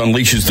sportsbooks,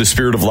 unleashes the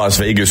spirit of Las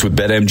Vegas with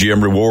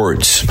BetMGM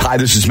Rewards. Hi,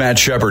 this is Matt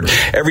Shepard.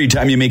 Every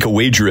time you make a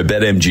wager at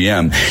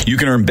BetMGM, you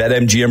can earn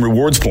BetMGM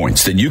Rewards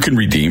points that you can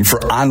redeem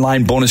for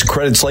online bonus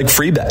credits like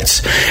free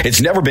bets. It's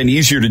never been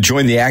easier to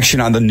join the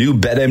action on the new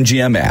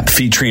BetMGM app,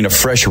 featuring a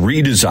fresh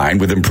redesign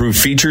with improved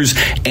features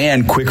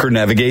and quicker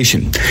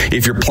navigation.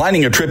 If you're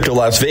planning a trip to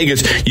Las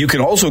Vegas, you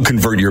can also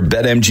convert your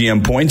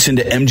BetMGM points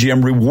into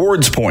MGM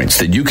Rewards points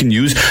that you can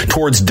use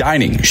towards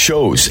dining,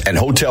 shows, and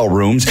hotel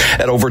rooms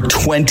at over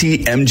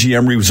 20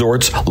 MGM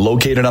resorts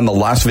located on the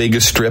Las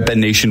Vegas Strip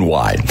and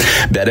nationwide.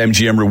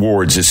 BetMGM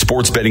Rewards is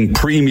sports betting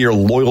premier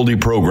loyalty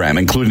program,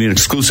 including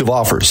exclusive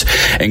offers,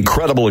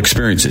 incredible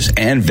experiences,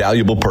 and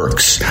valuable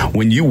perks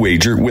when you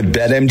wager with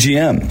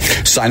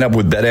BetMGM. Sign up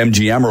with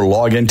BetMGM or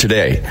log in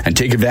today and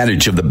take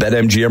advantage of the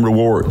BetMGM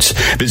Rewards.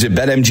 Visit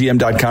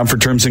BetMGM.com for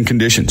terms and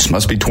conditions.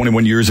 Must be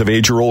 21 years of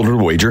age or older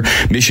to wager.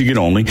 Michigan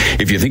only.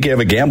 If you think you have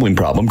a gambling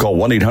problem, call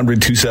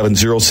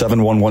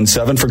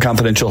 1-800-270-7117 for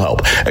confidential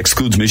help.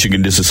 Excludes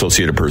Michigan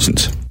disassociated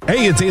persons.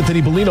 Hey, it's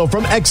Anthony Bellino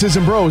from X's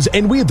and Bros,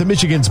 and we at the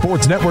Michigan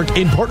Sports Network,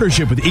 in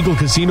partnership with Eagle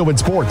Casino and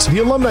Sports, the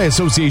Alumni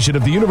Association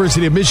of the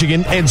University of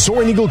Michigan, and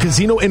Soaring Eagle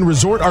Casino and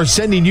Resort are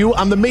sending you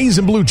on the Maize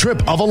and Blue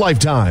trip of a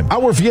lifetime.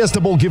 Our Fiesta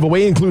Bowl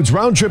giveaway includes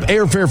round-trip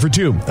airfare for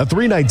two, a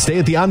 3-night stay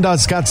at the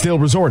Andaz Scottsdale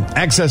Resort,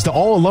 access to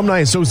all Alumni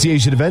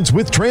Association events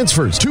with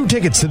transfers, 2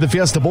 tickets to the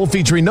Fiesta Bowl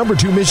featuring number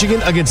 2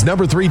 Michigan against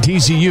number 3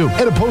 TCU,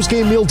 and a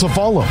post-game meal to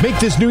follow. Make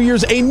this New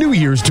Year's a New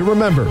Year's to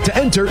remember. To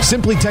enter,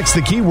 simply text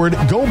the keyword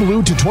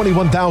GoBlue to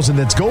 21,000.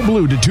 That's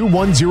GoBlue to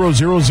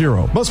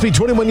 21000. Must be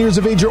 21 years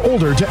of age or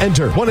older to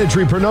enter. 1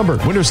 entry per number.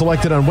 Winner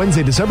selected on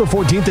Wednesday, December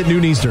 14th at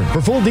noon Eastern.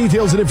 For full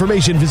details and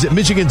information, visit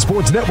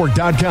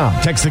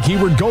MichiganSportsNetwork.com. Text the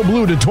keyword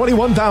GoBlue to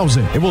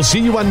 21,000. And we'll see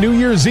you on New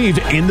Year's Eve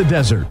in the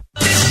desert.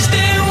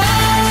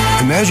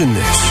 Imagine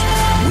this.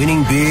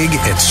 Winning big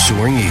at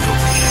Soaring Eagle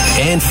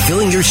and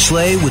filling your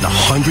sleigh with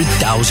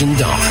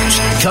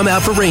 $100,000. Come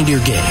out for reindeer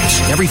games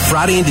every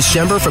Friday in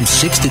December from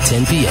 6 to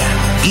 10 p.m.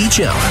 Each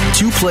hour,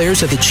 2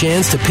 players have the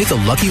chance to pick a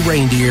lucky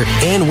reindeer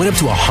and win up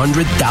to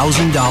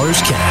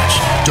 $100,000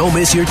 cash. Don't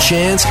miss your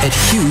chance at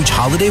huge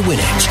holiday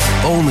winnings.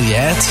 Only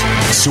at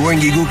Soaring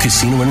Eagle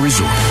Casino and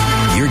Resort.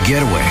 Your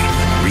getaway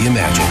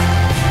reimagined.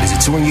 Visit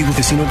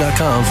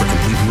SoaringEagleCasino.com for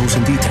complete rules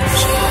and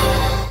details.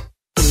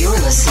 You're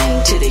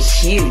listening to The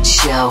Huge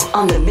Show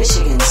on the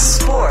Michigan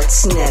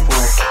Sports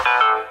Network.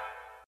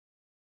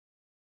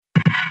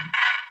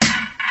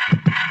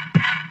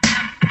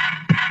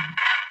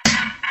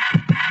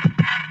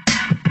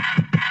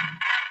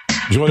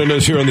 Joining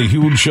us here on The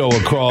Huge Show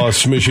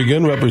across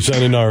Michigan,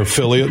 representing our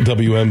affiliate,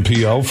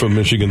 WMPL, from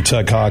Michigan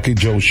Tech Hockey,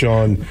 Joe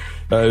Shawn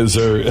is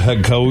their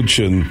head coach,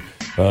 and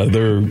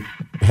they're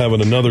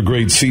having another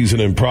great season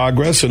in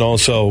progress, and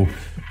also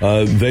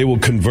they will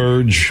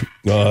converge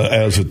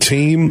as a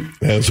team,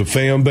 as a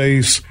fan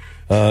base,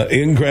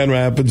 in Grand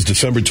Rapids,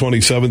 December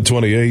 27th,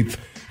 28th,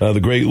 the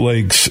Great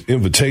Lakes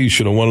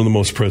Invitational, one of the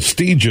most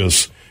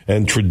prestigious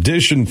and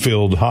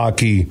tradition-filled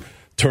hockey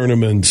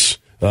tournaments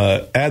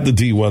at the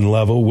D1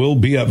 level, will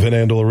be at Van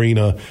Andel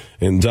Arena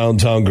in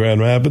downtown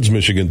Grand Rapids.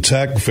 Michigan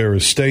Tech,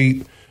 Ferris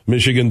State,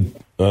 Michigan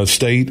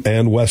State,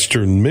 and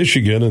Western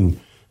Michigan. And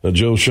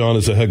Joe Shawn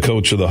is the head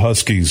coach of the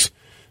Huskies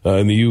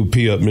in the UP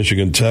at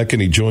Michigan Tech,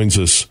 and he joins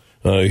us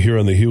here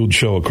on the Huge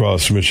Show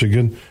across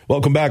Michigan.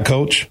 Welcome back,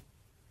 Coach.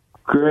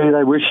 Great.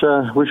 I wish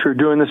we were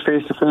doing this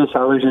face-to-face. I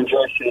always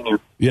enjoy seeing you.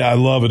 Yeah, I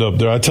love it up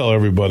there. I tell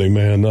everybody,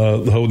 man,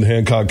 the Houghton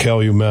Hancock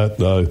Calumet,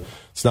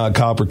 it's not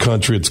Copper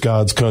Country, it's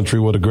God's country.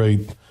 What a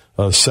great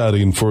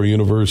setting for a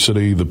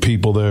university, the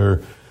people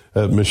there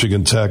at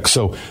Michigan Tech.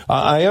 So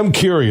I am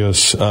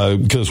curious,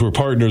 because we're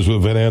partners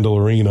with Van Andel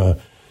Arena,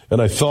 and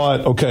I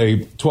thought, okay,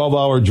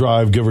 12-hour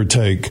drive, give or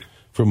take,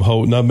 from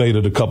Houghton. I've made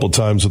it a couple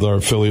times with our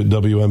affiliate,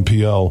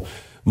 WMPL.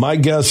 My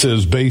guess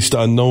is, based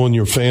on knowing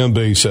your fan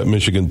base at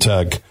Michigan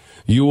Tech,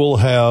 you will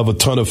have a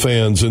ton of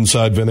fans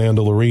inside Van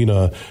Andel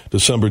Arena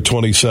December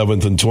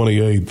 27th and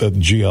 28th at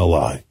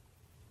GLI.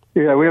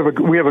 Yeah, we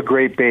have a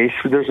great base.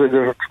 There's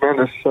a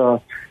tremendous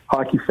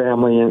hockey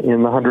family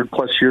in the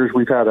 100+ years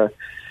we've had a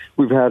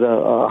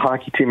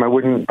hockey team. I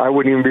wouldn't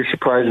even be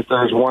surprised if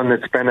there's one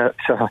that's been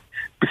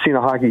seen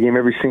a hockey game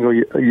every single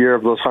year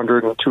of those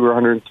 102 or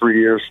 103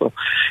 years. So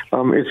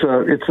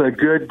it's a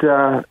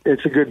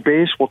good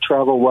base. We'll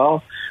travel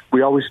well.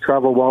 We always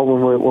travel well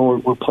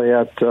when we play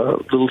at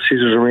Little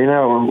Caesars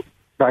Arena or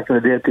back in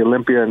the day at the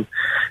Olympia, and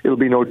it'll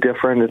be no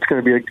different. It's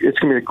going to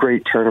be a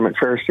great tournament.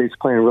 Ferris State's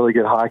playing really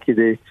good hockey.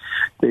 They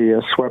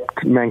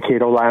swept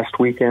Mankato last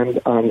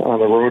weekend on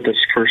the road. That's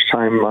the first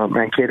time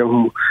Mankato,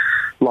 who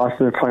lost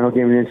in the final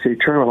game of the NCAA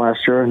tournament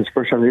last year, and it's the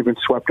first time they've been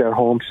swept at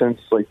home since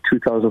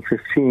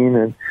 2015.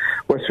 And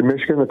Western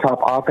Michigan, the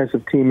top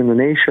offensive team in the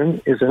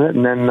nation, is in it.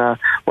 And then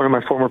one of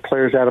my former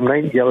players, Adam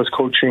Nightingale, is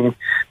coaching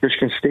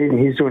Michigan State, and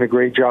he's doing a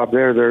great job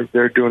there.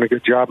 They're doing a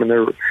good job, and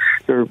they're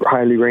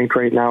highly ranked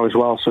right now as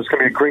well. So it's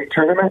going to be a great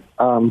tournament.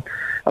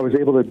 I was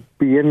able to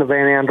be in the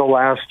Van Andel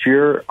last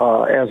year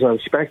as a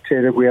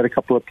spectator. We had a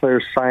couple of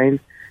players signed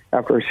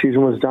after our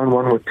season was done,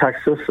 one with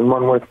Texas and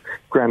one with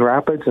Grand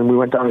Rapids, and we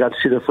went down and got to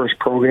see their first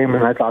pro game,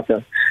 and I thought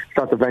the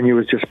venue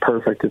was just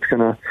perfect. It's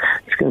gonna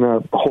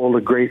hold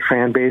a great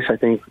fan base. I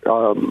think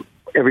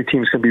every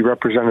team's going to be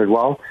represented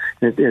well.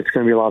 It's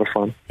going to be a lot of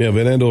fun. Yeah,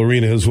 Van Andel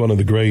Arena is one of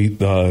the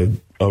great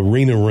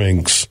arena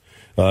rinks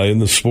in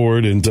the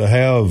sport, and to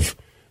have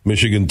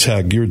Michigan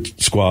Tech, your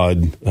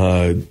squad,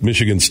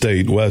 Michigan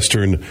State,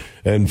 Western,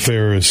 and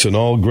Ferris, and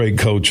all great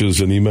coaches.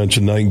 And you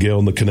mentioned Nightingale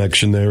and the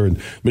connection there. And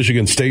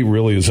Michigan State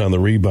really is on the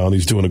rebound.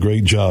 He's doing a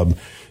great job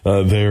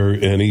there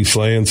in East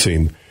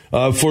Lansing.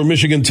 For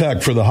Michigan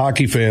Tech, for the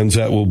hockey fans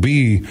that will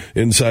be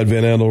inside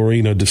Van Andel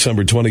Arena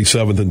December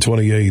 27th and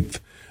 28th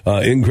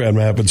in Grand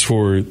Rapids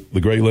for the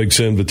Great Lakes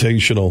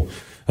Invitational,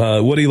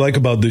 what do you like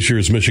about this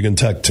year's Michigan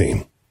Tech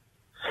team?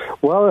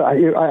 Well,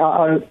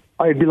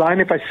 I'd be lying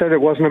if I said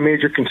it wasn't a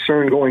major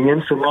concern going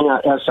in for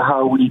me as to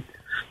how we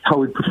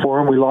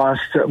perform. We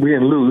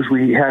didn't lose.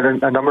 We had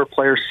a number of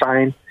players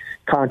sign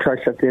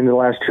contracts at the end of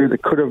last year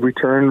that could have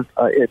returned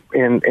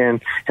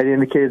and had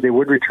indicated they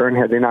would return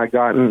had they not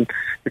gotten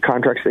the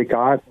contracts they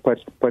got, but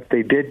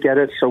they did get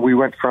it. So we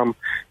went from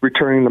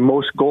returning the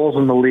most goals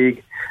in the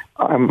league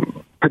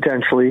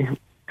potentially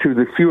to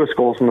the fewest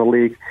goals in the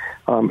league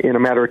in a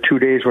matter of 2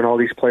 days when all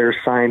these players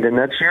signed, and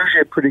that's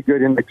usually a pretty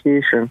good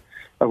indication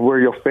of where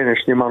you'll finish,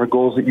 the amount of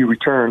goals that you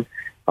return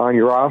on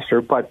your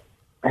roster. But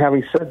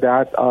having said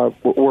that,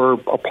 we're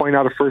a point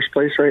out of first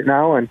place right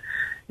now, and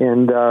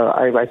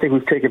I think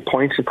we've taken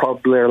points in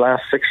probably our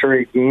last 6 or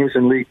 8 games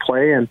in league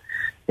play,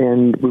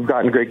 and we've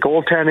gotten great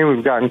goaltending,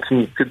 we've gotten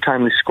some good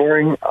timely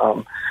scoring.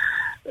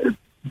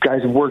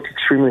 Guys have worked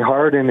extremely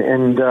hard,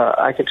 and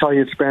I can tell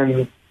you it's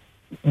been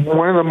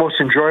one of the most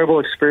enjoyable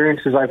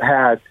experiences I've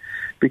had,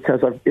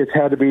 because it's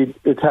had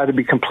to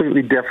be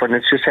completely different.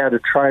 It's just had to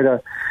try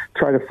to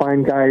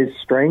find guys'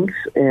 strengths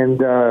and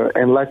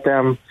let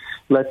them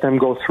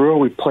go through.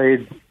 We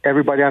played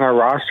everybody on our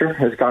roster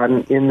has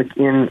gotten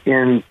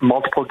in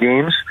multiple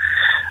games,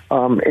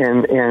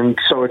 and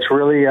so it's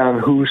really on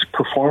who's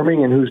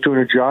performing and who's doing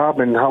a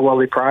job and how well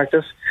they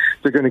practice.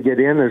 They're going to get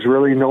in. There's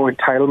really no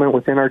entitlement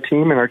within our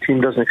team, and our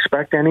team doesn't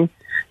expect any.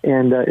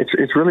 And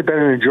it's really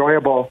been an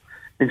enjoyable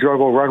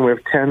run. We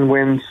have 10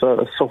 wins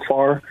so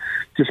far,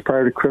 just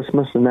prior to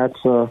Christmas, and that's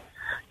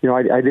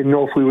I didn't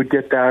know if we would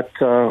get that.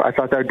 I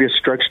thought that would be a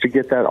stretch to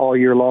get that all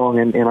year long,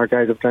 and our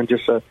guys have done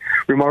just a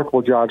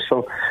remarkable job.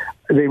 So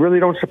they really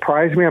don't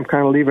surprise me. I'm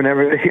kind of leaving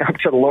everything up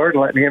to the Lord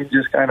and letting Him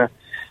just kind of,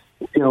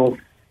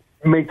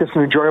 make this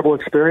an enjoyable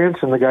experience.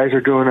 And the guys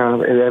have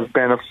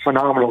been a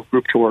phenomenal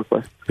group to work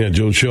with. Yeah,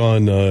 Joe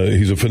Sean,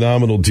 he's a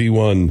phenomenal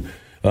D1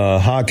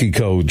 hockey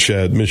coach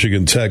at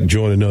Michigan Tech,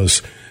 joining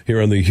us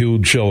here on the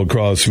Huge Show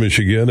across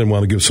Michigan, and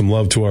want to give some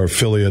love to our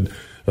affiliate,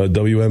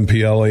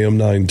 WMPL AM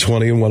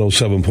 920 and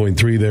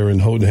 107.3 there in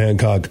Houghton,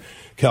 Hancock,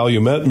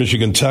 Calumet.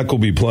 Michigan Tech will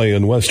be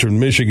playing Western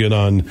Michigan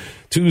on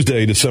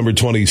Tuesday, December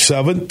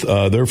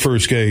 27th. Their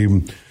first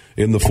game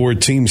in the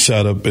 4-team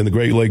setup in the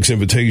Great Lakes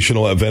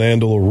Invitational at Van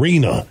Andel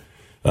Arena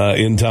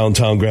in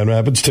downtown Grand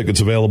Rapids. Tickets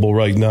available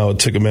right now at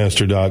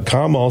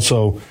Ticketmaster.com.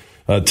 Also,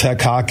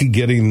 Tech hockey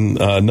getting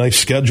a nice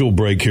schedule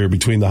break here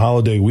between the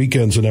holiday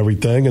weekends and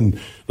everything, and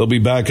they'll be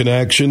back in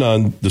action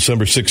on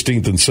December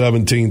 16th and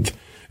 17th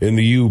in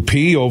the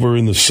UP over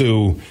in the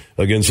Sioux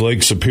against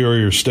Lake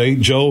Superior State.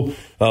 Joe,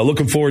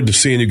 looking forward to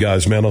seeing you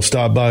guys, man. I'll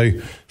stop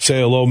by, say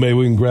hello. Maybe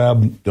we can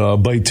grab a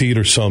bite to eat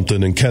or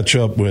something and catch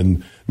up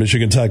when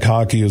Michigan Tech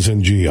hockey is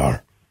in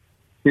GR.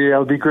 Yeah,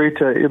 it'll be great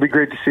to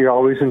see you. I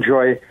always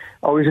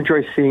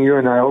enjoy seeing you,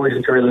 and I always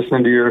enjoy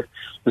listening to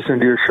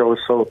your show.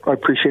 So I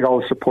appreciate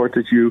all the support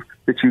that you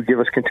give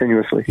us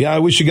continuously. Yeah, I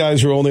wish you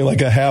guys were only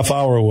like a half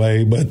hour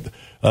away, but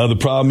the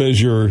problem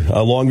is you're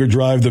a longer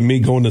drive than me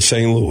going to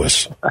St.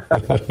 Louis.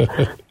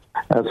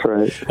 That's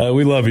right.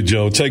 We love you,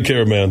 Joe. Take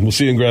care, man. We'll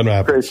see you in Grand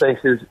Rapids.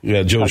 Great, thanks, dude.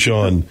 Yeah, Joe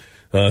Sean.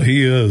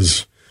 He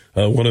is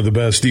one of the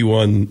best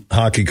D1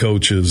 hockey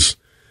coaches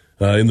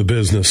in the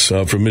business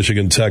from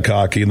Michigan Tech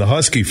hockey. And the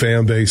Husky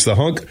fan base, the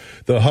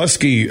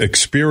Husky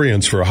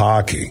experience for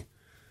hockey,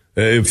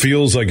 it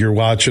feels like you're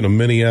watching a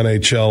mini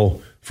NHL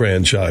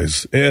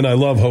franchise. And I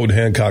love Houghton,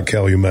 Hancock,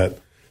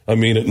 Calumet. I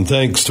mean it. And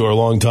thanks to our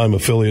longtime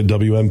affiliate,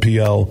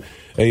 WMPL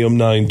AM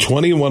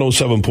 920 and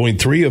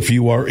 107.3 if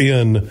you are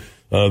in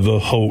the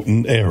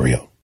Houghton area.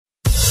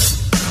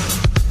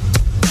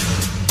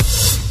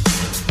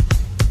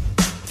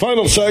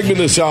 Final segment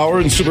this hour,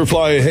 and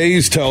Superfly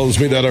Hayes tells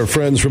me that our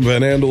friends from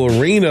Van Andel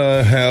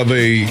Arena have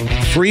a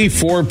free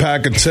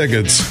 4-pack of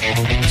tickets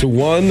to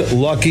one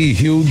lucky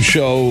Huge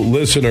Show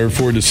listener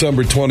for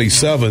December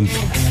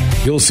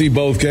 27th. You'll see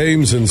both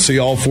games and see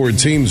all 4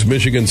 teams,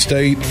 Michigan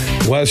State,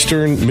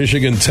 Western,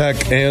 Michigan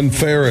Tech, and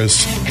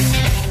Ferris,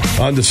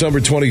 on December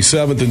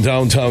 27th in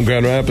downtown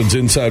Grand Rapids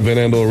inside Van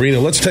Andel Arena.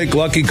 Let's take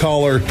lucky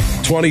caller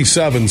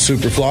 27,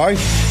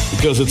 Superfly,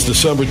 because it's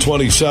December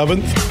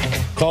 27th.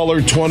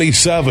 Caller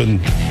 27,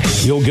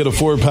 you'll get a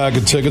 4-pack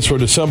of tickets for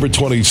December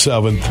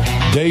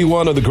 27th, day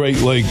 1 of the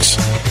Great Lakes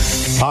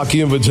Hockey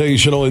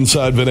Invitational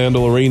inside Van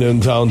Andel Arena in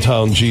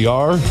downtown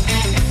GR.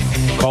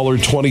 Caller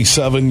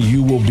 27,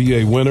 you will be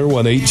a winner.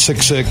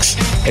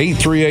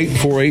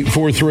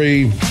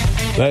 1-866-838-4843.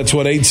 That's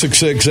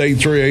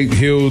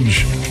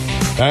 1-866-838-HUGE.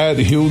 At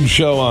Huge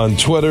Show on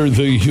Twitter,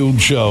 The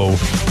Huge Show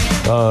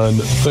on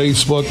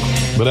Facebook.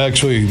 But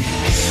actually,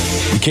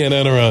 you can't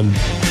enter on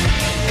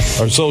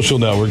our social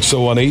network.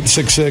 So on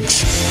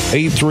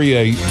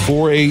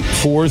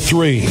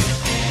 866-838-4843.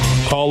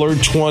 Caller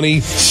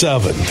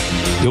 27.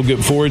 You'll get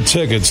 4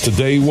 tickets to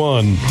day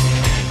 1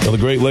 of the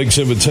Great Lakes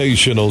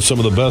Invitational, some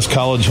of the best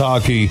college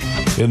hockey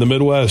in the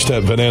Midwest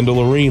at Van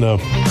Andel Arena.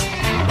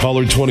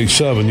 Caller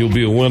 27, you'll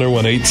be a winner.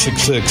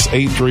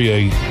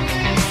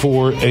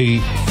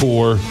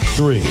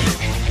 1-866-838-4843.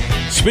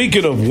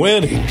 Speaking of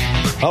winning,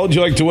 how would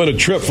you like to win a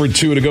trip for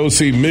 2 to go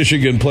see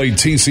Michigan play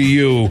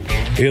TCU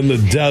in the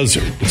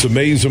desert? It's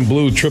Amazing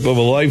Blue Trip of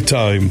a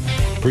Lifetime,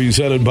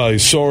 presented by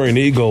Soaring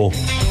Eagle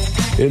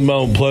in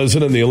Mount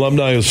Pleasant and the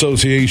Alumni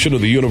Association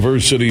of the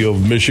University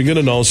of Michigan,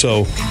 and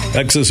also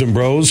X's and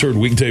Bros, heard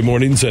weekday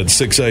mornings at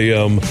 6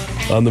 a.m.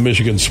 on the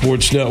Michigan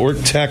Sports Network.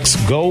 Text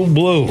GO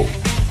BLUE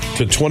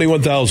to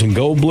 21,000.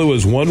 Go Blue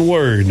is one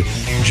word,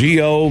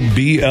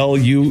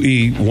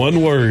 GOBLUE,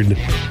 one word,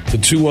 to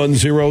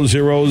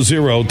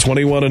 21000,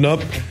 21 and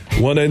up,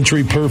 1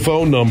 entry per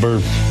phone number,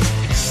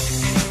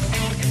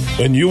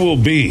 and you will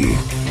be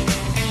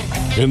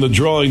in the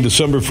drawing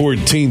December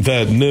 14th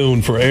at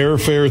noon for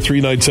airfare, 3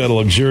 nights at a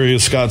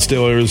luxurious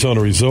Scottsdale, Arizona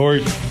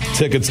resort,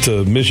 tickets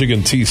to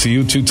Michigan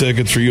TCU, 2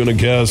 tickets for you and a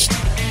guest.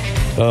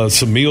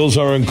 Some meals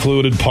are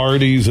included,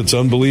 parties. It's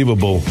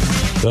unbelievable.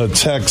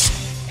 Text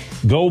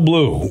Go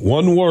Blue,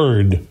 one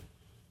word,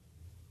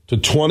 to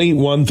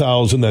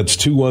 21,000. That's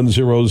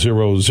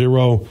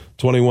 21000,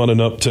 21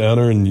 and up to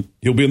enter, and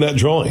you'll be in that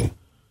drawing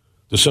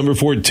December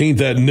 14th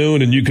at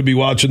noon, and you could be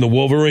watching the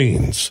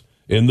Wolverines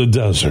in the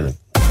desert.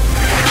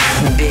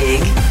 Big,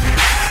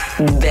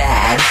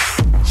 bad,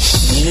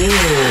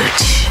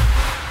 huge.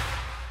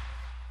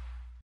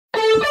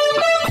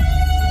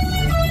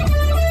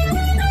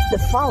 The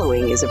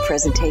following is a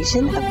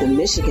presentation of the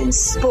Michigan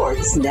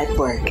Sports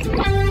Network.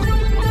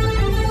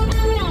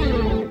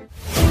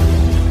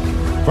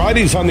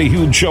 Fridays on the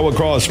Huge Show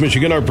across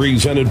Michigan are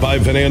presented by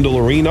Van Andel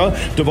Arena,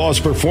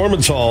 DeVos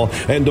Performance Hall,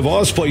 and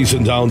DeVos Place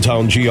in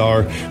downtown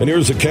GR. And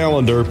here's the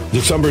calendar,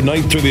 December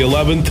 9th through the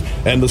 11th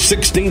and the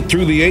 16th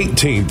through the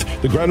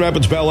 18th. The Grand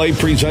Rapids Ballet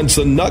presents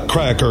the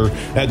Nutcracker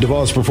at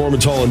DeVos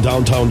Performance Hall in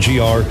downtown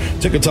GR.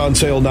 Tickets on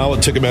sale now at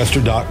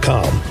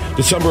Ticketmaster.com.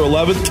 December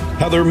 11th,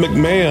 Heather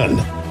McMahon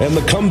and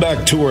the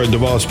Comeback Tour at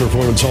DeVos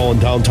Performance Hall in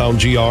downtown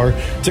GR.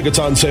 Tickets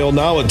on sale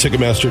now at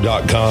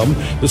Ticketmaster.com.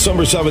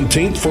 December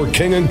 17th for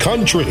King and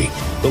Country,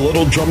 the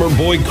Little Drummer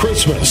Boy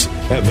Christmas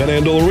at Van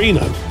Andel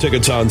Arena.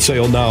 Tickets on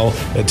sale now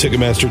at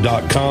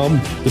Ticketmaster.com.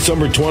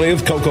 December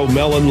 20th, Coco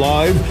Melon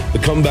Live, the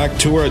Comeback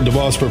Tour at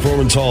DeVos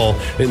Performance Hall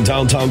in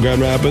downtown Grand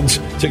Rapids.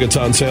 Tickets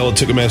on sale at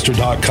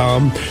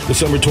Ticketmaster.com.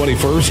 December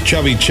 21st,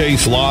 Chevy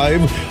Chase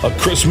Live, a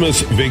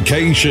Christmas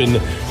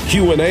Vacation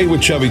Q&A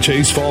with Chevy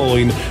Chase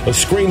following a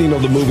screening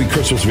of the movie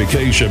Christmas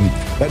Vacation.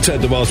 That's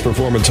at DeVos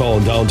Performance Hall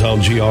in downtown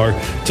GR.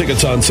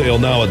 Tickets on sale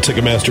now at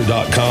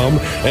Ticketmaster.com.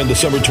 And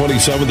December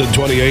 27th and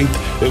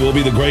 28th, it will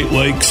be the Great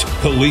Lakes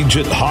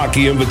Collegiate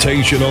Hockey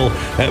Invitational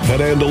at Van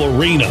Andel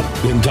Arena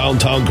in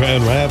downtown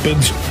Grand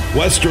Rapids.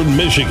 Western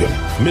Michigan,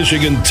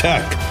 Michigan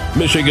Tech,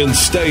 Michigan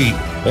State,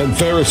 and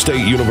Ferris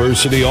State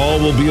University all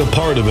will be a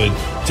part of it.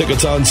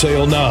 Tickets on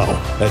sale now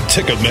at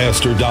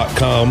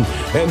Ticketmaster.com.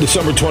 And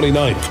December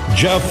 29th,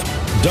 Jeff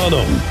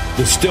Dunham,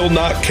 the Still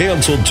Not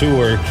Canceled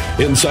Tour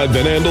inside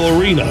Van Andel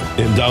Arena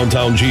in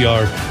downtown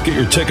GR. Get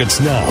your tickets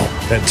now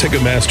at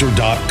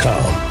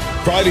Ticketmaster.com.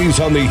 Fridays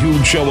on the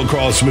Huge Show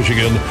across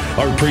Michigan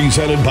are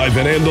presented by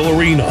Van Andel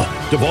Arena,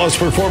 DeVos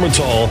Performance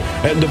Hall,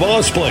 and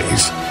DeVos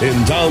Place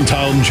in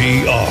downtown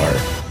GR.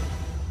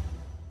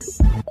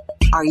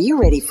 Are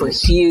you ready for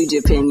huge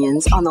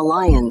opinions on the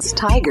Lions,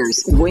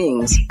 Tigers,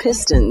 Wings,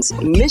 Pistons,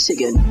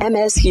 Michigan,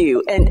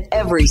 MSU, and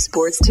every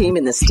sports team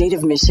in the state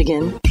of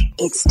Michigan?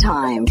 It's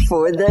time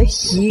for The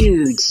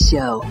Huge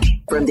Show.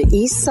 From the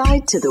east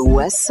side to the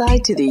west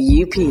side to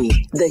the UP,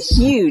 The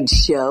Huge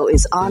Show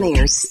is on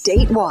air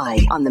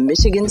statewide on the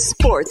Michigan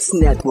Sports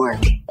Network.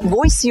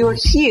 Voice your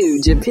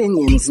huge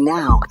opinions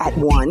now at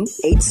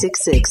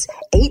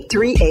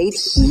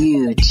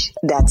 1-866-838-HUGE.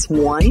 That's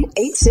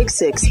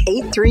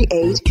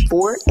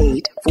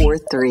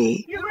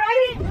 1-866-838-4843. You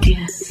ready?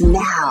 Yes.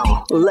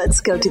 Now,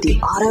 let's go to the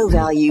Auto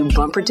Value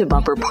Bumper to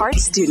Bumper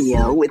Parts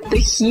Studio with the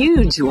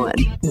huge one,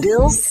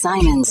 Bill Simonson.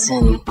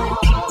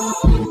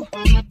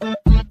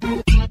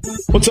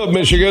 What's up,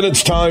 Michigan?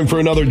 It's time for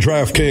another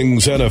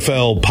DraftKings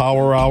NFL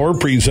Power Hour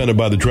presented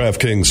by the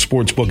DraftKings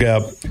Sportsbook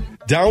app.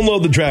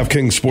 Download the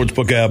DraftKings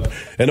Sportsbook app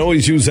and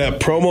always use that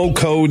promo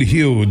code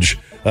HUGE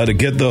to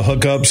get the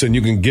hookups, and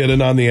you can get in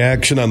on the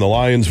action on the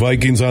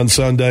Lions-Vikings on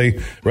Sunday,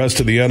 rest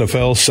of the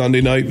NFL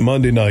Sunday night,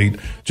 Monday night.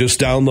 Just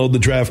download the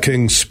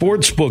DraftKings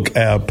Sportsbook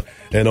app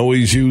and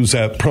always use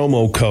that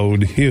promo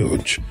code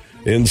HUGE.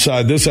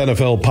 Inside this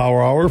NFL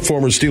Power Hour,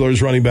 former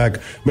Steelers running back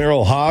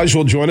Merril Hoge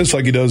will join us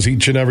like he does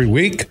each and every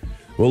week.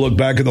 We'll look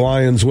back at the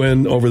Lions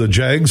win over the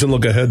Jags and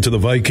look ahead to the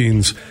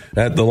Vikings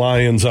at the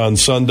Lions on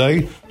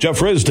Sunday. Jeff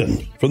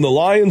Risdon from the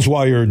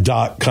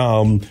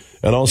LionsWire.com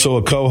and also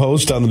a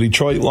co-host on the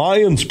Detroit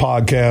Lions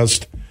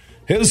podcast.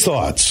 His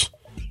thoughts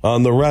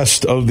on the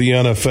rest of the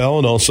NFL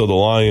and also the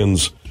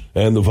Lions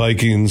and the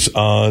Vikings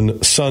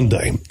on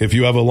Sunday. If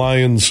you have a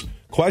Lions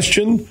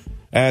question,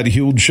 add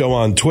Huge Show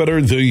on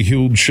Twitter, The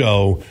Huge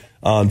Show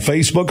on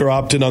Facebook, or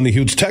opt in on the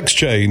Huge text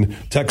chain.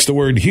 Text the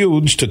word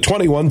HUGE to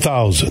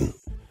 21,000.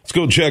 Let's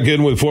go check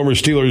in with former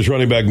Steelers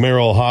running back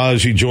Merril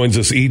Hoge. He joins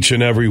us each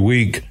and every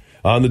week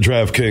on the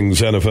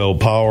DraftKings NFL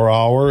Power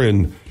Hour,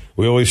 and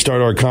we always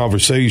start our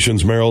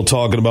conversations, Merril,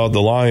 talking about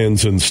the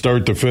Lions and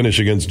start to finish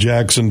against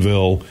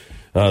Jacksonville,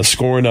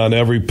 scoring on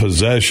every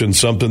possession,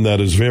 something that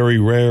is very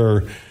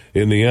rare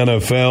in the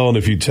NFL. And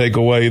if you take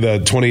away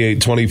that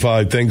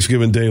 28-25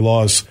 Thanksgiving Day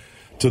loss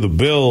to the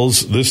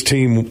Bills, this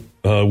team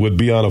would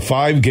be on a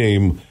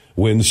 5-game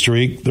win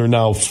streak. They're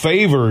now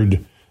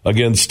favored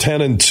against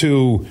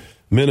 10-2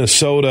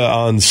 Minnesota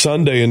on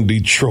Sunday in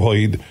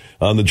Detroit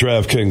on the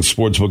DraftKings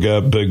Sportsbook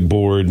app big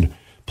board.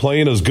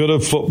 Playing as good a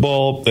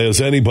football as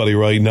anybody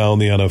right now in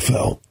the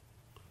NFL.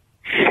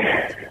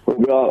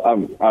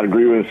 Well, I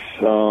agree with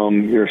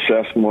your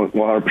assessment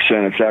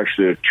 100%. It's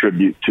actually a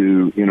tribute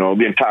to,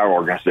 the entire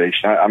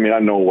organization. I mean, I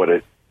know what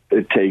it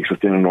takes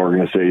within an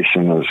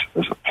organization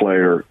as a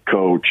player,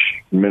 coach,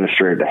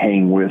 administrator to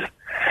hang with,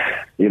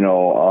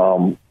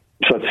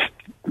 such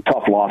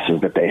tough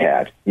losses that they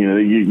had.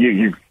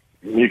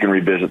 You can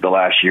revisit the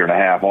last year and a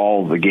half,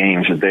 all the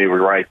games that they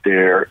were right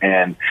there.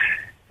 And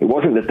it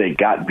wasn't that they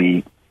got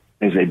beat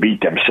as they beat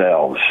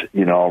themselves,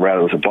 rather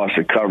it was a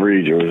busted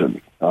coverage. It was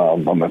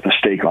a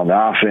mistake on the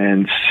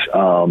offense,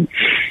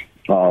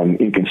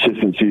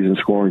 inconsistencies in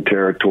scoring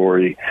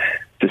territory.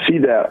 To see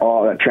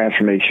all that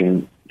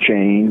transformation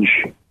change,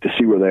 to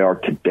see where they are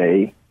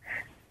today,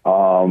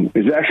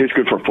 it's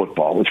good for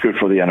football. It's good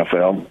for the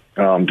NFL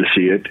to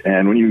see it.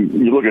 And when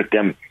you look at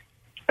them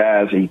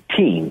as a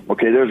team,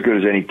 okay, they're as good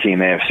as any team,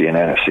 AFC and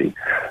NFC.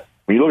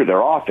 When you look at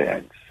their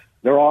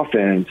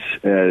offense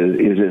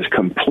is as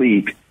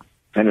complete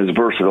and as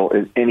versatile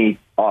as any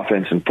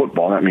offense in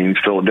football. That means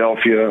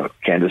Philadelphia,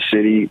 Kansas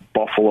City,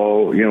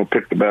 Buffalo,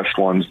 pick the best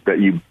ones that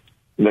you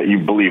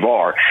believe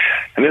are.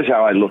 And this is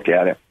how I look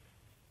at it.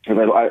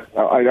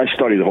 I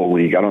study the whole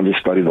league. I don't just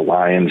study the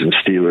Lions and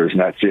Steelers and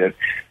that's it.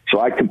 So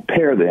I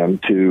compare them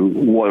to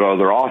what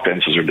other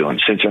offenses are doing,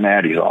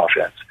 Cincinnati's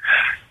offense.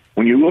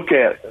 When you look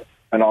at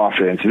an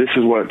offense, this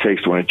is what it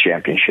takes to win a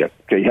championship.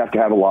 Okay, you have to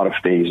have a lot of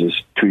phases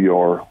to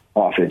your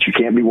offense. You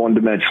can't be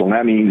one-dimensional. And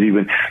that means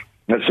even,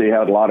 let's say you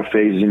have a lot of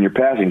phases in your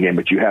passing game,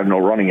 but you have no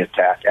running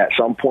attack. At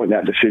some point,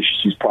 that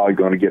deficiency is probably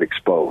going to get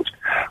exposed.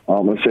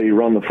 Let's say you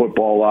run the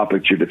football a lot,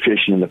 but you're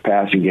deficient in the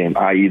passing game,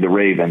 i.e. the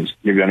Ravens,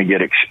 you're going to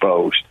get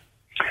exposed.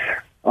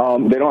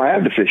 They don't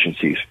have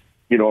deficiencies.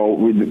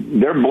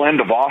 Their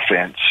blend of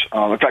offense.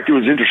 In fact, it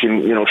was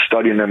interesting,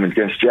 studying them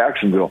against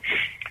Jacksonville.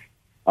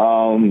 It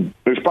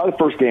was probably the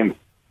first game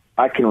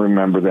I can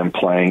remember them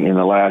playing in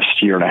the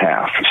last year and a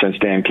half since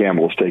Dan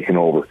Campbell has taken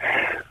over,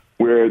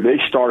 where they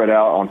started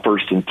out on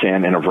 1st and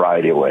 10 in a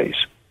variety of ways.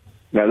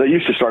 Now, they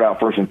used to start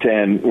out 1st and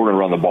 10, we're going to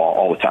run the ball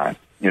all the time.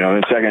 Then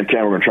 2nd and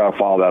 10, we're going to try to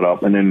follow that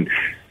up and then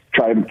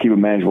try to keep a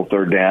manageable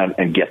 3rd down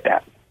and get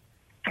that.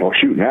 Well,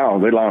 shoot, now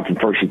they line up from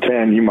 1st and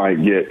 10, you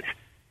might get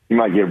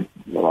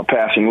a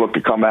passing look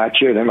to come at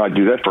you. They might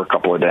do that for a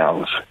couple of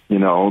downs,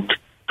 to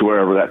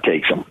wherever that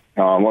takes them.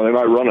 Well, they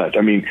might run it.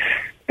 I mean,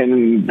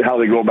 and how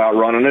they go about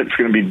running it's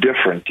going to be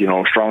different.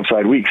 Strong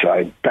side, weak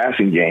side,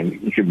 passing game.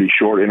 You could be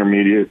short,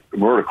 intermediate,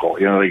 vertical.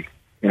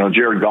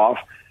 Jared Goff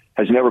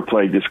has never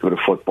played this good of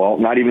football.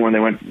 Not even when they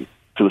went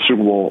to the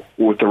Super Bowl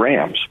with the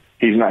Rams.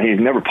 He's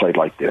never played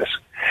like this,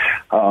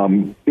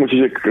 which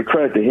is a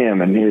credit to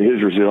him and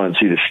his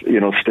resiliency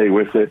to stay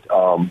with it.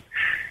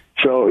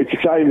 So it's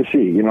exciting to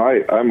see.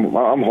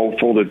 I'm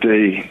hopeful that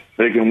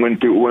they can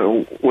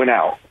win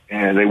out.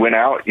 And they win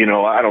out,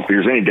 I don't think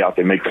there's any doubt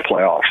they make the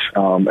playoffs.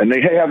 And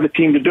they have the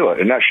team to do it,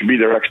 and that should be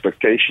their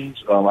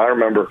expectations. I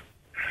remember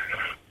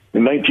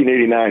in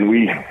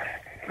 1989,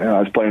 I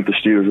was playing with the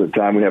Steelers at the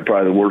time. We had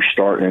probably the worst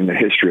start in the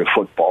history of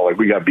football. Like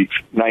we got beat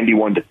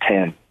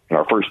 91-10 in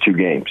our first 2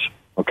 games.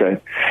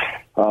 Okay,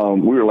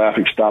 we were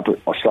laughing stock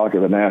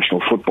of the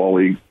National Football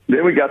League.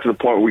 Then we got to the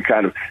point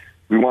where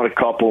we won a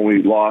couple, and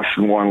we lost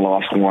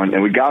one,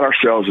 and we got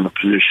ourselves in a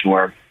position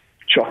where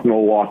Chuck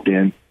Noll walked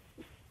in,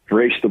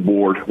 raced the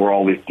board where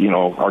all the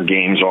our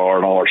games are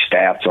and all our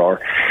stats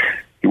are.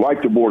 He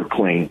wiped the board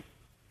clean.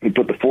 He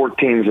put the 4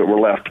 teams that were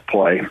left to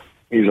play.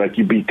 He's like,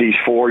 you beat these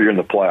 4, you're in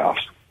the playoffs.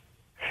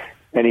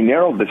 And he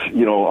narrowed this,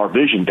 our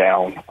vision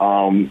down.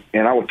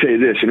 And I will tell you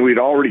this, and we'd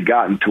already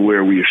gotten to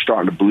where we were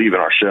starting to believe in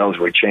ourselves.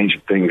 We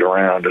changed things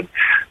around, and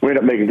we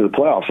ended up making it to the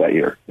playoffs that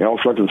year. So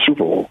went to the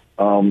Super Bowl.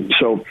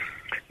 So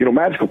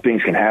magical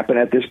things can happen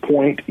at this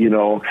point,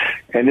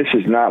 and this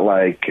is not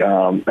like,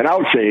 and I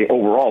would say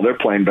overall they're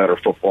playing better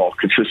football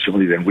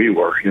consistently than we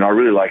were. I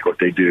really like what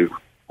they do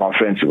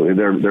offensively.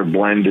 Their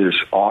blend is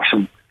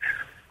awesome.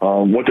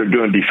 what they're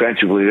doing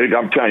defensively.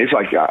 I'm telling you, it's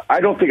like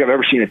I don't think I've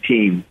ever seen a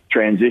team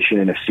transition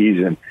in a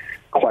season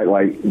quite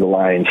like the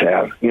Lions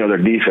have. Their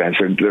defense,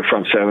 their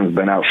front seven has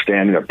been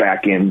outstanding. Their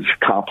back ends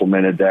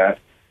complemented that.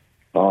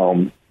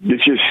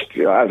 It's just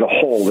as a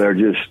whole, they're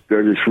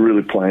just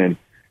really playing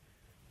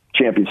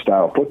champion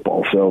style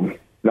football. So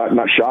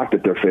not shocked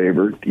that they're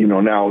favored.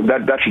 Now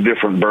that's a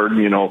different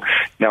burden. Now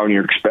when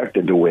you're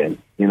expected to win,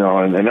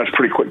 and that's a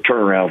pretty quick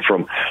turnaround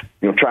from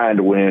trying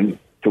to win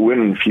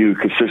in a few,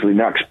 consistently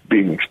not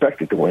being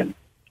expected to win.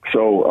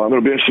 So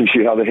it'll be interesting to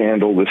see how they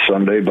handle this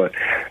Sunday, but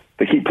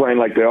they keep playing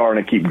like they are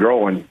and they keep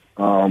growing.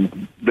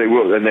 They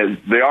will, and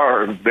they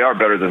are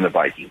better than the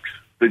Vikings.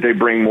 They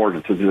bring more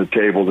to the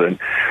table than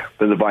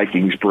the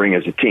Vikings bring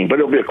as a team. But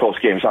it'll be a close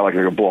game. It's not like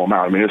they're going to blow them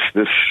out. I mean,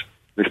 this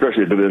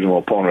especially a divisional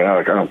opponent.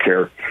 I don't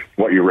care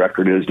what your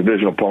record is.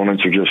 Divisional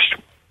opponents are just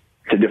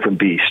a different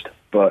beast.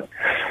 But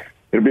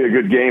it'll be a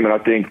good game, and I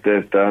think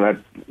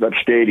that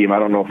stadium, I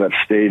don't know if that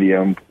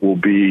stadium will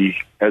be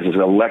as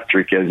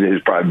electric as it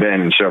has probably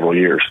been in several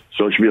years.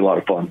 So it should be a lot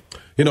of fun.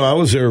 I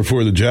was there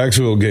for the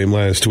Jacksonville game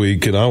last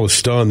week, and I was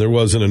stunned. There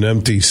wasn't an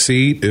empty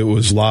seat. It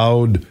was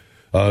loud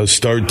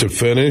start to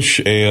finish,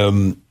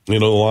 and, the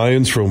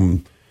Lions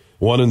from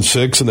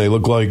 1-6, and they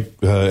look like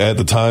at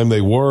the time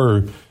they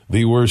were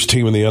the worst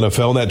team in the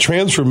NFL. And that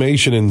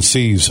transformation in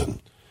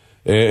season,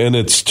 and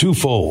it's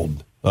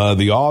twofold.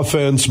 The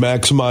offense,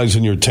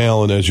 maximizing your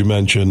talent, as you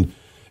mentioned,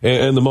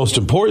 and the most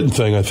important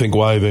thing, I think,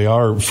 why they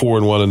are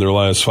 4-1 in their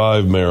last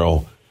 5,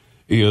 Merrill,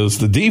 is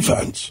the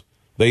defense.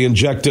 They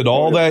injected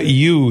all that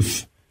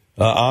youth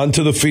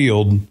onto the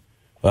field.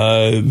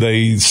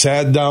 They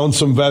sat down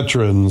some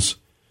veterans,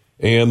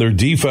 and their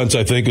defense,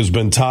 I think, has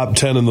been top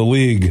 10 in the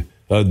league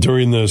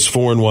during this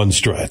 4-1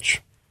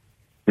 stretch.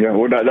 Yeah,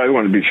 well, that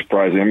wouldn't be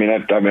surprising. I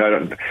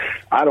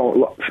don't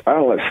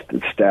let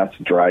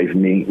stats drive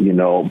me,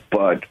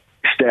 but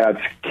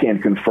stats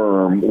can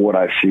confirm what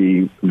I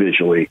see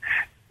visually.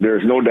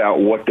 There's no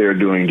doubt what they're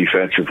doing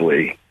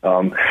defensively,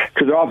 because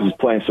their offense is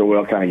playing so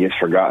well, kind of gets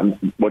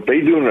forgotten. What they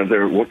do,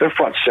 what their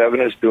front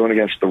seven is doing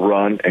against the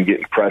run and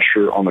getting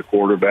pressure on the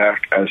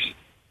quarterback, as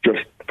just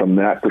from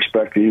that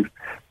perspective,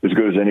 as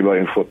good as anybody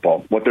in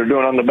football. What they're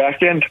doing on the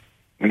back end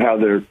and how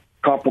they're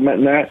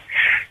complementing that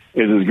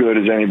is as good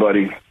as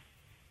anybody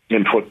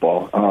in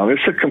football.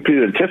 It's a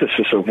complete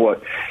antithesis of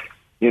what.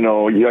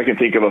 I can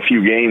think of a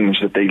few games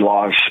that they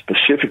lost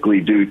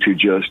specifically due to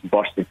just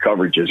busted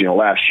coverages,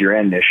 last year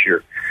and this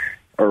year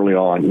early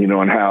on,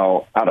 and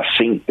how out of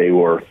sync they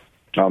were,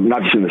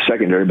 not just in the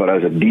secondary, but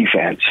as a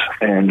defense.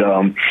 And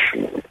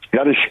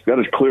that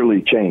has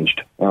clearly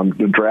changed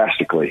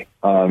drastically.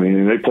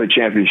 They play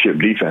championship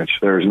defense.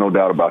 There is no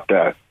doubt about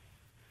that.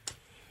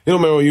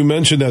 Merrill, you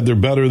mentioned that they're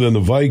better than the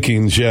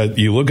Vikings, yet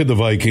you look at the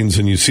Vikings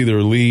and you see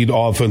their lead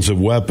offensive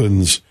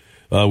weapons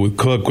with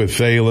Cook, with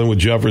Thielen, with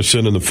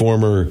Jefferson, and the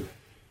former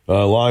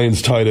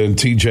Lions tight end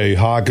T.J.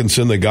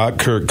 Hawkinson. They got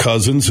Kirk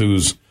Cousins,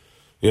 who's,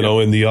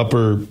 in the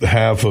upper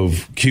half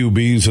of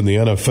QBs in the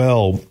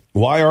NFL.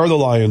 Why are the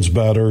Lions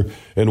better,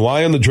 and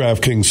why on the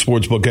DraftKings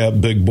Sportsbook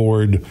app Big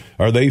Board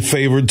are they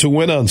favored to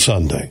win on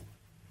Sunday?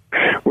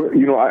 Well,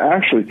 I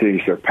actually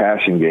think their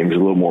passing game is a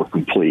little more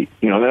complete.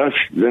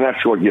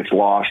 That's what gets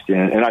lost in.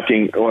 And I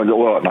think,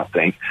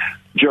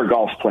 Jared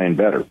Goff's playing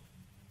better.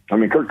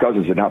 Kirk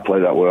Cousins has not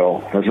played that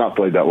well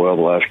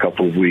the last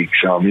couple of weeks.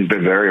 He's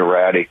been very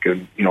erratic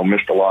and,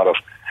 missed a lot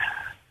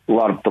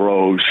of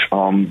throws.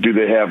 Do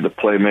they have the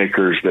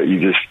playmakers that you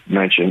just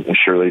mentioned? And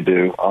sure they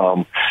do.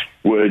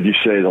 Would you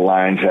say the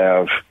Lions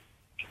have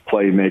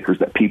playmakers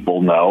that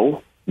people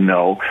know?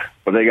 No,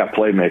 but they got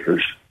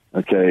playmakers.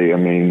 Okay.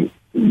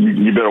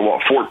 You better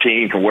walk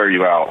 14 can wear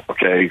you out.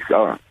 Okay.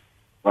 I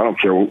don't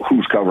care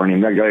who's covering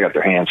him. That guy got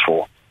their hands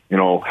full.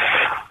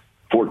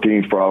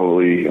 14's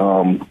probably,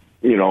 probably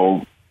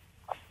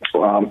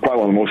one of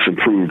the most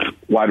improved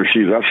wide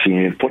receivers I've seen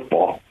in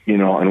football,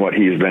 and what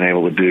he has been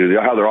able to do.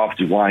 How their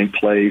offensive line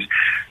plays,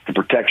 the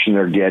protection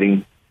they're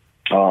getting.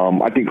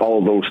 I think all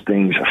of those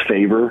things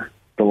favor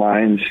the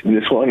Lions in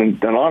this one.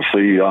 And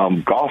honestly,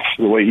 Goff,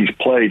 the way he's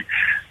played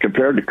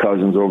compared to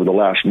Cousins over the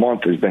last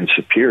month, has been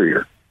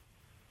superior.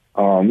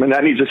 And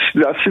that needs to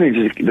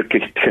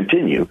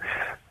continue.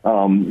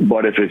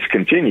 But if it's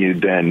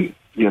continued, then,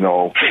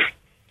 they'll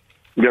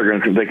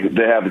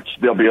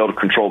be able to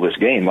control this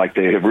game like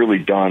they have really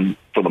done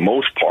for the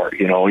most part.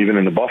 Even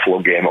in the Buffalo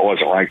game, it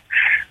wasn't like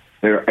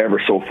they're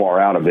ever so far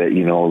out of it,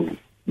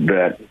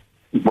 that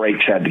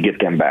breaks had to get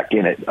them back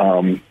in it.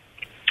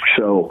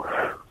 So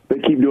they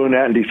keep doing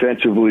that and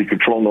defensively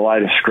controlling the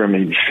line of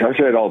scrimmage. I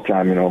say it all the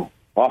time,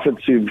 offense.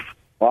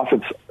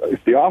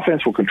 If the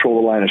offense will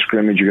control the line of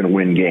scrimmage, you're going to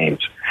win games.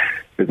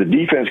 If the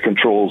defense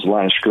controls the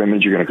line of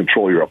scrimmage, you're going to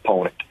control your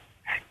opponent.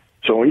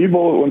 So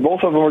when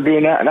both of them are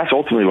doing that, and that's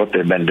ultimately what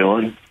they've been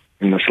doing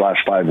in this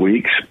last 5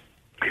 weeks,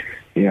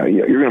 you're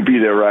going to be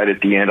there right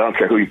at the end. I don't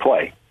care who you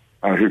play.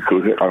 I don't care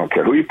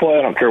who you play.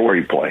 I don't care where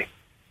you play.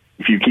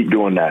 If you keep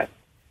doing that.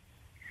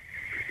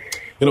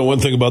 One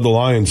thing about the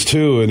Lions,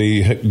 too, and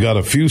he got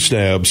a few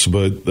snaps,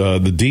 but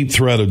the deep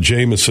threat of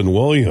Jamison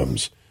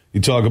Williams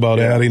You talk about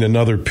adding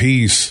another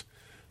piece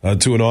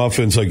to an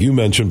offense, like you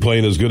mentioned,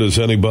 playing as good as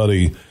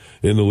anybody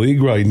in the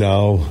league right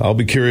now. I'll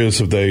be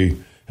curious if they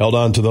held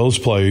on to those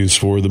plays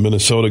for the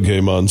Minnesota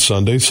game on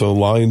Sunday. So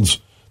Lions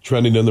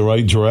trending in the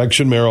right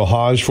direction. Merril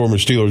Hoge, former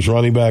Steelers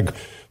running back,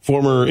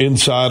 former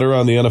insider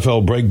on the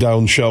NFL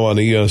Breakdown Show on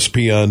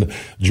ESPN,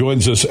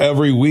 joins us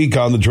every week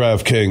on the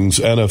DraftKings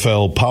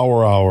NFL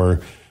Power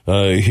Hour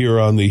here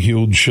on the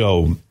Huge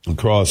Show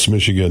across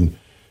Michigan.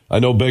 I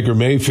know Baker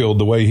Mayfield,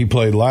 the way he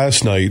played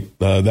last night,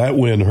 that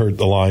win hurt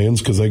the Lions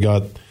because they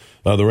got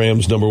the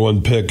Rams' number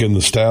 1 pick in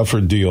the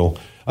Stafford deal.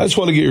 I just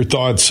want to get your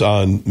thoughts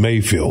on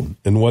Mayfield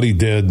and what he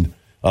did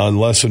on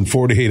less than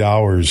 48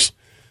 hours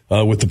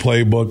with the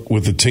playbook,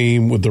 with the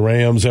team, with the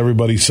Rams.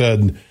 Everybody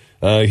said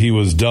he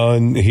was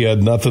done. He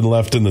had nothing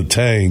left in the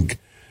tank.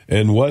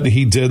 And what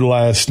he did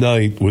last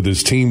night with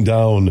his team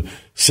down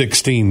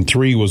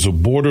 16-3 was a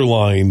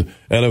borderline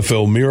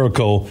NFL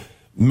miracle.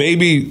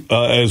 Maybe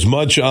as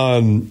much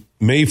on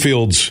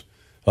Mayfield's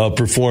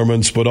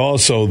performance, but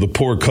also the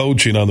poor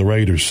coaching on the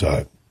Raiders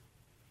side.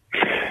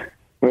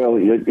 Well,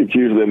 it's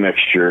usually a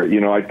mixture.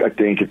 I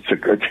think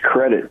it's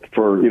credit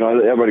for,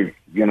 everybody,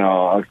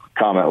 a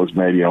comment was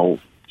made,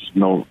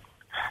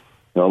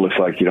 looks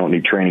like you don't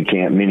need training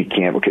camp, mini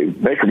camp. Okay,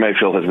 Baker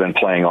Mayfield has been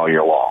playing all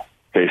year long.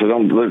 Okay, so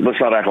let's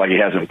not act like he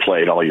hasn't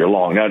played all year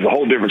long. Now, it's a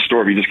whole different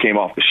story if he just came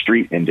off the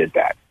street and did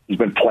that. He's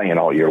been playing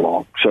all year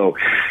long. So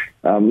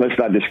let's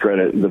not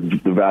discredit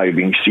the value of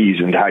being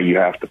seasoned, how you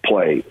have to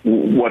play.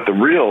 What the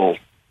real,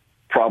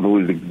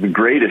 probably the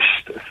greatest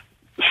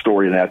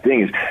story in that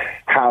thing is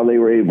how they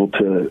were able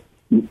to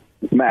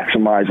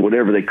maximize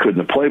whatever they could in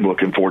the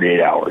playbook in 48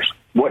 hours,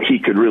 what he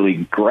could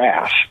really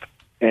grasp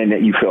and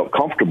that you felt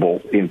comfortable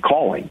in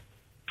calling,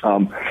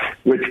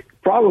 which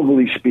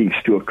probably speaks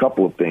to a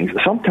couple of things.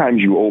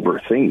 Sometimes you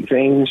overthink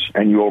things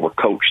and you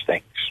overcoach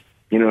things.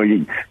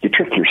 You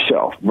trick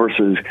yourself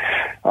versus,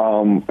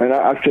 and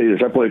I'll tell you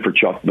this, I played for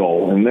Chuck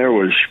Noll, and there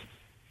was,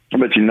 I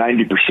bet you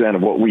 90%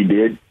 of what we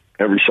did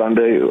every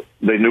Sunday,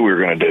 they knew we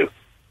were going to do.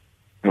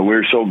 And we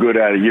were so good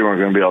at it, you weren't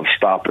going to be able to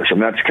stop us.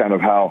 And that's kind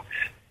of how,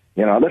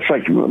 that's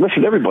like,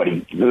 listen,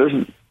 everybody,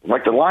 there's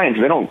like the Lions,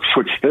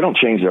 they don't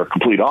change their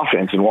complete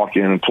offense and walk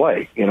in and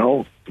play.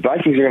 The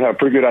Vikings are going to have a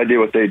pretty good idea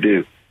what they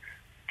do.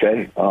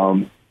 Okay.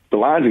 The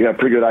Lions have got a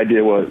pretty good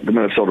idea what the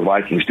Minnesota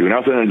Vikings do.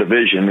 Now, within a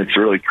division, it's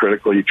really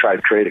critical. You try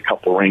to create a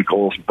couple of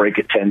wrinkles, break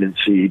a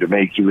tendency to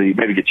make you lead,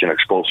 maybe get you an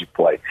explosive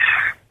play.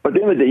 But at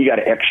the end of the day, you got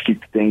to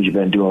execute the things you've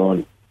been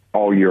doing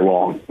all year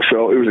long.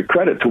 So it was a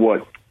credit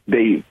to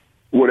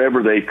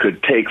whatever they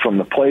could take from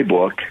the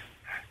playbook,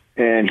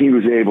 and he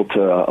was able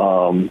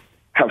to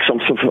have some.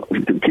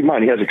 Keep in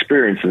mind, he has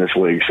experience in this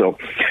league, so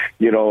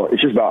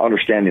it's just about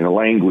understanding the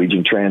language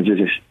and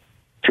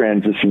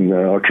translating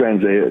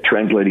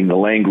the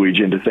language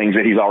into things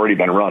that he's already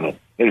been running.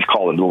 They just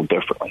call it a little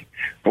differently.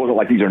 It wasn't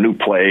like these are new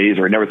plays,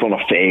 or he never thrown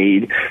a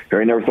fade, or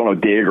he never thrown a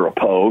dig or a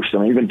post. I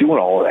mean, he's been doing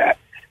all of that.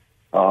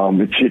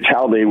 It's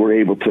how they were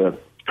able to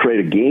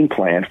create a game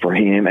plan for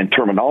him and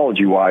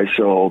terminology-wise,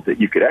 so that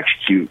you could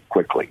execute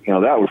quickly.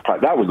 That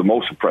was the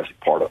most impressive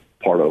part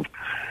of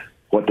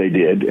what they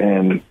did,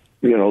 and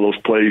those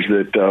plays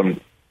that.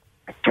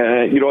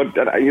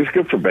 It's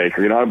good for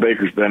Baker.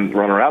 Baker's been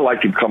running around. I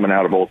liked him coming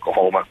out of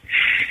Oklahoma.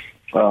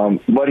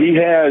 But he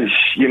has,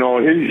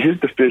 his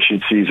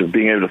deficiencies of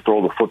being able to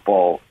throw the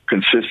football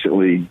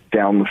consistently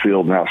down the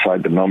field and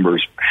outside the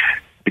numbers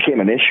became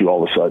an issue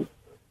all of a sudden.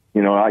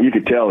 You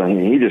could tell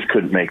he just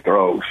couldn't make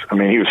throws. I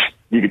mean,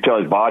 you could tell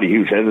his body, he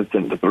was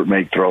hesitant to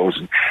make throws.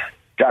 And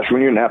gosh,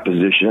 when you're in that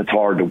position, it's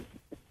hard to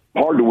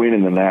win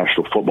in the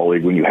National Football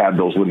League when you have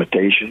those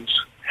limitations.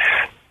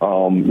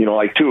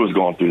 Like Tua's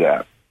going through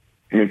that.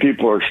 I mean,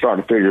 people are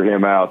starting to figure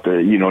him out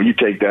that, you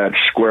take that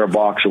square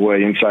box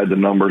away inside the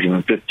numbers and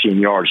then 15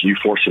 yards, you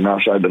force him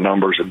outside the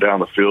numbers and down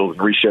the field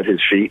and reset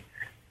his feet.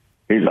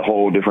 He's a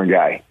whole different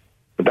guy.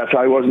 But that's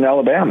how he was in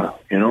Alabama.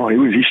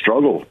 He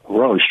struggled,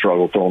 really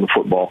struggled throwing the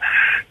football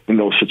in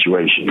those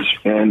situations.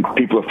 And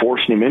people are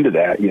forcing him into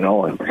that,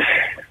 and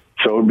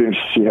so it'd be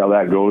interesting to see how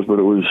that goes. But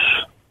it was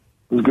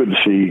good to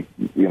see,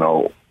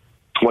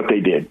 what they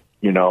did.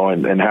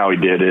 And how he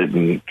did it.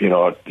 And,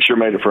 it sure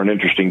made it for an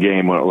interesting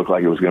game when it looked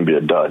like it was going to be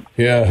a dud.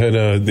 Yeah,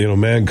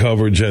 and, man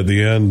coverage at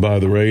the end by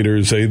the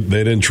Raiders. They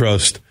didn't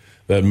trust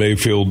that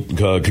Mayfield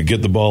could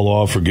get the ball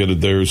off or get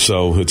it there.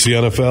 So it's the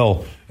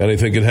NFL.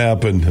 Anything can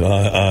happen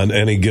on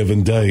any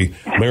given day.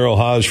 Merril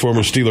Hoge,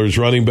 former Steelers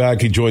running back.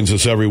 He joins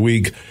us every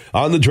week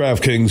on the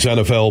DraftKings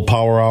NFL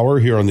Power Hour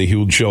here on the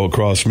Huge Show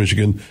across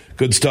Michigan.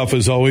 Good stuff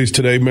as always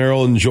today,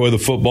 Merril. Enjoy the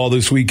football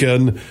this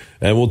weekend,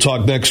 and we'll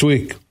talk next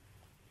week.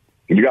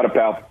 You got it,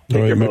 pal.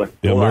 Take care, brother.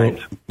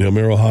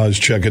 Merril Hoge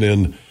checking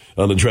in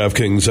on the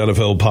DraftKings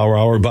NFL Power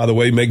Hour. By the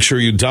way, make sure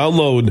you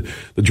download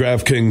the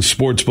DraftKings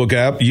Sportsbook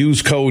app.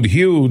 Use code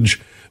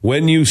HUGE.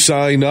 When you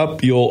sign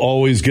up, you'll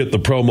always get the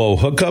promo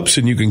hookups,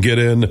 and you can get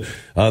in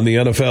on the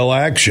NFL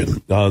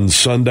action on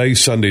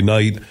Sunday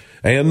night,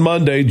 and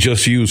Monday.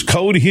 Just use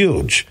code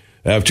HUGE.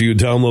 After you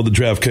download the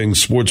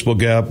DraftKings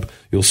Sportsbook app,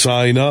 you'll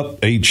sign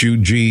up,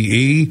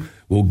 HUGE.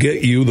 will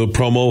get you the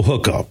promo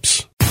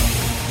hookups.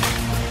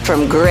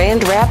 From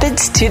Grand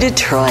Rapids to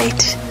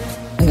Detroit,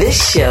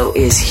 this show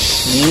is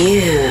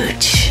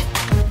huge.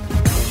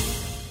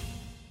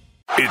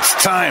 It's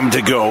time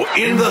to go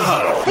in the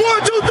huddle.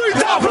 1, 2,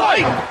 3, top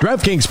flight!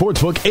 DraftKings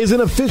Sportsbook is an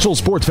official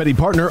sports betting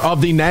partner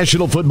of the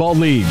National Football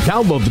League.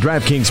 Download the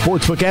DraftKings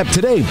Sportsbook app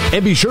today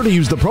and be sure to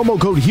use the promo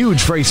code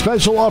HUGE for a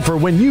special offer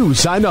when you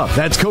sign up.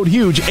 That's code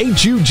HUGE,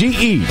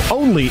 H-U-G-E,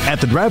 only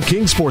at the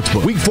DraftKings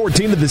Sportsbook. Week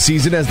 14 of the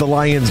season as the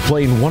Lions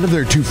play in one of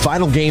their 2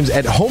 final games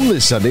at home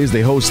this Sunday as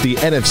they host the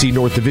NFC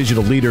North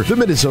Divisional leader, the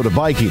Minnesota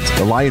Vikings.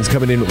 The Lions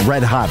coming in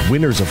red hot,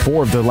 winners of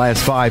 4 of their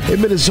last 5,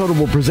 and Minnesota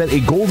will present a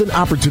golden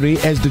opportunity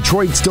as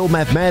Detroit still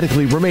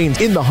mathematically remains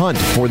in the hunt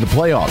for the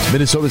playoffs.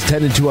 Minnesota's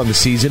 10-2 on the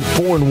season,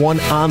 4-1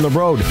 on the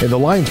road, and the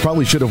Lions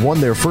probably should have won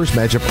their first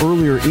matchup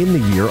earlier in the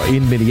year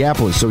in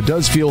Minneapolis, so it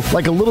does feel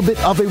like a little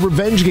bit of a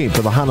revenge game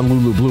for the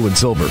Honolulu Blue and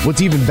Silver.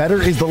 What's even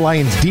better is the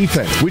Lions'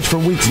 defense, which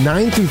from weeks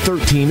 9 through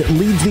 13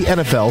 leads the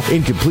NFL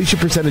in completion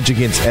percentage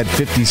against at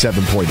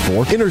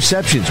 57.4,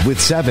 interceptions with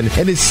 7,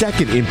 and is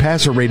second in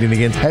passer rating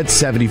against at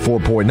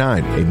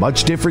 74.9. A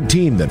much different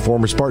team than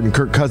former Spartan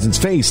Kirk Cousins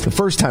faced the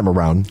first time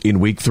around in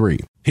Week 3.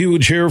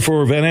 Huge here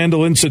for Van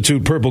Andel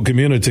Institute Purple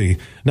Community.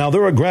 Now,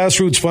 they're a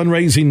grassroots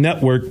fundraising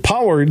network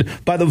powered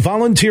by the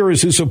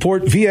volunteers who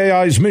support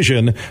VAI's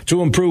mission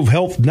to improve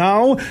health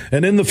now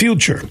and in the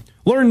future.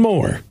 Learn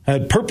more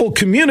at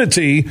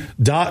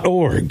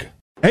purplecommunity.org.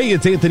 Hey,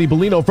 it's Anthony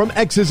Bellino from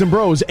X's and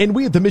Bros, and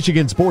we at the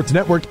Michigan Sports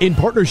Network, in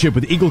partnership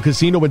with Eagle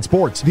Casino and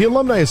Sports, the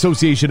Alumni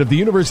Association of the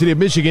University of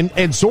Michigan,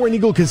 and Soaring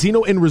Eagle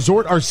Casino and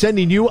Resort are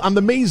sending you on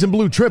the Maize and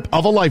Blue trip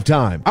of a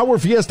lifetime. Our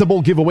Fiesta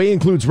Bowl giveaway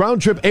includes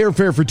round-trip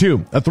airfare for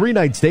 2, a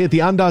 3-night stay at the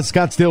Andaz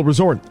Scottsdale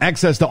Resort,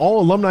 access to all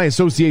Alumni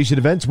Association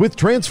events with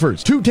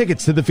transfers, 2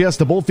 tickets to the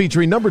Fiesta Bowl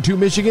featuring number 2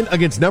 Michigan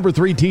against number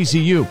 3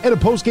 TCU, and a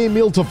post-game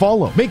meal to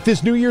follow. Make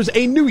this New Year's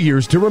a New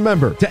Year's to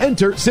remember. To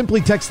enter,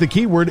 simply text the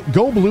keyword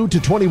GOBLUE to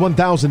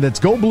 21,000. That's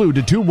Go Blue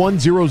to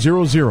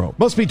 21000.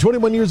 Must be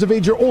 21 years of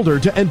age or older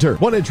to enter.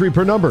 1 entry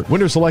per number.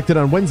 Winner selected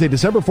on Wednesday,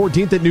 December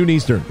 14th at noon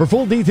Eastern. For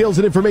full details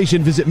and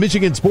information, visit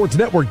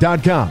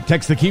MichiganSportsNetwork.com.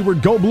 Text the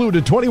keyword Go Blue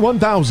to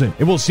 21,000,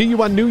 and we'll see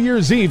you on New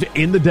Year's Eve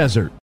in the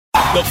desert.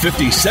 The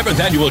 57th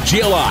Annual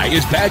GLI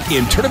is back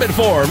in tournament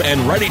form and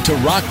ready to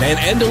rock Van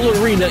Andel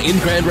Arena in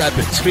Grand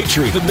Rapids,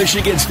 featuring the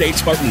Michigan State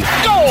Spartans.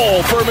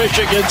 Goal for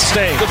Michigan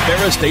State. The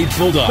Ferris State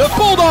Bulldogs. The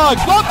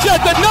Bulldogs launch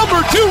at the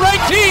number 2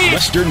 ranked team.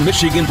 Western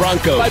Michigan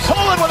Broncos. By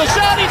Poland with a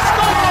shot, he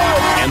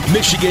scores. And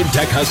Michigan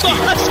Tech Huskies.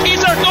 The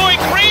Huskies are going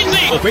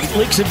crazy. The Great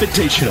Lakes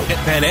Invitational at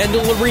Van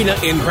Andel Arena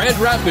in Grand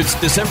Rapids,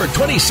 December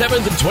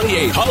 27th and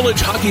 28th. College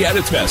hockey at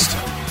its best.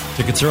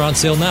 Tickets are on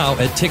sale now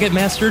at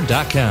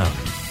Ticketmaster.com.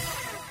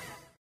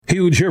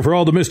 Huge here for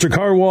all the Mr.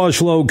 Car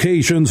Wash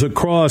locations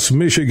across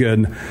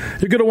Michigan.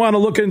 You're going to want to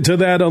look into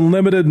that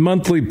unlimited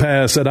monthly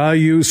pass that I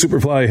use.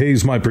 Superfly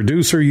Hayes, my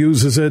producer,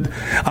 uses it.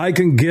 I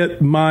can get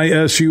my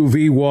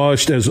SUV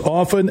washed as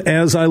often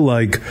as I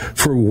like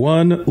for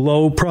one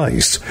low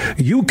price.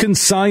 You can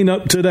sign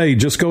up today.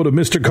 Just go to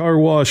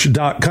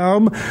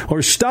MrCarWash.com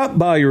or stop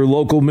by your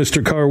local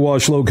Mr. Car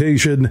Wash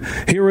location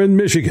here in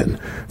Michigan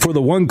for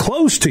the one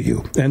close to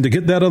you. And to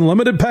get that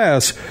unlimited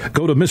pass,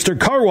 go to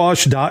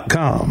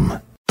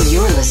MrCarWash.com.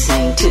 You're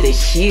listening to The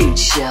Huge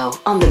Show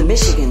on the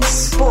Michigan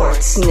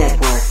Sports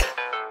Network.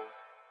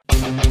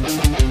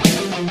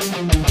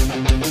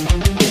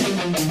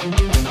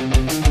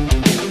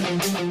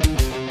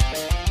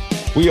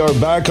 We are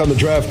back on the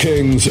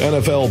DraftKings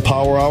NFL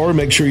Power Hour.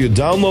 Make sure you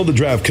download the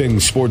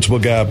DraftKings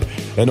Sportsbook app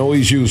and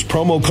always use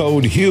promo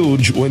code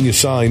HUGE when you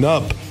sign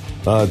up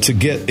to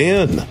get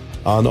in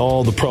on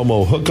all the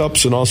promo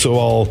hookups and also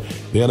all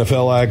the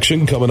NFL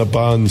action coming up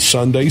on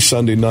Sunday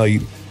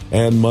night,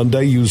 and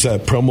Monday. Use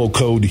that promo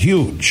code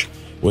HUGE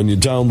when you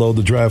download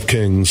the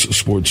DraftKings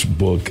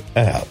Sportsbook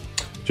app.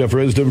 Jeff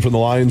Risdon from the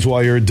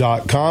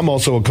LionsWire.com,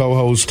 also a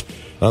co-host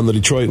on the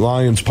Detroit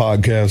Lions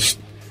podcast.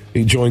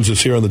 He joins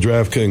us here on the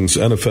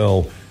DraftKings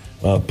NFL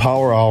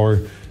Power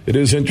Hour. It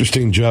is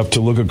interesting, Jeff,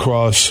 to look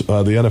across the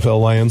NFL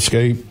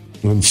landscape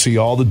and see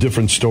all the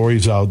different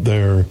stories out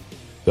there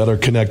that are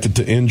connected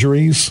to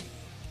injuries,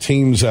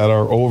 teams that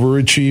are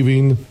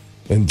overachieving,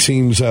 and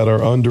teams that are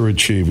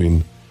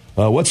underachieving.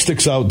 What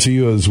sticks out to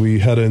you as we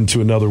head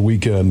into another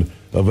weekend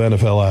of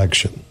NFL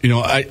action? You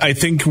know, I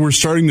think we're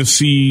starting to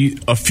see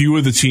a few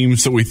of the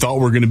teams that we thought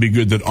were going to be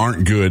good that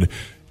aren't good.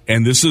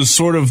 And this is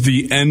sort of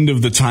the end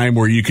of the time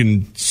where you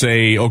can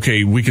say,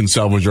 okay, we can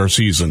salvage our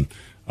season.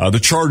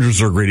 The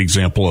Chargers are a great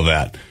example of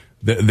that.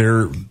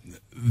 They're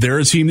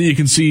a team that you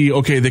can see,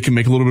 okay, they can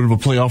make a little bit of a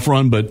playoff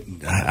run, but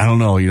I don't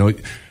know, you know.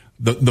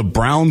 The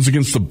Browns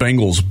against the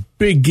Bengals,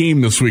 big game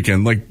this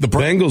weekend. Like the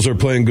Bengals are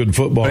playing good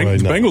football right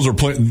now. The Bengals are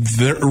playing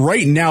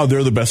right now.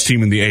 They're the best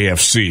team in the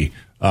AFC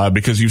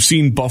because you've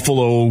seen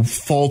Buffalo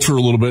falter a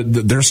little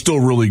bit. They're still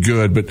really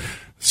good, but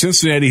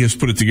Cincinnati has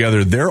put it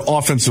together. Their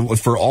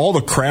offensive, for all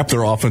the crap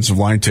their offensive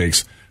line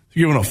takes,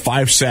 they're giving up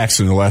 5 sacks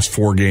in the last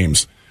 4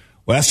 games.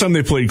 Last time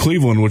they played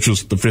Cleveland, which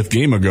was the 5th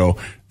game ago,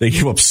 they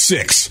gave up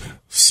 6.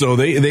 So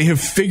they have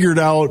figured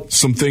out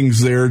some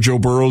things there. Joe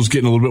Burrow's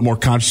getting a little bit more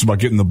conscious about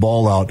getting the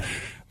ball out.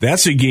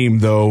 That's a game,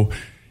 though.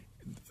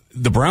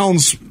 The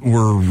Browns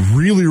were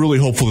really, really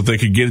hopeful that they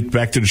could get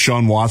back to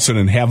Deshaun Watson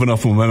and have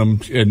enough momentum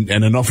and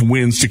enough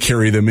wins to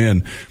carry them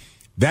in.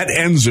 That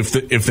ends if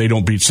they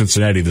don't beat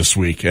Cincinnati this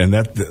week. And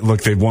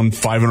they've won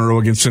 5 in a row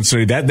against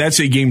Cincinnati. That's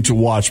a game to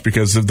watch,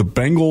 because if the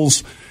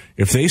Bengals,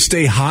 if they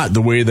stay hot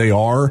the way they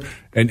are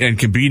and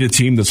can beat a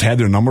team that's had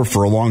their number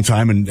for a long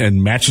time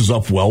and matches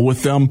up well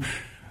with them,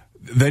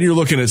 then you're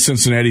looking at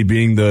Cincinnati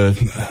being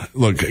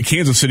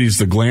Kansas City's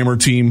the glamour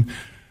team,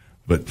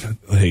 but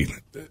hey,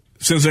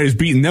 Cincinnati's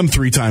beaten them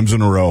 3 times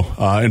in a row.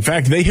 In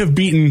fact, they have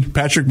beaten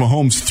Patrick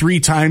Mahomes 3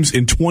 times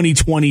in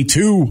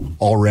 2022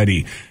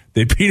 already.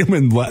 They beat him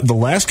in the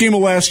last game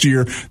of last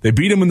year. They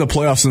beat him in the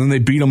playoffs, and then they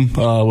beat him,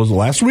 was it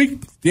last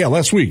week? Yeah,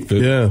 last week.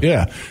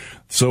 Yeah.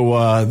 So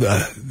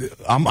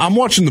I'm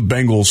watching the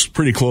Bengals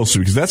pretty closely,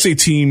 because that's a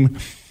team.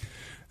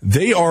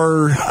 They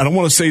are. I don't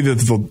want to say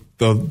that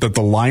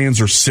the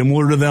Lions are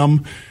similar to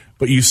them,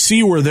 but you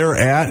see where they're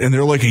at, and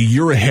they're like a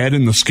year ahead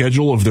in the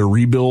schedule of their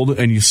rebuild,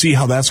 and you see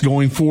how that's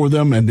going for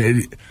them, and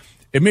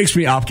it makes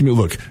me optimistic.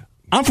 Look,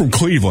 I'm from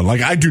Cleveland.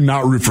 I do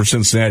not root for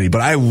Cincinnati,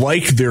 but I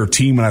like their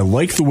team, and I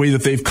like the way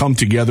that they've come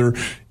together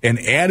and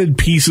added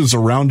pieces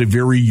around a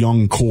very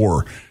young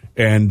core.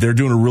 And they're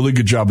doing a really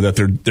good job of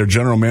that. Their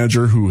general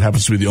manager, who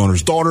happens to be the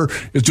owner's daughter,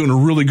 is doing a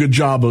really good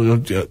job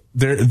of.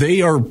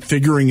 They are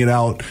figuring it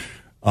out,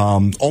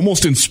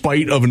 almost in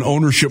spite of an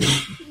ownership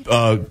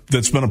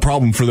that's been a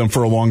problem for them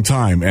for a long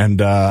time. And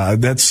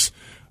that's,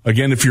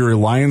 again, if you're a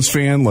Lions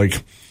fan,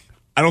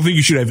 I don't think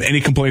you should have any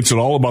complaints at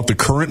all about the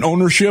current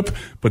ownership,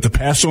 but the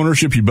past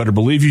ownership, you better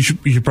believe you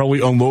should probably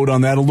unload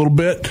on that a little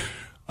bit.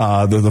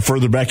 The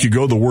further back you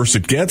go, the worse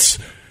it gets.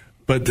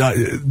 But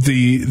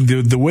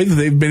the way that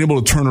they've been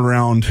able to turn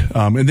around,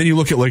 and then you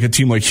look at a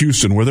team like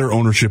Houston, where their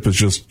ownership is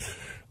just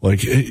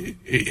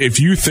if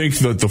you think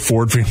that the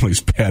Ford family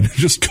is bad,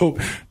 just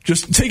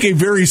take a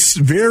very,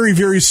 very,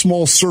 very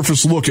small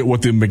surface look at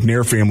what the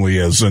McNair family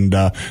is, and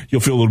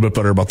you'll feel a little bit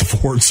better about the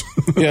Fords.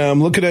 Yeah,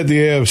 I'm looking at the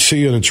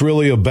AFC, and it's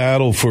really a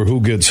battle for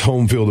who gets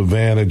home field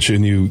advantage.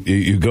 And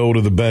you go to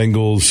the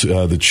Bengals,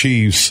 the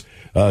Chiefs,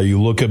 you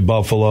look at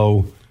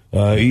Buffalo.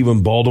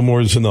 Even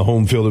Baltimore's in the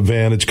home field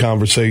advantage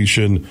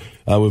conversation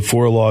with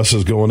 4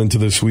 losses going into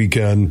this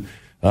weekend.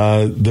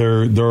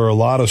 There are a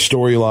lot of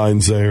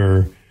storylines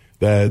there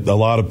that a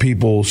lot of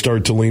people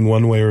start to lean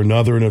one way or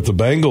another. And if the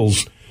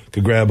Bengals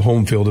could grab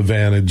home field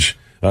advantage,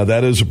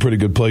 that is a pretty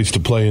good place to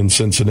play in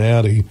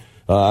Cincinnati.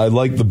 I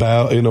like the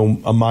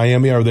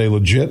Miami. Are they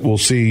legit? We'll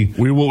see.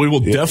 We will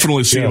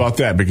definitely see about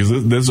that, because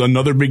there's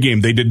another big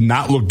game. They did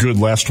not look good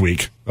last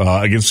week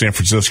against San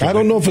Francisco. I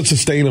don't know if it's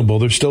sustainable.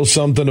 There's still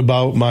something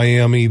about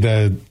Miami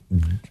that,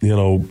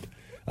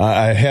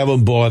 I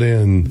haven't bought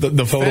in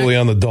totally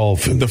on the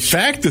Dolphins. The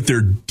fact that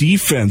their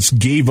defense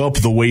gave up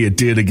the way it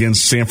did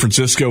against San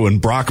Francisco, and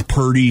Brock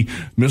Purdy,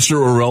 Mr.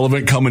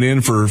 Irrelevant, coming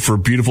in for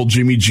beautiful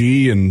Jimmy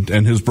G and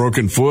his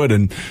broken foot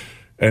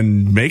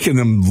and making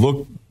them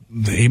look.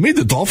 He made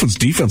the Dolphins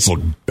defense look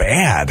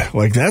bad.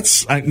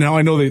 I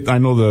know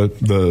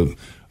the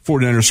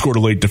 49ers scored a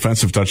late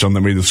defensive touchdown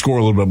that made the score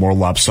a little bit more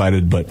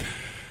lopsided, but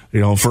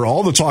for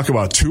all the talk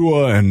about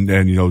Tua and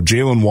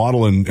Jalen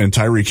Waddle and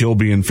Tyreek Hill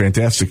being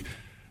fantastic,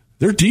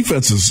 their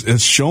defense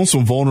has shown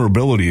some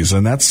vulnerabilities,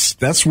 and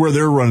that's where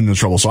they're running into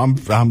trouble. So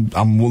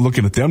I'm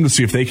looking at them to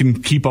see if they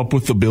can keep up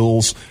with the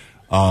Bills.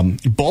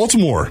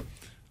 Baltimore,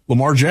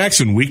 Lamar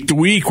Jackson, week to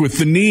week with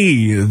the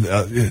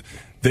knee.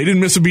 They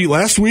didn't miss a beat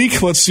last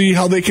week. Let's see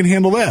how they can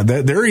handle that.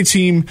 They're a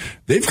team.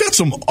 They've got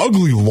some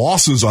ugly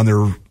losses on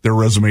their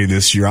resume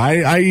this year.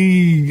 I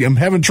am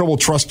having trouble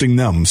trusting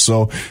them.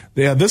 So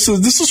yeah, this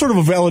is sort of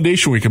a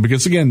validation weekend,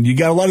 because again, you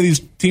got a lot of these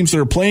teams that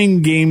are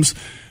playing games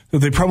that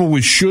they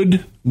probably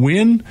should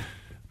win,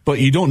 but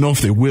you don't know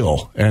if they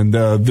will. And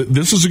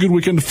this is a good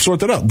weekend to sort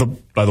that out.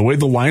 By the way,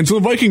 the Lions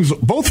and the Vikings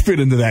both fit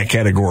into that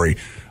category.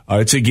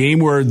 It's a game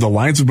where the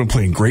Lions have been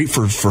playing great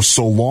for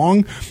so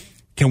long.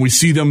 Can we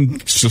see them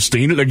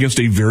sustain it against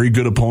a very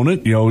good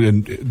opponent,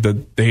 and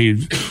that they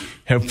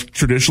have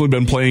traditionally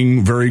been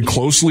playing very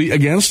closely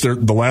against?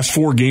 The last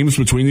 4 games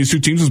between these two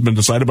teams has been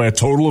decided by a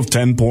total of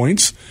 10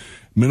 points.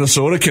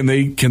 Minnesota, can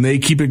they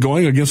keep it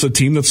going against a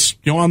team that's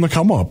on the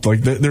come up?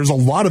 There's a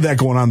lot of that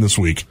going on this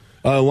week.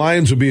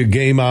 Lions would be a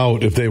game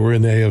out if they were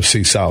in the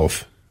AFC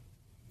South.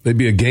 They'd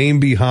be a game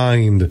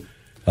behind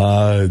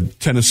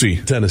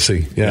Tennessee,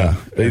 yeah.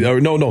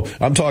 No,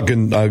 I'm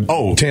talking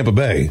Tampa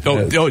Bay.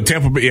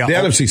 Tampa Bay, yeah. The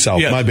NFC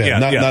South, my bad,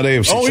 not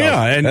AFC South.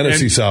 Yeah,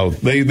 NFC South.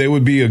 They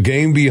would be a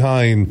game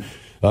behind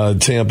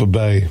Tampa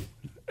Bay.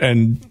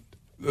 And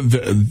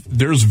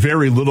there's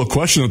very little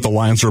question that the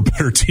Lions are a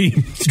better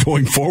team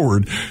going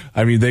forward.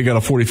 I mean, they got a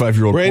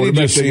 45-year-old Brady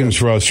just seems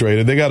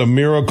frustrated. They got a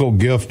miracle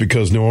gift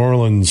because New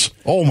Orleans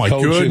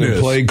coaching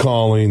and play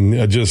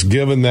calling just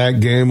giving that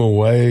game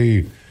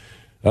away.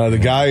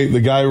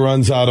 The guy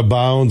runs out of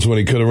bounds when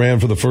he could have ran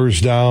for the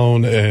first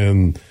down,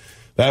 and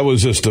that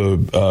was just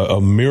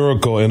a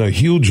miracle and a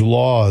huge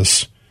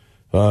loss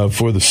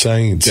for the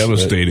Saints.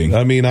 Devastating.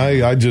 I mean,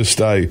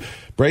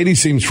 Brady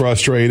seems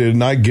frustrated,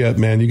 and I get,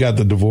 man, you got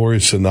the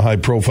divorce and the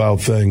high-profile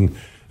thing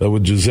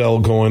with Giselle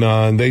going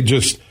on. They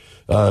just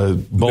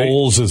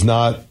Bowles is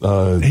not.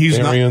 He's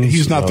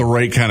not the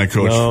right kind of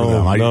coach for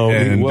them.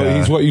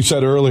 He's what you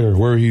said earlier,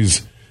 where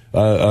he's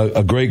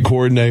a great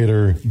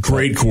coordinator,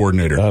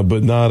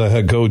 but not a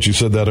head coach. You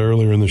said that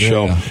earlier in the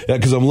show. Yeah,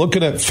 because I'm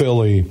looking at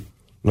Philly,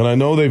 and I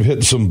know they've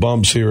hit some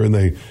bumps here, and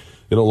they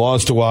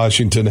lost to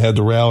Washington, had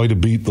to rally to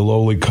beat the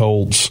lowly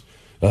Colts.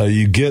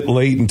 You get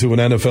late into an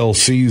NFL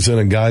season,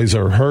 and guys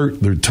are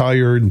hurt, they're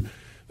tired.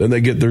 Then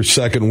they get their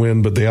second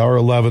win, but they are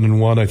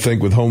 11-1. I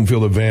think with home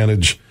field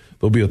advantage,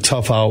 they'll be a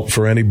tough out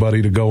for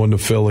anybody to go into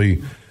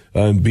Philly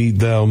and beat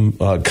them.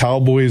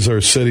 Cowboys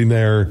are sitting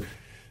there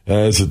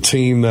as a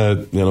team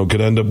that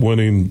could end up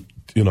winning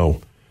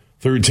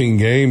 13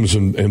 games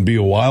and be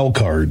a wild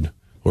card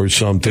or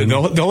something.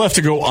 They'll have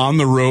to go on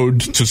the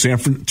road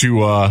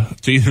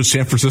to either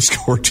San Francisco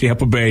or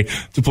Tampa Bay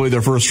to play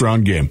their first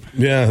round game.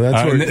 Yeah,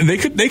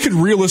 that's they could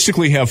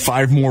realistically have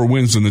 5 more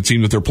wins than the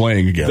team that they're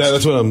playing against.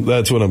 That's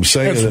what I'm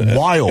saying. That's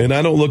wild. And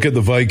I don't look at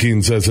the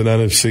Vikings as an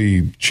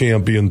NFC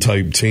champion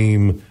type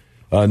team.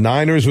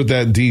 Niners with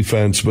that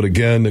defense, but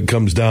again, it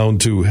comes down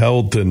to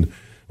health and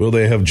will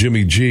they have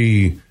Jimmy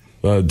G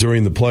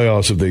during the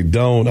playoffs? If they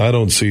don't, I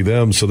don't see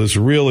them. So this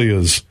really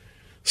is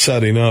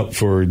setting up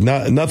for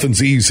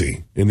nothing's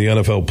easy in the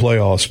NFL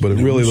playoffs, but it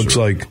really looks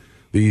like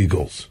the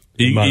Eagles.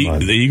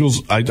 The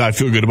Eagles, I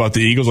feel good about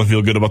the Eagles. I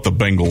feel good about the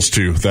Bengals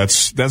too.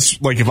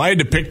 That's like if I had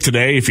to pick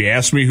today, if you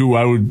asked me who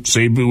I would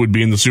say would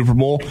be in the Super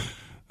Bowl,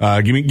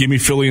 give me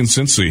Philly and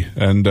Cincy,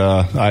 and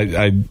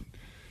I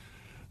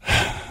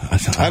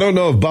don't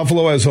know if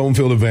Buffalo has home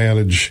field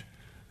advantage.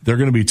 They're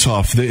going to be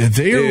tough.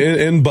 They are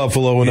in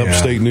Buffalo and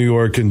upstate New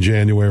York in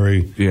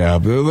January. Yeah,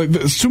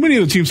 but too many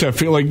of the teams have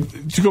feel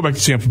like to go back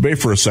to Tampa Bay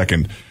for a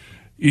second.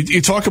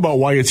 You talk about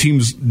why a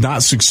team's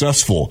not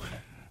successful.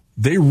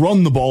 They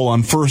run the ball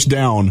on first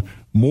down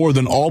more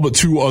than all but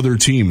 2 other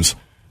teams.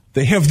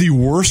 They have the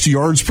worst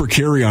yards per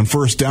carry on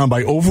first down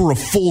by over a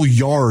full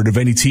yard of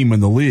any team in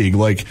the league.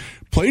 Like,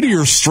 play to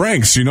your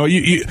strengths.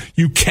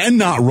 You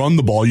cannot run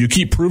the ball. You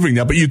keep proving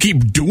that, but you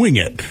keep doing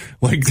it.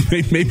 Like,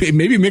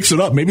 maybe mix it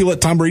up. Maybe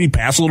let Tom Brady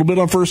pass a little bit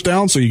on first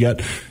down. So you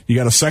got a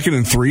 2nd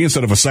and 3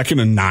 instead of a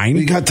 2nd and 9.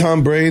 You got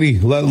Tom Brady.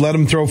 Let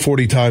him throw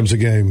 40 times a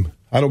game.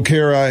 I don't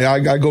care.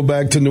 I go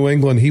back to New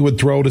England. He would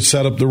throw to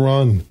set up the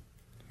run.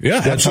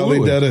 Yeah, that's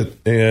absolutely. how they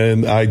did it.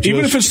 And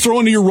even if it's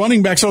throwing to your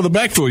running backs out of the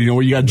backfield,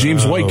 where you got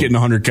James White getting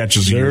 100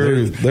 catches a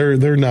year.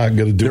 They're not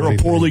going to do anything. They're a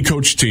poorly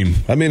coached team.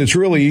 I mean, it's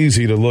really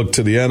easy to look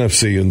to the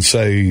NFC and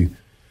say,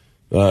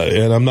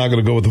 and I'm not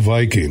going to go with the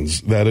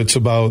Vikings, that it's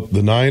about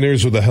the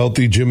Niners with a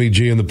healthy Jimmy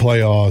G in the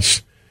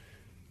playoffs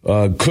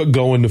could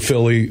go into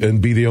Philly and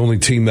be the only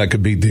team that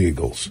could beat the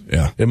Eagles.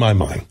 Yeah, in my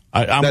mind,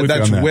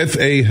 that's with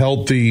a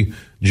healthy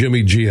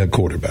Jimmy G at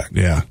quarterback.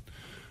 Yeah.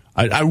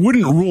 I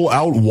wouldn't rule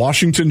out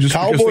Washington just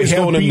Cowboys because they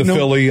have going into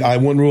Philly. I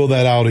wouldn't rule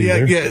that out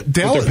either. Yeah,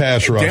 Dallas,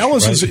 pass rush,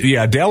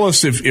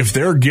 Dallas. If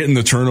they're getting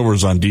the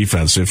turnovers on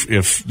defense, if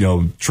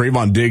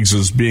Trayvon Diggs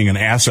is being an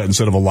asset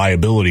instead of a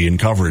liability in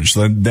coverage,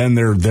 then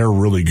they're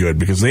really good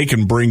because they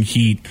can bring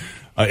heat.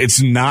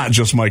 It's not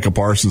just Micah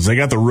Parsons. They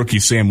got the rookie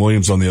Sam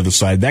Williams on the other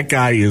side. That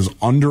guy is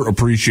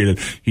underappreciated.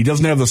 He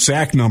doesn't have the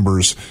sack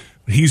numbers.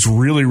 He's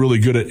really, really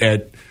good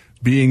at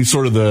being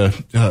sort of the,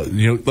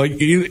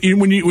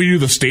 when you do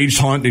the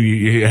staged hunt and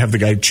you have the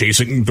guy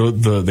chasing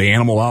the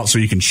animal out so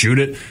you can shoot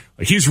it,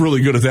 like he's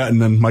really good at that.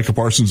 And then Micah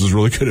Parsons is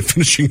really good at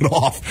finishing it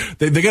off.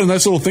 They got a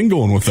nice little thing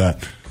going with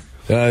that.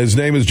 His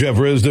name is Jeff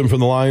Risdon from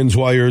the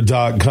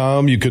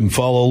LionsWire.com. You can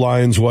follow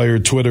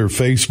LionsWire Twitter,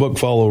 Facebook.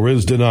 Follow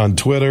Risdon on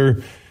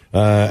Twitter.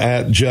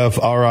 At Jeff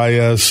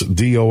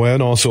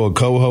Risdon, also a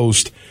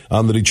co-host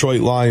on the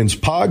Detroit Lions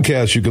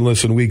podcast. You can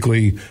listen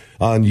weekly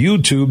on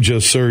YouTube.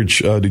 Just search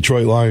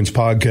Detroit Lions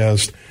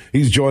podcast.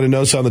 He's joining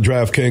us on the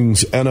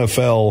DraftKings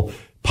NFL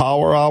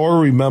Power Hour.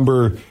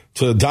 Remember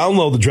to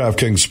download the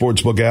DraftKings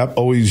Sportsbook app.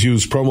 Always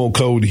use promo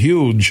code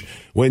HUGE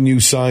when you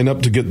sign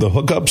up to get the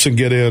hookups and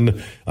get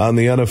in on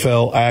the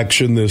NFL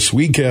action this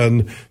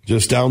weekend.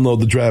 Just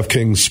download the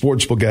DraftKings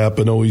Sportsbook app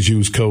and always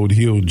use code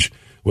HUGE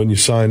when you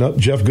sign up.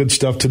 Jeff, good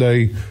stuff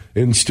today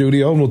in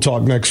studio, and we'll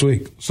talk next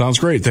week. Sounds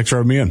great. Thanks for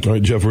having me in. All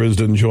right, Jeff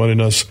Risdon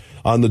joining us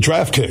on the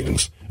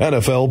DraftKings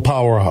NFL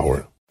Power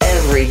Hour.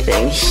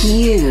 Everything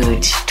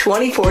huge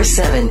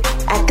 24/7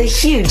 at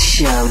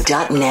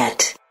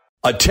thehugeshow.net.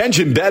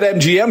 Attention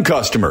BetMGM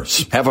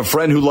customers. Have a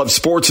friend who loves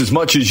sports as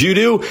much as you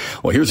do?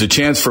 Well, here's a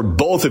chance for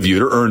both of you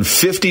to earn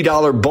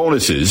 $50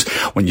 bonuses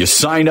when you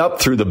sign up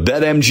through the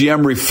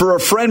BetMGM Refer a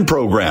Friend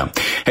program.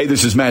 Hey,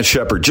 this is Matt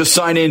Shepard. Just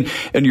sign in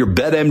your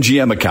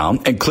BetMGM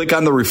account and click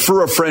on the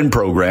Refer a Friend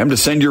program to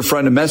send your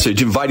friend a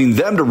message inviting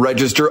them to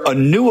register a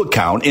new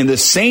account in the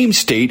same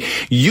state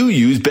you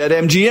use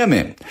BetMGM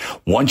in.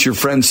 Once your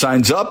friend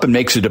signs up and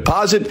makes a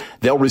deposit,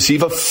 they'll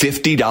receive a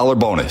 $50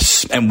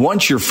 bonus. And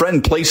once your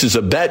friend places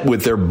a bet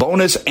with their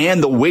bonus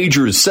and the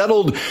wager is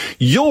settled,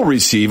 you'll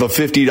receive a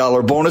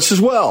 $50 bonus as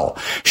well.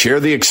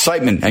 Share the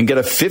excitement and get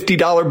a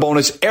 $50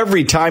 bonus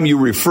every time you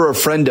refer a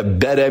friend to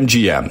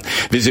BetMGM.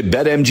 Visit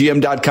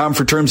BetMGM.com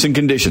for terms and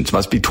conditions.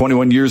 Must be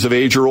 21 years of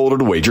age or older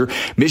to wager.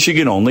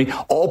 Michigan only.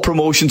 All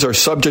promotions are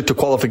subject to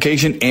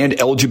qualification and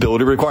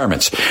eligibility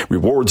requirements.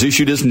 Rewards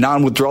issued as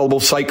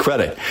non-withdrawable site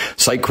credit.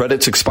 Site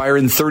credits expire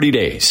in 30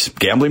 days.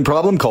 Gambling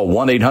problem? Call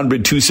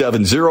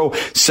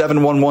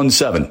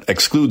 1-800-270-7117.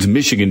 Excludes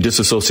Michigan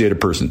disassociated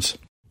persons.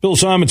 Bill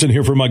Simonson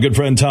here for my good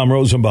friend Tom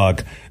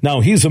Rosenbach.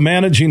 Now, he's a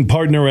managing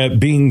partner at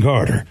Bean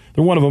Carter.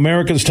 They're one of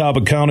America's top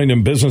accounting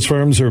and business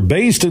firms. They're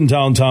based in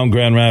downtown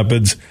Grand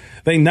Rapids.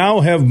 They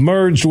now have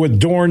merged with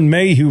Dorn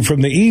Mayhew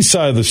from the east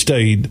side of the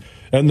state,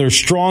 and they're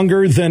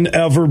stronger than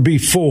ever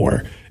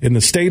before in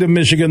the state of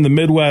Michigan, the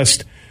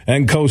Midwest,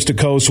 and coast to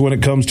coast when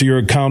it comes to your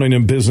accounting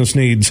and business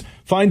needs.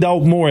 Find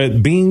out more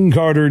at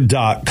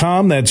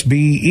beancarter.com. That's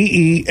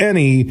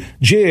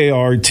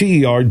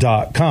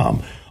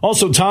BEENEGARTER.com.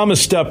 Also, Tom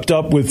has stepped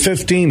up with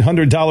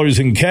 $1,500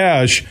 in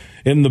cash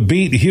in the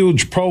Beat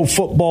Huge Pro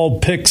Football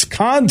Picks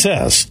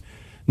contest.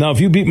 Now, if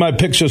you beat my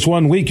picks just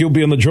 1 week, you'll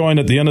be in the drawing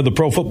at the end of the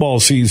pro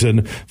football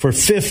season for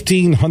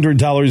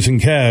 $1,500 in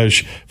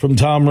cash from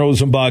Tom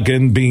Rosenbach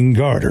and Bean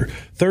Carter.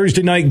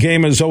 Thursday night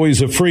game is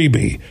always a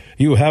freebie.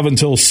 You have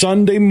until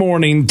Sunday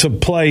morning to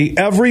play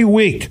every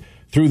week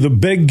through the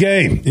big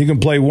game. You can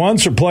play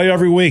once or play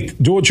every week.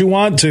 Do what you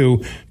want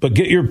to, but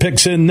get your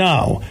picks in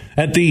now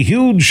at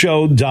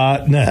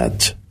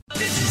thehugeshow.net.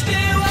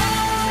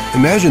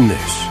 Imagine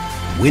this,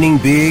 winning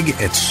big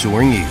at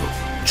Soaring Eagle.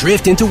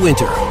 Drift into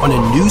winter on a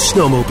new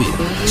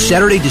snowmobile.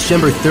 Saturday,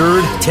 December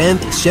 3rd,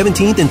 10th,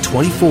 17th, and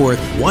 24th,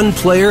 one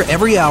player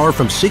every hour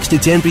from 6 to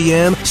 10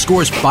 p.m.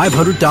 scores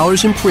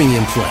 $500 in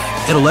premium play.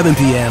 At 11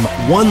 p.m.,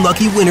 one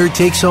lucky winner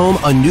takes home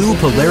a new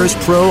Polaris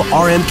Pro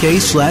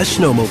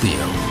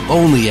RMK/snowmobile.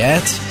 Only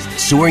at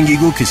Soaring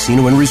Eagle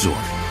Casino and Resort.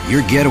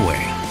 Your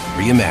getaway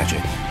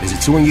reimagined. Visit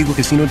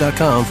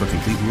SoaringEagleCasino.com for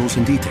complete rules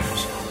and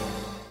details.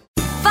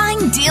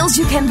 Find deals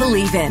you can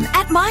believe in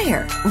at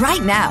Meijer.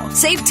 Right now,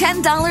 save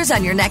 $10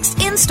 on your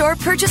next in-store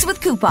purchase with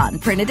coupon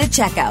printed at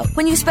checkout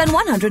when you spend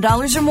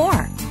 $100 or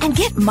more. And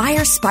get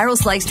Meijer Spiral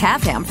Sliced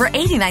Half Ham for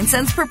 89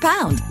 cents per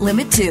pound.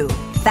 Limit 2.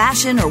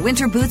 Fashion or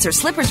winter boots or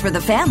slippers for the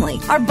family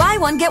are buy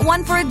one, get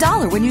one for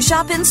 $1 when you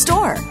shop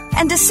in-store.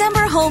 And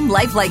December home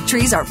lifelike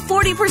trees are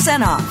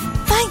 40% off.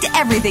 Find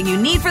everything you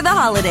need for the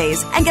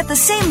holidays and get the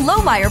same low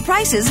Meijer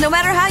prices no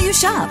matter how you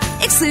shop.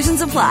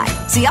 Exclusions apply.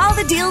 See all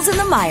the deals in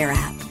the Meijer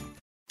app.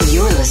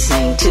 You're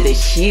listening to The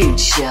Huge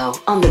Show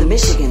on the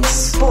Michigan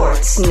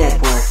Sports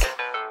Network.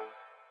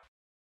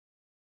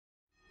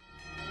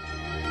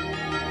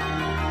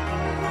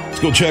 Let's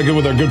go check in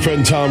with our good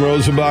friend Tom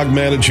Rosenbach,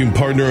 managing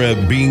partner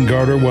at Bean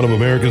Carter, one of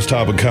America's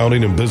top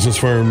accounting and business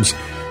firms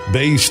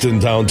based in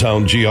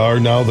downtown GR.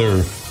 Now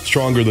they're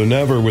stronger than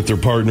ever with their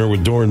partner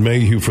with Dorn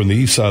Mayhew from the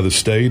east side of the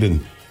state.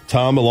 And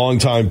Tom, a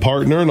longtime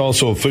partner and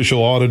also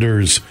official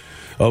auditors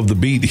of the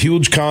Beat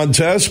Huge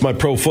contest, my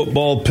pro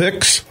football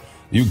picks.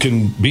 You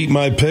can beat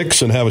my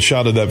picks and have a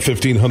shot at that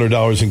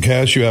 $1,500 in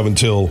cash. You have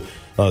until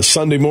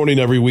Sunday morning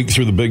every week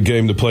through the big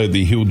game to play at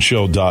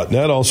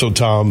thehugeshow.net. Also,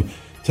 Tom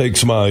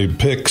takes my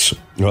picks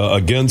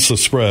against the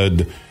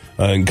spread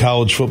in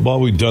college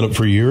football. We've done it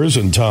for years,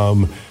 and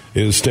Tom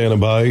is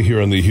standing by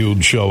here on the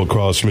Huge Show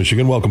across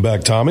Michigan. Welcome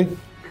back, Tommy.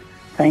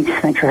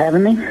 Thanks for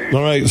having me.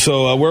 All right,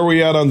 so where are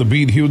we at on the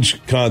Beat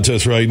Huge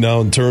contest right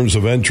now in terms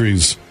of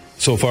entries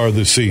so far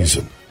this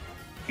season?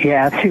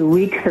 Yeah, through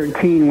week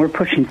 13, we're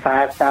pushing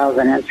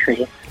 5,000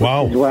 entries.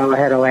 Wow. As well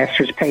ahead of last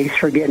year's pace.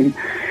 We're getting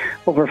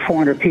over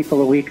 400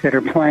 people a week that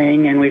are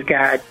playing, and we've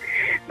got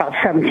about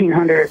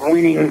 1,700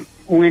 winning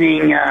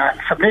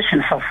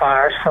submissions so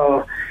far.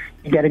 So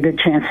you got a good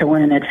chance of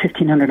winning that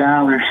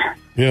 $1,500.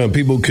 Yeah,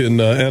 people can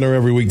enter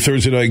every week.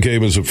 Thursday night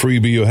game is a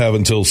freebie. You have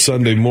until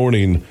Sunday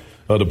morning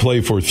to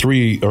play for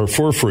free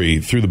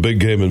through the big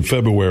game in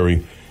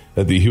February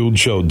at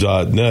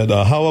thehugeshow.net.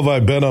 How have I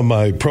been on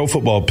my pro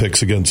football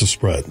picks against the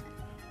spread?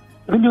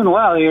 You've been doing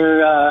well. You're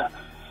about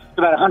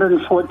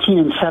 114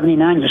 and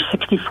 79. You're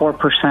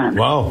 64%.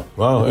 Wow.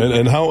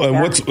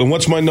 And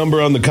what's my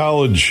number on the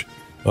college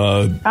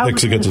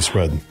picks against the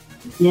spread?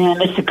 Yeah, I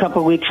missed a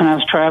couple of weeks when I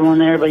was traveling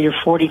there, but you're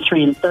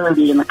 43 and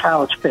 30 in the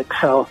college pick.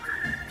 So,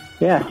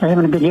 yeah, they're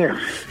having a good year.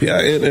 Yeah,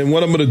 and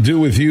what I'm going to do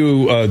with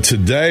you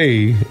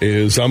today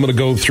is I'm going to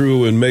go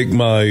through and make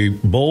my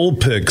bowl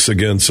picks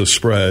against the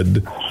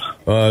spread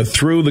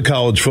through the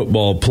college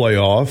football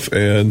playoff,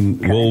 and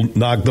we'll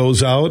knock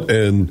those out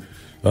and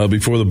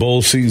before the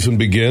bowl season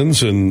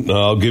begins, and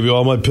I'll give you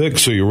all my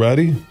picks. So you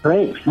ready?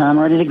 Great. I'm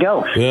ready to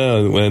go. Yeah,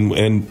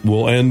 and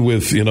we'll end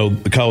with,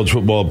 the college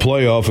football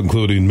playoff,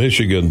 including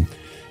Michigan.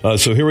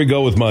 So here we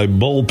go with my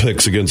bowl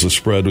picks against the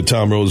spread with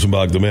Tom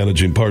Rosenbach, the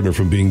managing partner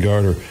from Bean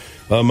Carter.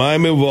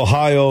 Miami of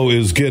Ohio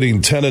is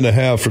getting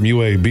 10.5 from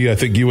UAB. I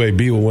think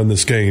UAB will win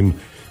this game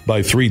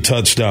by 3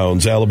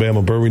 touchdowns.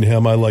 Alabama,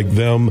 Birmingham, I like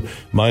them,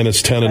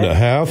 minus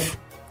 10.5.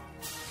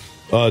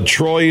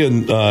 Troy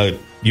and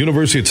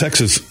University of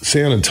Texas,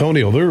 San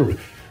Antonio,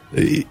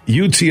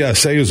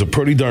 UTSA is a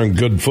pretty darn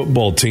good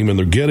football team, and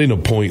they're getting a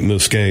point in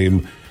this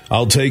game.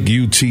 I'll take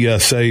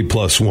UTSA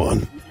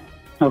 +1.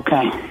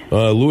 Okay.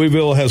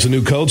 Louisville has a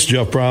new coach.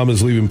 Jeff Brom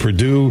is leaving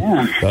Purdue,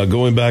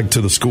 going back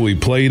to the school he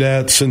played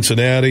at.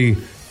 Cincinnati,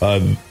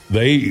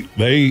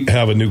 they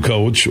have a new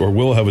coach, or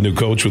will have a new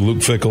coach with Luke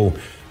Fickell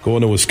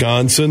going to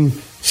Wisconsin.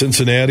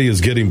 Cincinnati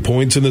is getting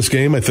points in this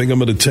game. I think I'm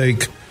going to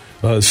take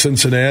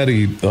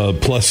Cincinnati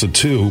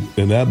 +2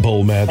 in that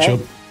bowl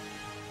matchup.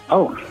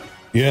 Oh.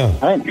 Yeah.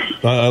 Right.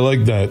 I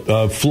like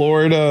that.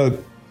 Florida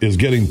is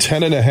getting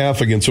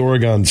 10.5 against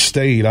Oregon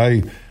State.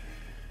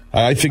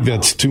 I think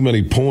that's too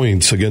many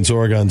points against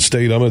Oregon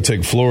State. I'm going to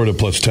take Florida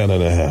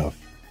 +10.5.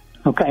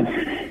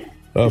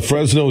 Okay.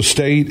 Fresno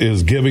State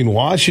is giving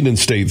Washington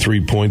State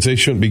 3 points. They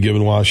shouldn't be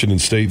giving Washington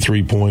State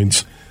 3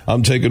 points.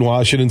 I'm taking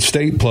Washington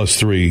State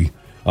 +3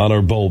 on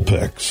our bowl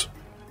picks.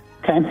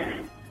 Okay.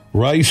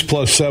 Rice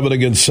 +7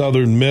 against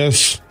Southern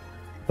Miss.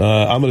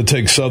 I'm going to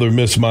take Southern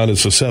Miss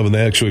 -7.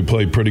 They actually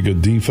play pretty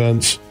good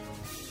defense.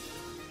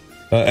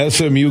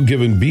 SMU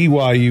giving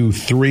BYU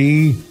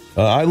 3.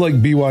 I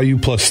like BYU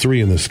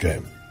 +3 in this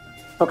game.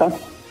 Okay.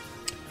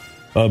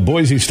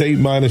 Boise State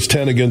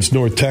 -10 against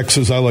North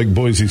Texas. I like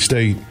Boise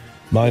State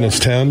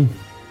 -10.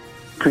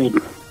 Agreed.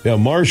 Yeah,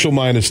 Marshall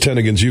 -10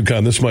 against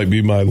UConn. This might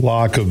be my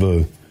lock of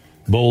the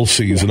bowl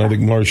season. I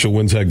think Marshall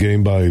wins that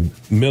game by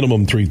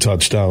minimum 3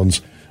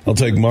 touchdowns. I'll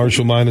take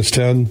Marshall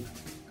 -10.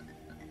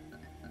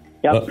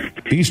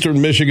 Yep. Eastern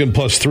Michigan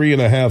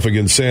 +3.5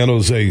 against San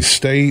Jose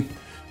State.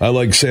 I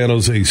like San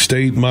Jose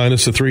State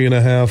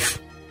 -3.5.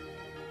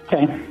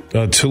 Okay.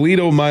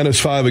 Toledo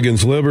 -5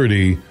 against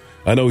Liberty.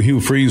 I know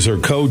Hugh Freeze, our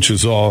coach,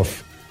 is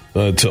off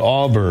to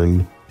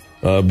Auburn,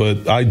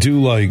 but I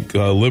do like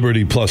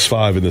Liberty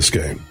 +5 in this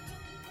game.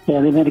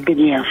 Yeah, they've had a good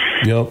year.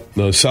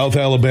 Yep. South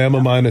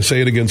Alabama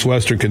 -8 against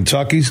Western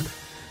Kentucky.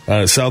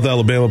 South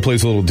Alabama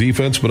plays a little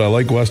defense, but I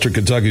like Western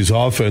Kentucky's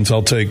offense.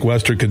 I'll take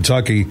Western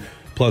Kentucky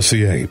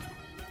 +8.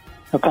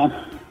 Okay.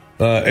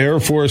 Air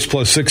Force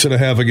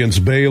 +6.5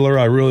 against Baylor.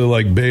 I really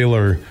like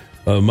Baylor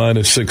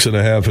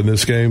 -6.5 in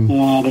this game.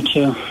 Yeah, I do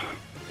too.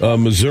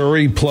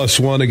 Missouri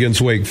 +1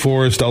 against Wake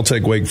Forest. I'll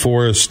take Wake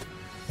Forest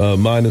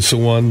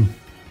 -1.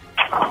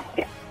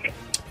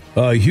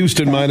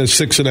 Houston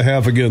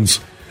 -6.5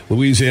 against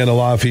Louisiana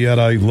Lafayette.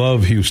 I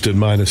love Houston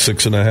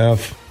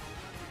 -6.5.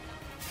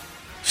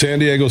 San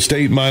Diego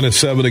State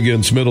 -7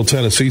 against Middle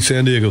Tennessee.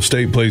 San Diego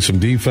State plays some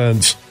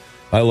defense.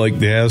 I like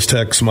the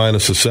Aztecs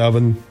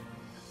 -7.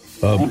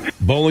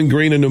 Bowling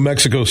Green and New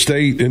Mexico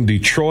State in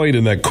Detroit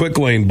in that Quick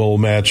Lane Bowl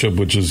matchup,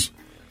 which is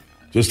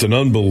just an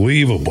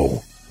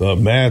unbelievable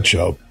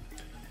matchup.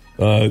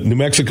 New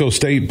Mexico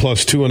State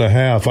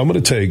 +2.5. I'm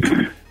going to take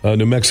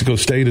New Mexico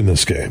State in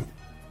this game.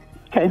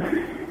 Okay.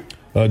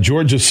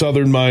 Georgia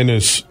Southern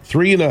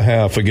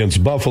 -3.5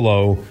 against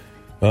Buffalo.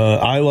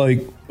 I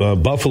like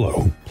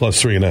Buffalo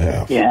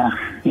 +3.5. Yeah.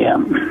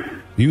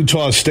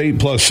 Utah State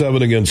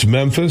 +7 against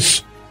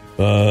Memphis.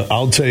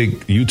 I'll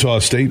take Utah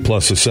State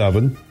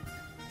 +7.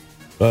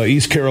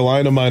 East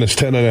Carolina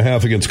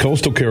 -10.5 against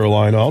Coastal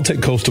Carolina. I'll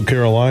take Coastal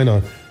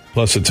Carolina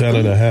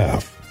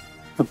 +10.5.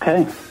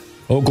 Okay.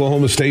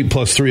 Oklahoma State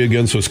 +3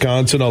 against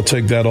Wisconsin. I'll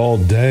take that all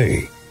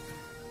day.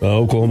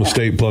 Oklahoma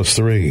State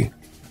 +3.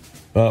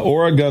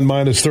 Oregon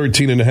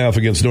 -13.5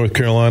 against North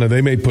Carolina.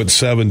 They may put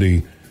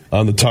 70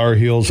 on the Tar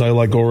Heels. I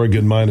like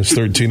Oregon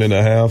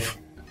 -13.5.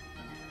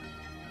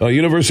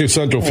 University of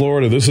Central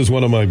Florida. This is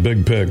one of my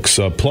big picks.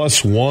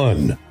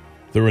 +1.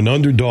 They're an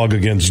underdog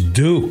against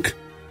Duke.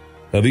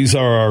 These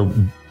are our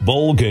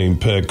bowl game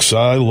picks.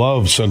 I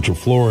love Central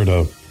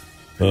Florida.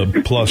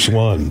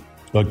 +1.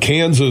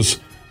 Kansas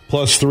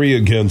 +3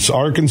 against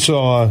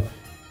Arkansas.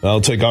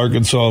 I'll take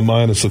Arkansas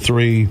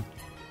 -3.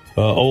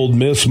 Ole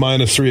Miss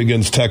 -3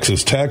 against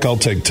Texas Tech. I'll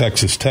take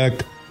Texas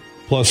Tech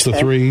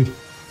 +3.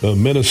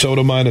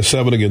 Minnesota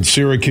 -7 against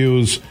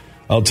Syracuse.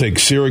 I'll take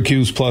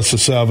Syracuse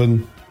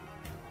 +7.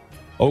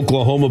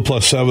 Oklahoma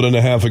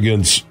 +7.5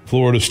 against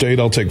Florida State.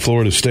 I'll take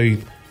Florida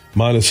State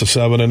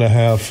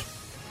 -7.5.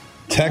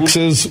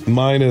 Texas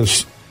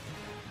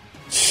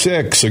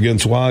 -6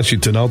 against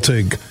Washington. I'll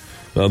take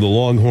the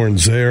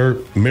Longhorns there.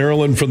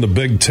 Maryland from the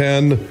Big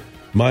Ten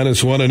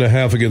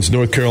 -1.5 against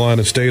North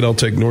Carolina State. I'll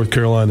take North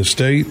Carolina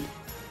State.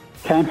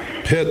 Okay.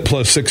 Pitt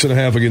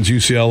 +6.5 against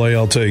UCLA.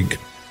 I'll take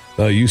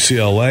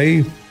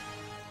UCLA.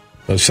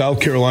 South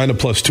Carolina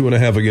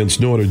 +2.5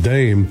 against Notre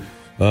Dame.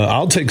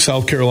 I'll take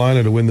South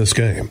Carolina to win this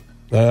game.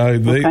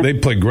 They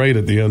played great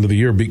at the end of the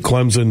year, beat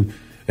Clemson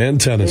and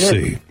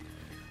Tennessee.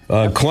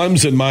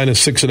 Clemson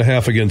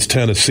 -6.5 against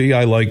Tennessee.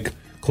 I like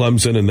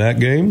Clemson in that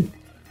game.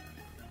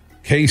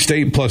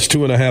 K-State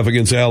 +2.5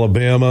 against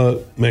Alabama.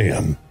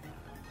 Man,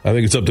 I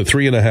think it's up to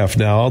 3.5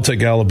 now. I'll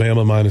take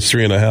Alabama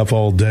 -3.5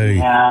 all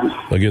day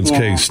against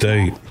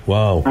K-State.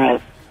 Wow.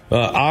 Right.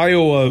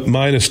 Iowa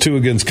 -2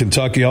 against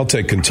Kentucky. I'll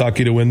take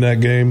Kentucky to win that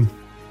game.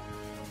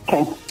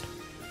 Okay.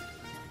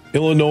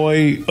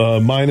 Illinois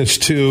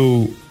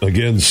 -2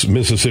 against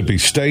Mississippi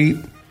State.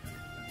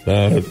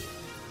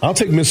 I'll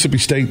take Mississippi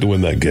State to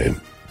win that game.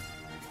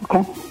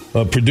 Okay.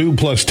 Purdue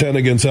plus 10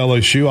 against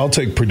LSU. I'll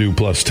take Purdue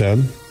plus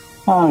 10.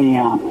 Oh,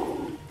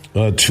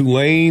 yeah.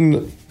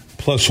 Tulane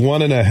plus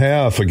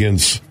 1.5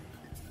 against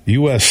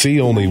USC,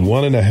 only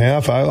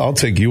 1.5. I'll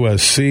take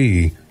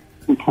USC.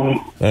 Okay.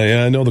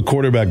 I know the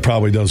quarterback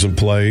probably doesn't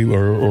play,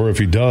 or if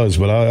he does,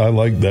 but I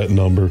like that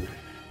number.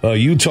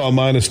 Utah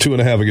minus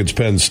 2.5 against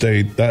Penn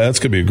State. That's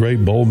going to be a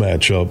great bowl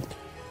matchup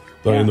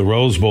in the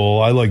Rose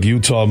Bowl. I like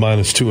Utah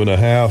minus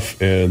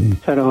 2.5. And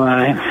so do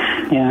I.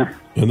 Yeah.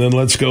 And then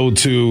let's go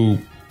to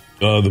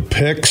the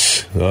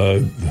picks.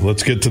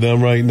 Let's get to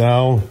them right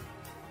now.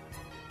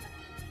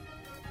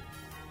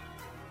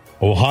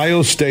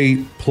 Ohio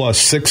State plus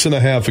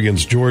 6.5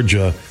 against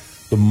Georgia.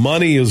 The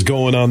money is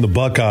going on the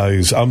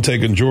Buckeyes. I'm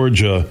taking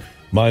Georgia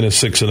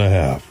minus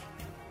 6.5.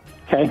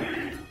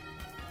 Okay.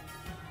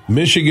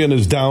 Michigan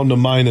is down to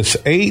minus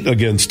 8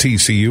 against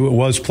TCU. It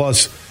was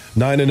plus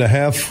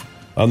 9.5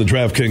 on the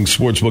DraftKings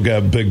Sportsbook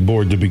app big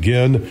board to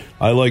begin.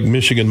 I like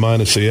Michigan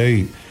minus the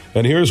 8.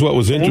 And here's what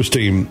was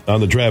interesting on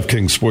the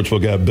DraftKings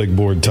Sportsbook app big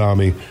board,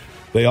 Tommy.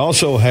 They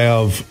also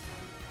have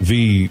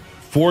the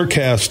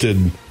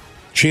forecasted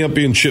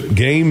championship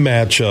game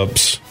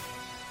matchups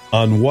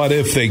on what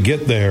if they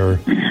get there.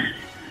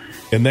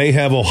 And they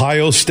have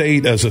Ohio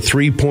State as a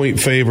 3-point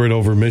favorite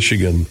over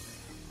Michigan.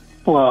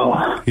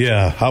 Whoa.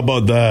 Yeah, how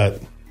about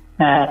that?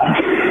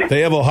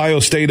 They have Ohio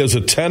State as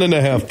a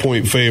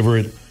 10.5-point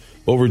favorite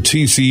over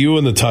TCU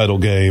in the title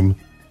game.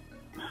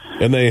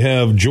 And they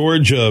have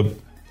Georgia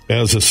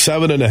as a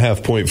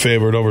 7.5-point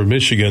favorite over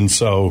Michigan.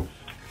 So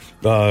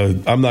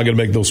I'm not going to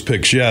make those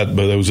picks yet,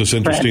 but it was just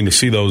interesting to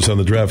see those on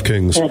the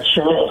DraftKings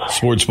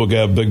Sportsbook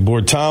app big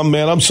board. Tom,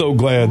 man, I'm so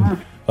glad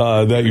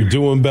that you're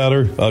doing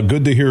better.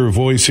 Good to hear your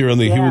voice here on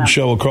the Huge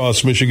Show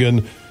across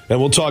Michigan. And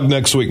we'll talk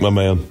next week, my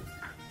man.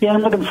 Yeah,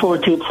 I'm looking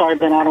forward to it. Sorry, I've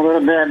been out a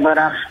little bit, but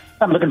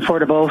I'm looking forward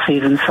to bowl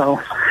season, so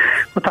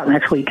we'll talk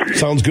next week.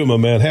 Sounds good, my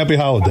man. Happy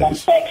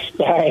holidays. Thanks.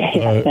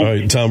 All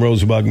right. Tom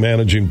Rosenbach,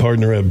 managing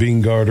partner at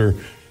Bean Garter,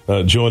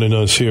 joining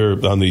us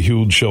here on the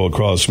Huge Show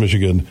across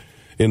Michigan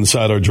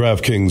inside our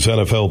DraftKings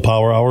NFL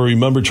Power Hour.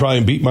 Remember, try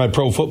and beat my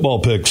pro football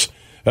picks.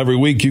 Every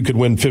week you could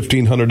win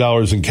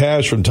 $1,500 in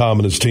cash from Tom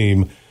and his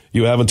team.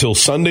 You have until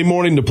Sunday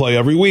morning to play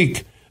every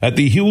week at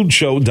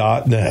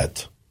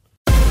thehugeshow.net.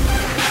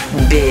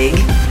 Big,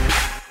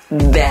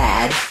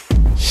 bad,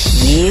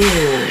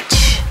 huge.